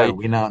now know.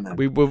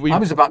 I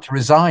was about to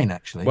resign,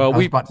 actually. Well, I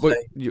won't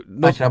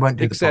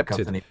do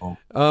accepted. the podcast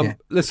anymore.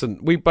 Listen,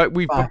 we've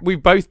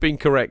both been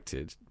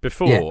corrected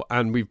before,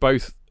 and we've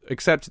both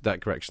accepted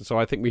that correction. So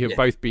I think we have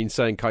both been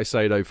saying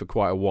Caicedo for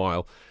quite a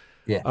while.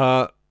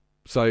 Yeah.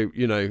 So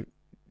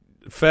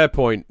fair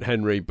point,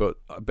 Henry, but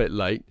a bit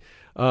late.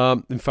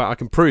 In fact, I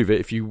can prove it.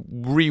 If you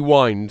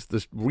rewind the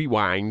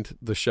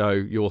show,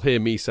 you'll hear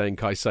me saying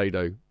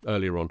Caicedo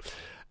earlier on.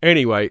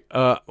 Anyway,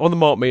 on the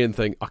Mark Meehan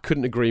thing, I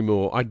couldn't agree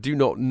more. I do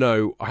not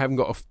know. I haven't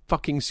got a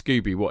fucking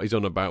Scooby what he's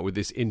on about with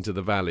this Into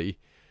the Valley.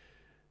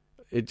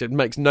 It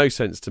makes no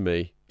sense to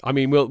me. I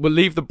mean, we'll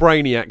leave the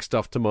Brainiac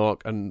stuff to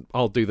Mark, and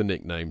I'll do the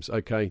nicknames.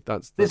 Okay,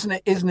 that's isn't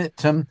it?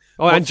 And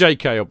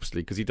JK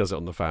obviously because he does it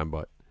on the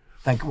Fanbite.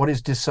 What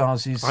is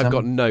Disasi's? I've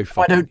got no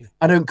fucking...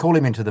 I don't call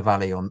him Into the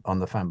Valley on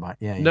the Fanbite.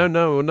 Yeah. No,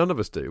 none of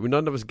us do.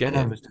 None of us get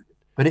it.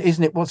 But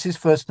isn't it? What's his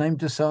first name?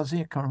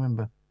 Disasi? I can't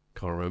remember.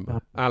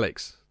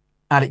 Alex.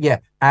 Yeah.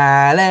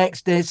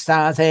 Alex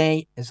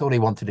Disasi. It's all he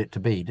wanted it to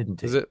be,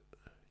 didn't he? Is it?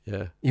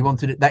 Yeah. He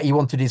wanted it that. He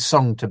wanted his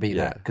song to be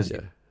that because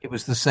it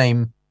was the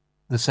same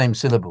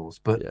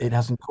syllables, but it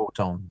hasn't caught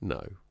on.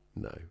 No.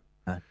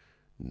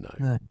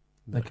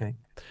 Okay.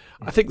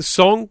 I think the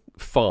song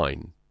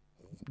fine.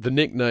 The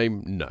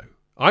nickname, no.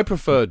 I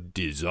prefer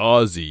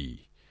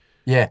Disasi.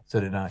 Yeah, so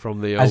did I.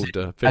 From the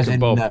old Vic and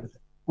Bob.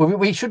 Well,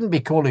 we shouldn't be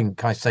calling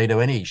Caicedo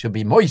any. It should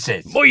be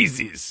Moises.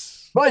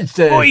 Moises!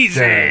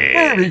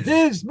 There it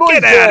is. Moises!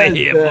 Get out of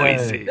here,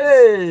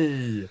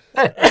 Moises!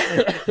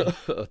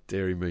 Oh,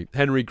 dearie me.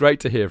 Henry, great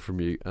to hear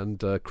from you.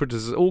 And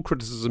all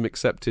criticism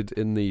accepted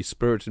in the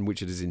spirit in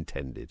which it is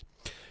intended.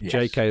 Yes.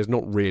 JK is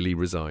not really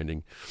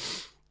resigning.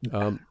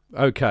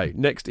 Okay,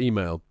 next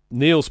email.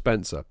 Neil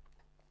Spencer.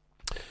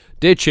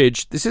 Dear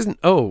Chidge, this isn't...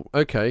 Oh,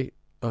 okay.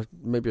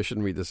 Maybe I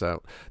shouldn't read this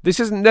out. This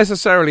isn't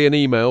necessarily an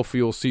email for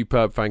your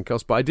superb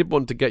fancast, but I did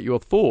want to get your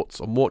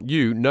thoughts on what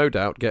you, no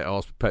doubt, get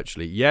asked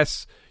perpetually.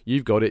 Yes,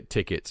 you've got it,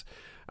 tickets.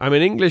 I'm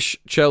an English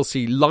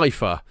Chelsea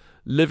lifer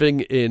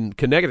living in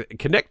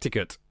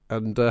Connecticut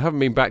and haven't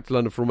been back to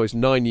London for almost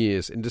 9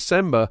 years. In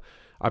December,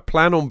 I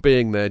plan on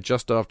being there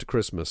just after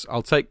Christmas.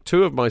 I'll take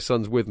 2 of my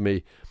sons with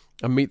me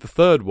and meet the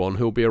third one,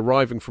 who'll be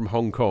arriving from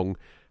Hong Kong,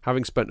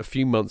 having spent a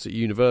few months at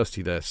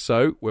university there.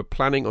 So we're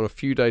planning on a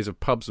few days of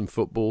pubs and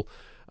football,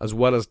 as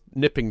well as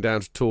nipping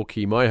down to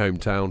Torquay, my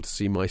hometown, to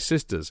see my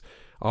sisters.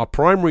 Our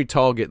primary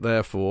target,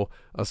 therefore,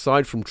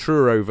 aside from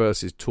Truro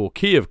versus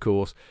Torquay, of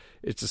course,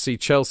 is to see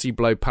Chelsea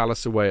blow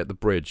Palace away at the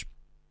Bridge.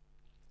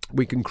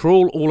 We can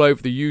crawl all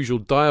over the usual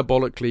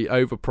diabolically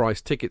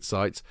overpriced ticket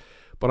sites,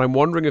 but I'm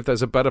wondering if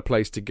there's a better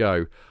place to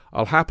go.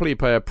 I'll happily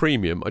pay a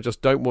premium, I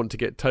just don't want to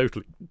get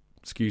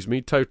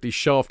totally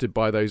shafted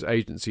by those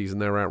agencies and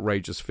their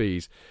outrageous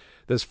fees.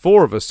 There's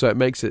 4 of us, so it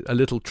makes it a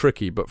little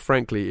tricky, but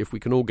frankly, if we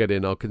can all get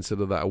in, I'll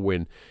consider that a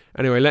win.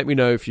 Anyway, let me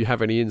know if you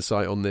have any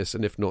insight on this,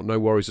 and if not, no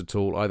worries at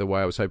all. Either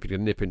way, I was hoping to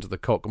nip into the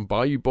cock and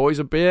buy you boys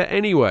a beer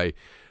anyway.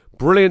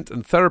 Brilliant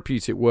and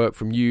therapeutic work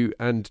from you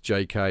and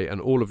JK and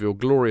all of your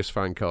glorious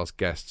FanCast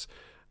guests.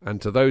 And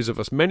to those of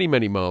us many,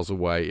 many miles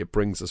away, it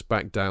brings us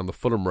back down the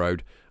Fulham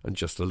Road and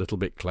just a little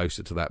bit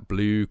closer to that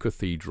blue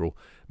cathedral.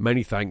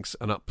 Many thanks,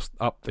 and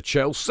up the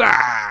Chelsea!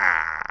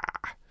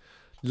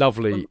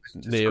 Lovely,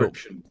 Neil.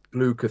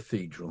 Blue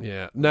Cathedral.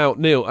 Yeah. Now,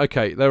 Neil,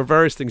 okay, there are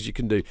various things you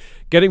can do.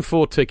 Getting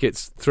 4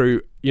 tickets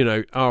through,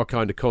 our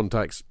kind of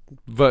contacts,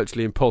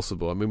 virtually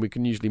impossible. I mean, we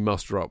can usually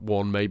muster up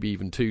 1, maybe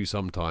even 2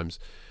 sometimes.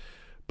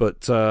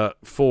 But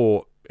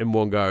 4 in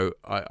one go,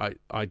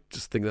 I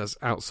just think that's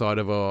outside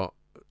of our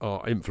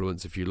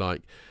influence, if you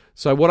like.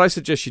 So what I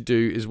suggest you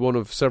do is one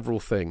of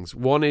several things.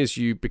 One is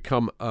you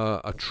become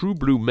a True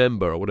Blue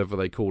member, or whatever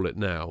they call it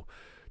now.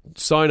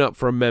 Sign up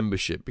for a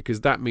membership,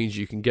 because that means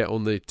you can get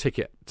on the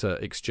ticket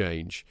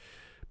exchange.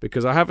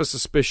 Because I have a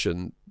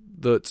suspicion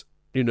that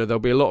there'll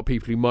be a lot of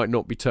people who might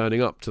not be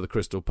turning up to the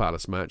Crystal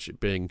Palace match,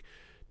 it being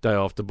day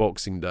after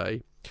Boxing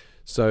Day.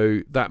 So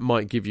that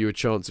might give you a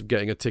chance of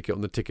getting a ticket on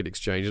the ticket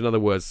exchange. In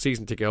other words,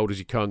 season ticket holders,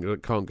 you can't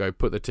go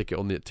put the ticket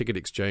on the ticket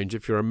exchange.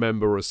 If you're a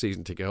member or a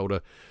season ticket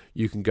holder,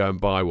 you can go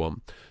and buy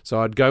one. So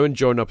I'd go and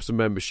join up as a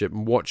membership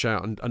and watch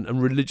out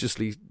and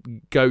religiously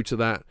go to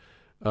that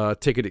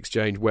ticket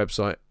exchange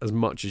website as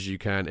much as you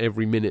can,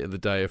 every minute of the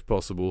day if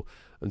possible,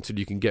 until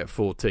you can get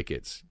 4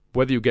 tickets.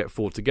 Whether you get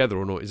 4 together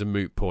or not is a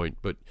moot point,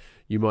 but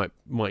you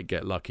might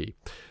get lucky.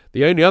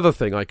 The only other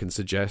thing I can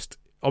suggest,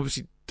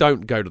 obviously,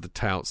 don't go to the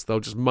touts. They'll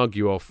just mug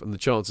you off, and the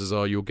chances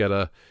are you'll get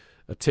a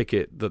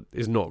ticket that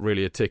is not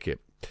really a ticket.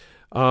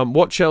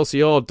 What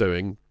Chelsea are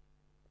doing,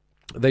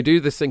 they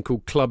do this thing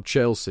called Club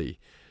Chelsea.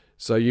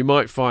 So you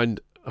might find,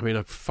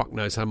 fuck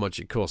knows how much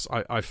it costs.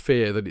 I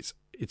fear that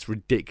it's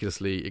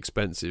ridiculously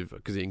expensive,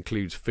 because it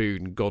includes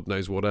food and God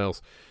knows what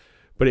else.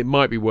 But it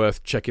might be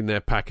worth checking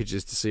their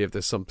packages to see if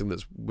there's something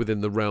that's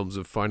within the realms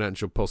of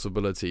financial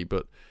possibility.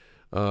 But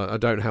I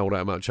don't hold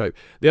out much hope.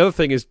 The other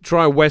thing is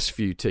try a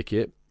Westview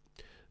ticket,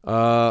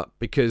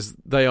 because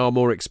they are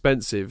more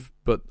expensive,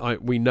 but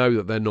we know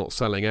that they're not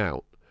selling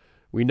out.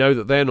 We know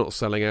that they're not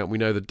selling out. We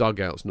know the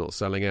dugout's not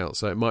selling out,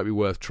 so it might be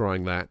worth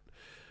trying that.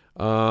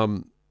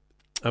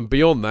 And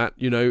beyond that,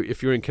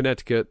 if you're in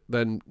Connecticut,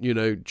 then,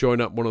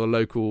 join up one of the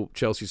local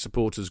Chelsea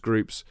supporters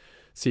groups,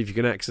 see if you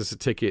can access a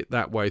ticket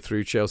that way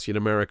through Chelsea in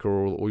America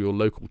or your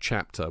local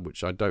chapter,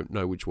 which I don't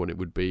know which one it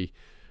would be,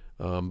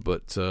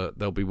 but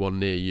there'll be one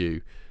near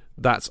you.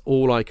 That's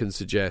all I can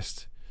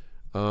suggest.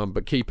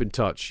 But keep in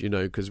touch,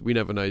 because we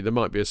never know. There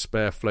might be a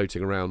spare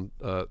floating around,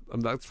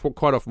 and that's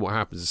quite often what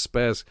happens. Is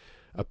spares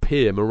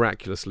appear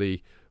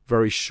miraculously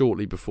very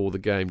shortly before the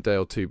game, day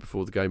or 2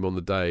 before the game on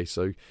the day.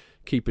 So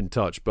keep in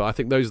touch. But I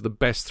think those are the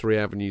best 3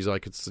 avenues I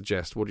could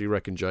suggest. What do you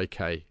reckon,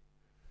 JK?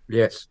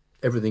 Yes,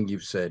 everything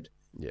you've said.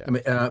 Yeah.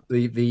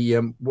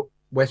 The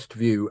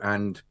Westview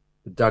and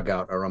the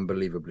dugout are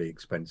unbelievably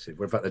expensive.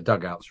 Well, in fact, the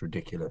dugout's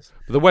ridiculous.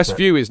 But the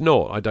Westview is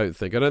not, I don't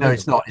think. No,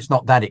 it's not. It's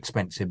not that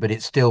expensive, but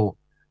it's still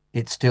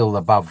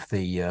above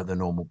the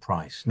normal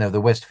price. No,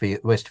 the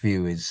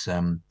Westview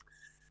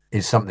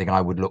is something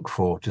I would look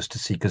for just to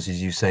see, because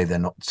as you say, they're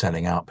not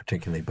selling out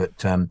particularly. But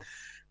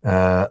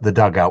the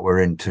dugout,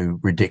 we're into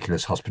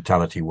ridiculous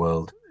hospitality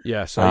world.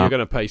 Yeah, so you're going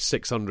to pay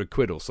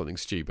 £600 or something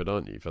stupid,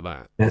 aren't you, for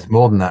that? It's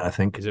more than that, I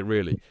think. Is it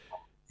really?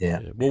 Yeah.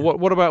 Well,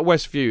 what about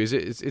Westview? Is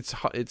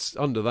it's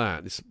under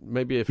that? It's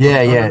maybe a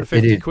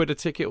 £150 a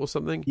ticket or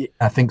something. Yeah,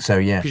 I think so.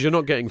 Yeah, because you're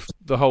not getting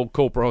the whole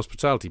corporate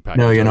hospitality package.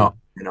 No, you're not.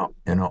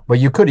 You're not. But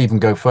you could even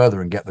go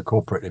further and get the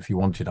corporate if you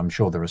wanted. I'm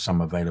sure there are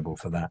some available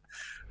for that.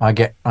 I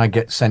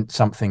get sent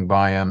something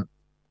by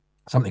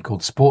something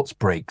called Sports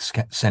Breaks.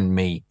 Send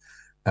me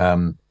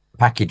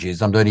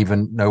packages. I don't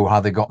even know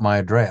how they got my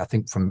address. I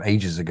think from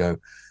ages ago.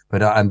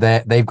 But and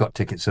they've got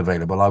tickets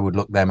available. I would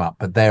look them up.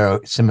 But they're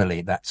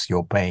similarly,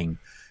 you're paying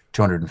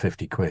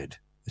 £250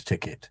 a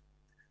ticket.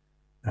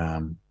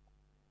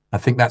 I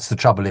think that's the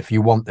trouble. If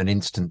you want an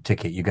instant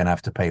ticket, you're going to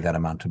have to pay that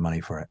amount of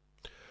money for it.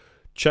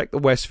 check the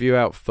Westview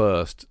out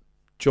first.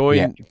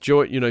 Join.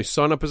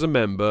 Sign up as a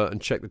member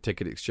and check the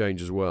ticket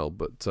exchange as well.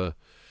 But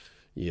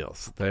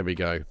yes, there we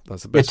go.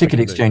 That's the best. Ticket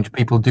exchange.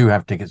 People do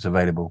have tickets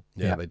available.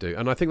 Yeah, they do,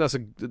 and I think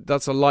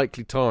that's a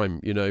likely time.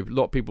 You know, a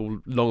lot of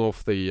people long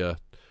off the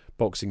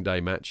Boxing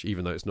Day match,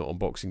 even though it's not on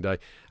Boxing Day,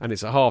 and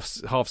it's a half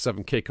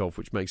 7 kickoff,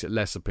 which makes it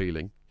less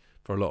appealing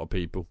for a lot of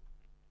people.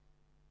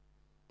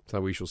 So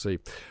we shall see.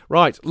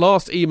 Right,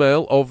 last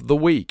email of the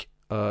week.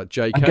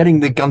 JK. I'm getting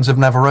the Guns of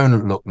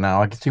Navarone look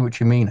now. I can see what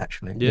you mean,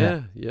 actually.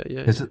 Yeah.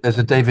 There's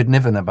a David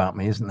Niven about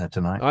me, isn't there,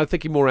 tonight? I'm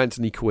thinking more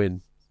Anthony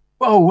Quinn.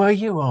 Oh, were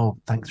you? Oh,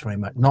 thanks very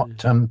much. Not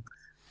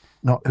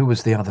who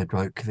was the other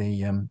bloke?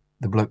 The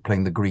bloke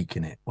playing the Greek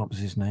in it. What was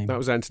his name? That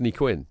was Anthony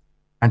Quinn.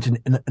 Anthony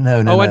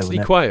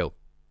Quayle.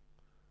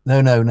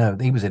 No.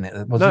 He was in it.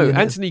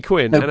 Anthony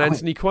Quinn and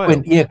Anthony Quayle.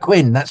 Quinn, yeah,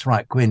 Quinn. That's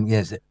right, Quinn.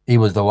 Yes, he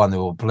was the one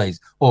who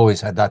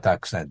always had that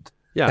accent.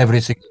 Yeah.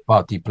 Every single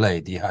part he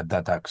played, he had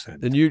that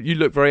accent. And you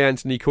look very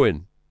Anthony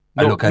Quinn.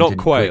 Not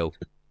Quayle. Quinn.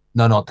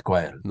 No, not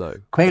Quayle. No.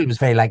 Quayle was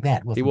very like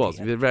that, wasn't he? He was.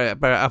 Very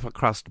upper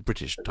crust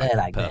British type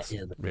like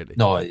person, that, yeah. really.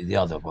 No, the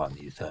other one,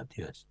 you said,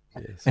 yes.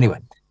 Anyway,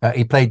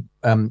 he played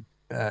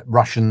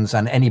Russians,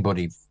 and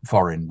anybody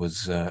foreign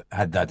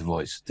had that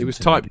voice. He was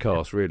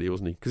typecast, really,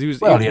 wasn't he? Because he was.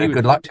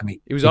 Good luck to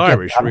me. He was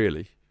Irish,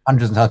 really.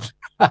 Hundreds and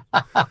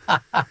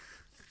hundreds.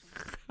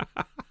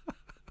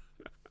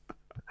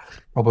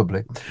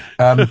 Probably.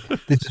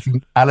 This is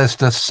from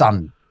Alistair's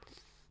son.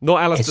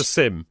 Not Alistair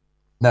Sim.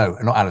 No,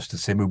 not Alistair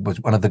Sim, who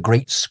was one of the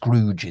great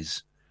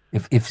Scrooges.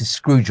 If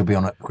Scrooge will be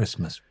on at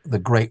Christmas,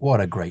 what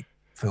a great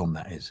film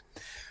that is.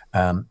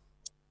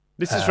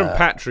 This is from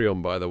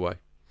Patreon, by the way.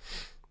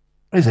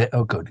 Is it?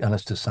 Oh, good.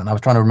 Alistair's son. I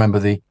was trying to remember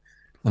the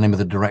name of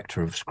the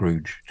director of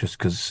Scrooge, just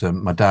because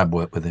my dad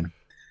worked with him.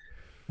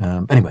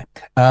 Anyway,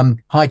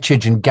 hi,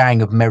 Chidge and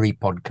gang of merry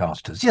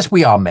podcasters. Yes,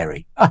 we are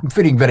merry. I'm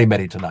feeling very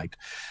merry tonight.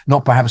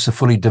 Not perhaps a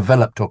fully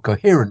developed or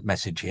coherent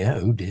message here.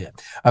 Oh, dear.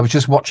 I was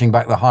just watching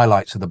back the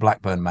highlights of the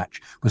Blackburn match,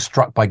 was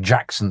struck by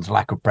Jackson's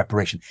lack of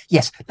preparation.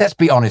 Yes, let's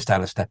be honest,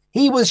 Alistair.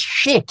 He was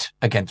shit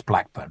against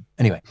Blackburn.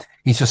 Anyway,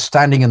 he's just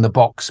standing in the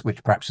box,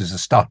 which perhaps is a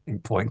starting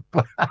point.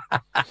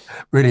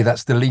 Really,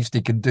 that's the least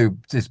he can do,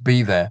 is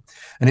be there.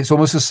 And it's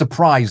almost a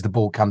surprise the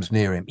ball comes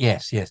near him.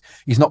 Yes.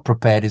 He's not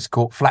prepared. He's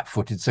caught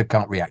flat-footed, so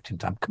can't react in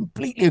time.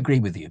 Completely agree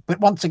with you. But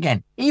once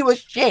again, he was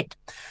shit.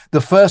 The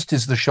first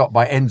is the shot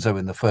by Enzo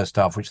in the first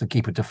half, which the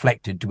keeper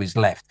deflected to his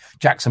left.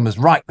 Jackson was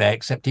right there,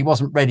 except he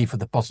wasn't ready for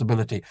the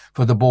possibility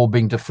for the ball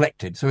being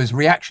deflected. So his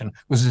reaction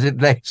was as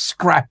it lay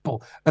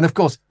scrapple. And of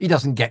course, he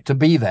doesn't get to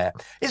be there.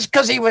 It's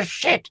because he was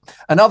shit.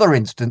 Another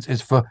instance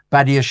is for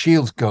Badia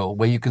Shields' goal,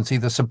 where you can see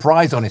the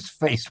surprise on his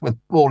face when the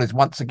ball is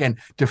once again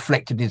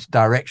deflected in his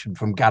direction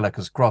from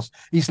Gallagher's cross.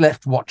 He's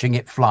left watching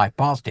it fly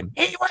past him.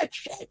 He was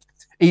shit.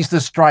 He's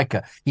the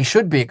striker. He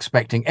should be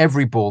expecting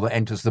every ball that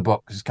enters the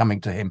box is coming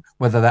to him,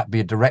 whether that be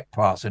a direct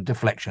pass, a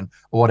deflection,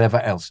 or whatever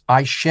else.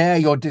 I share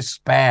your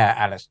despair,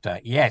 Alistair.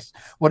 Yes.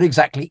 What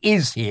exactly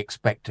is he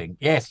expecting?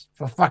 Yes.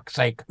 For fuck's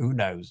sake, who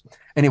knows?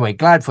 Anyway,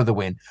 glad for the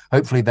win.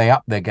 Hopefully they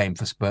up their game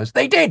for Spurs.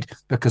 They did,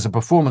 because a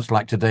performance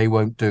like today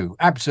won't do.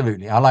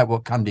 Absolutely. I like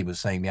what Cundy was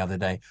saying the other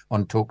day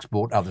on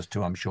TalkSport, others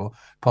too, I'm sure,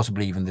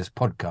 possibly even this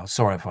podcast.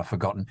 Sorry if I've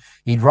forgotten.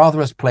 He'd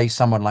rather us play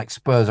someone like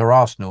Spurs or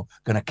Arsenal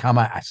going to come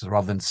at us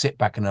rather than sit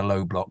back in a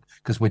low block,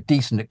 because we're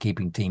decent at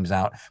keeping teams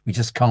out. We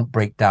just can't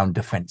break down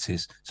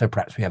defences, so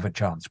perhaps we have a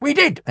chance. We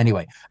did!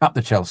 Anyway, up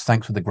the Chelsea.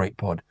 Thanks for the great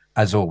pod,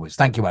 as always.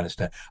 Thank you,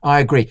 Alistair.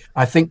 I agree.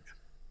 I think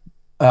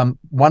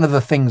one of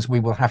the things we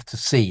will have to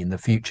see in the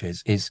future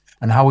is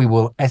how we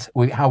will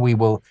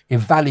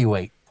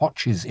evaluate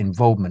Poch's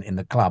involvement in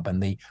the club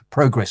and the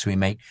progress we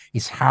make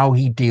is how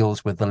he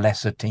deals with the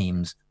lesser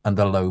teams and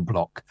the low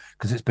block,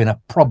 because it's been a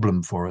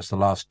problem for us the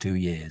last 2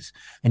 years.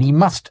 And he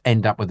must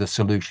end up with a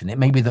solution. It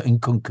may be that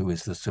Nkunku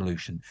is the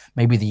solution.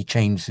 Maybe he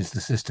changes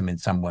the system in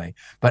some way.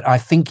 But I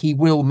think he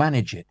will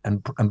manage it,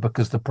 and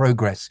because the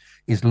progress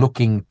is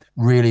looking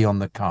really on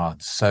the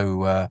cards.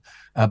 So,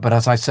 but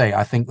as I say,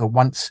 I think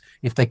that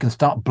if they can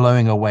start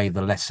blowing away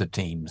the lesser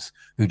teams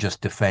who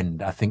just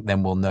defend, I think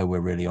then we'll know we're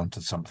really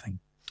onto something.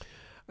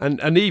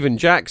 And even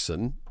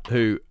Jackson,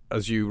 who,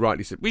 as you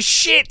rightly said, was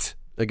shit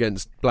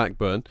against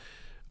Blackburn,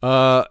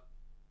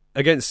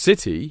 against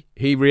City,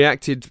 he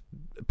reacted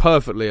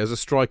perfectly, as a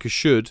striker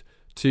should,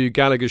 to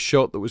Gallagher's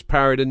shot that was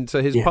parried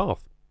into his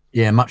path.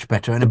 Yeah, much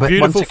better. And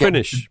beautiful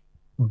finish.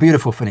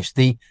 Beautiful finish.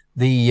 The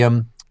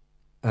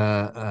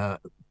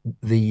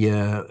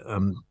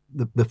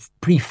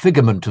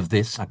prefigurement of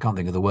this, I can't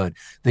think of the word.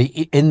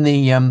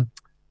 In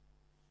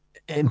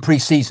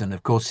pre-season,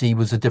 of course, he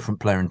was a different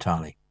player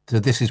entirely. So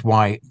this is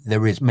why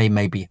there is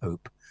maybe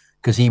hope,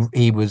 because he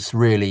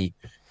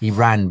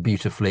ran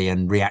beautifully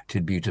and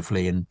reacted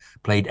beautifully and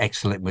played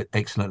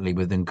excellently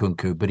with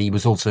Nkunku, but he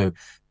was also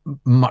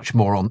much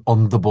more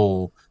on the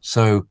ball.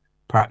 So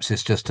perhaps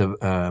it's just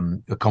a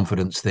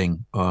confidence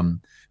thing.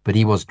 But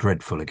he was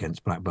dreadful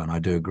against Blackburn, I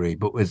do agree.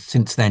 But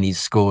since then he's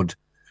scored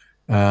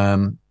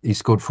 4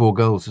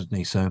 goals, hasn't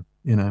he? So,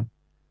 you know.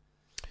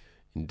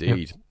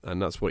 Indeed. Yep.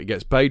 And that's what he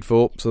gets paid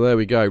for. So there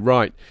we go.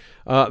 Right.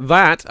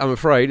 That, I'm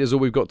afraid, is all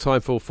we've got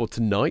time for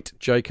tonight.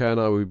 JK and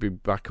I will be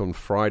back on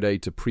Friday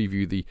to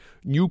preview the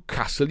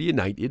Newcastle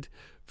United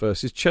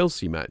versus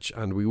Chelsea match.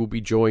 And we will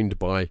be joined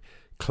by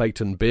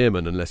Clayton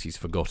Bierman, unless he's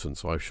forgotten.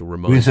 So I shall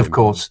remind him. Who is, of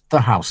course, the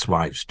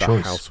housewife's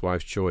choice. The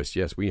housewife's choice,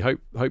 yes. We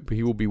hope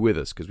he will be with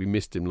us because we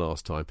missed him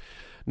last time.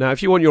 Now,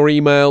 if you want your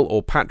email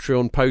or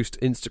Patreon post,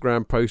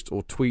 Instagram post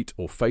or tweet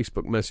or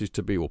Facebook message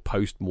to be, or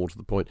post more to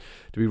the point,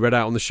 to be read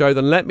out on the show,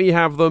 then let me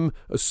have them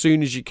as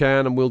soon as you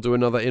can and we'll do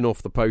another In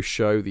Off the Post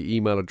show. The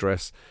email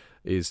address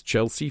is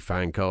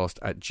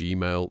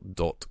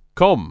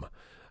chelseafancast@gmail.com.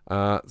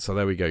 So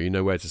there we go. You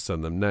know where to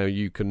send them. Now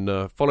you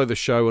can follow the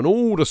show on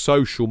all the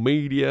social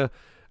media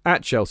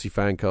at Chelsea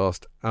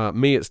Fancast,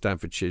 me at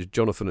Stanford Chiz,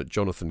 Jonathan at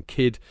Jonathan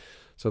Kidd.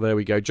 So there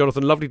we go.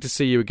 Jonathan, lovely to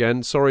see you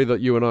again. Sorry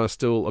that you and I are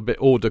still a bit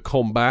hors de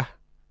combat.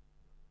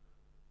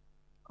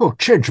 Oh,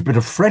 change a bit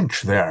of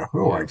French there.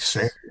 Oh, yes, I'd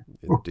say.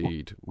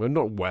 Indeed. We're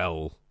not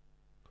well.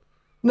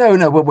 No,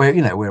 but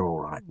we're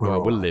all right.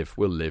 We'll live.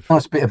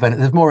 Nice bit of energy.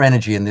 There's more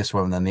energy in this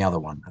one than the other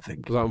one, I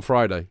think. Was that on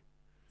Friday?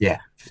 Yeah.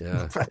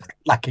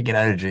 Lacking in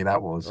energy,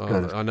 that was.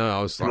 I know.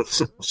 I was like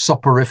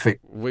soporific.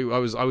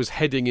 I was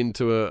heading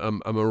into a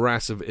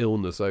morass of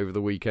illness over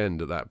the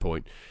weekend at that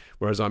point,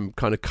 whereas I'm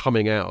kind of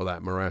coming out of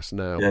that morass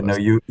now. Yeah, no,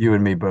 you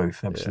and me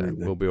both. Absolutely.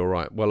 Yeah, we'll be all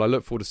right. Well, I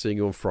look forward to seeing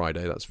you on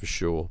Friday. That's for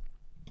sure.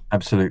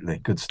 Absolutely.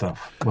 Good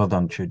stuff. Well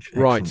done, Chidge.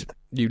 Right,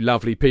 you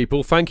lovely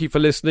people. Thank you for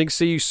listening.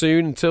 See you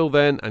soon. Until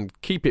then, and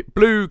keep it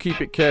blue, keep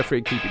it carefree,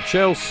 and keep it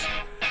Chelsea.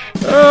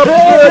 How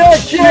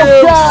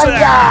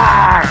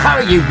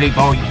are you, boy?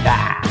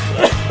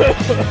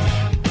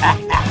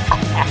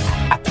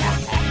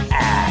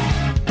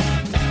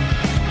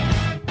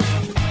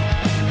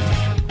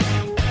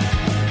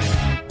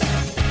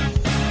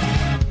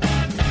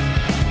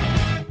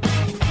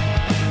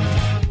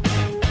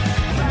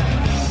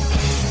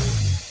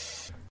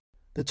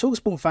 The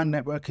TalkSport Fan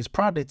Network is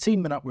proudly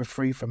teaming up with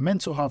Free for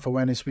Mental Health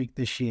Awareness Week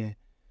this year.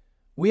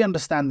 We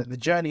understand that the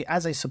journey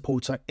as a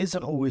supporter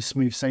isn't always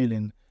smooth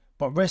sailing,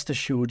 but rest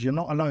assured you're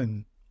not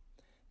alone.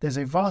 There's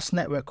a vast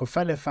network of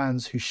fellow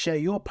fans who share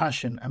your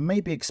passion and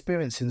may be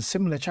experiencing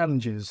similar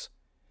challenges.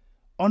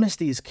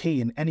 Honesty is key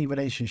in any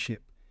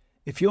relationship.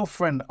 If your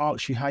friend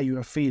asks you how you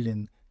are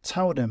feeling,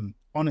 tell them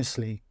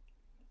honestly.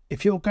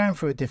 If you're going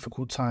through a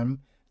difficult time,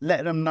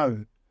 let them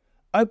know.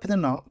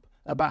 Opening up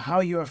about how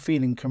you are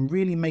feeling can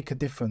really make a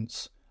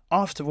difference.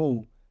 After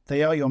all,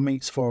 they are your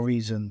mates for a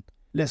reason.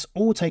 Let's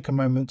all take a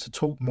moment to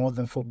talk more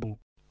than football.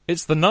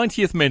 It's the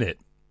 90th minute.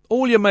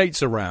 All your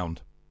mates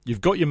around.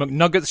 You've got your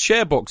McNuggets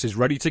share boxes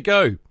ready to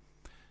go.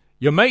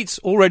 Your mates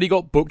already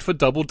got booked for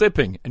double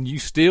dipping and you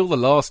steal the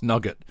last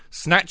nugget,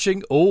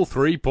 snatching all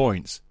 3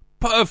 points.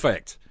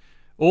 Perfect.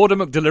 Order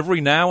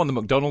McDelivery now on the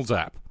McDonald's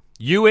app.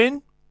 You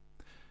in?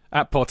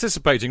 At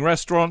participating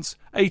restaurants,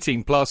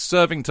 18 plus,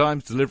 serving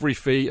times, delivery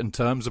fee and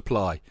terms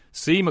apply.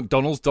 See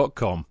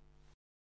mcdonalds.com.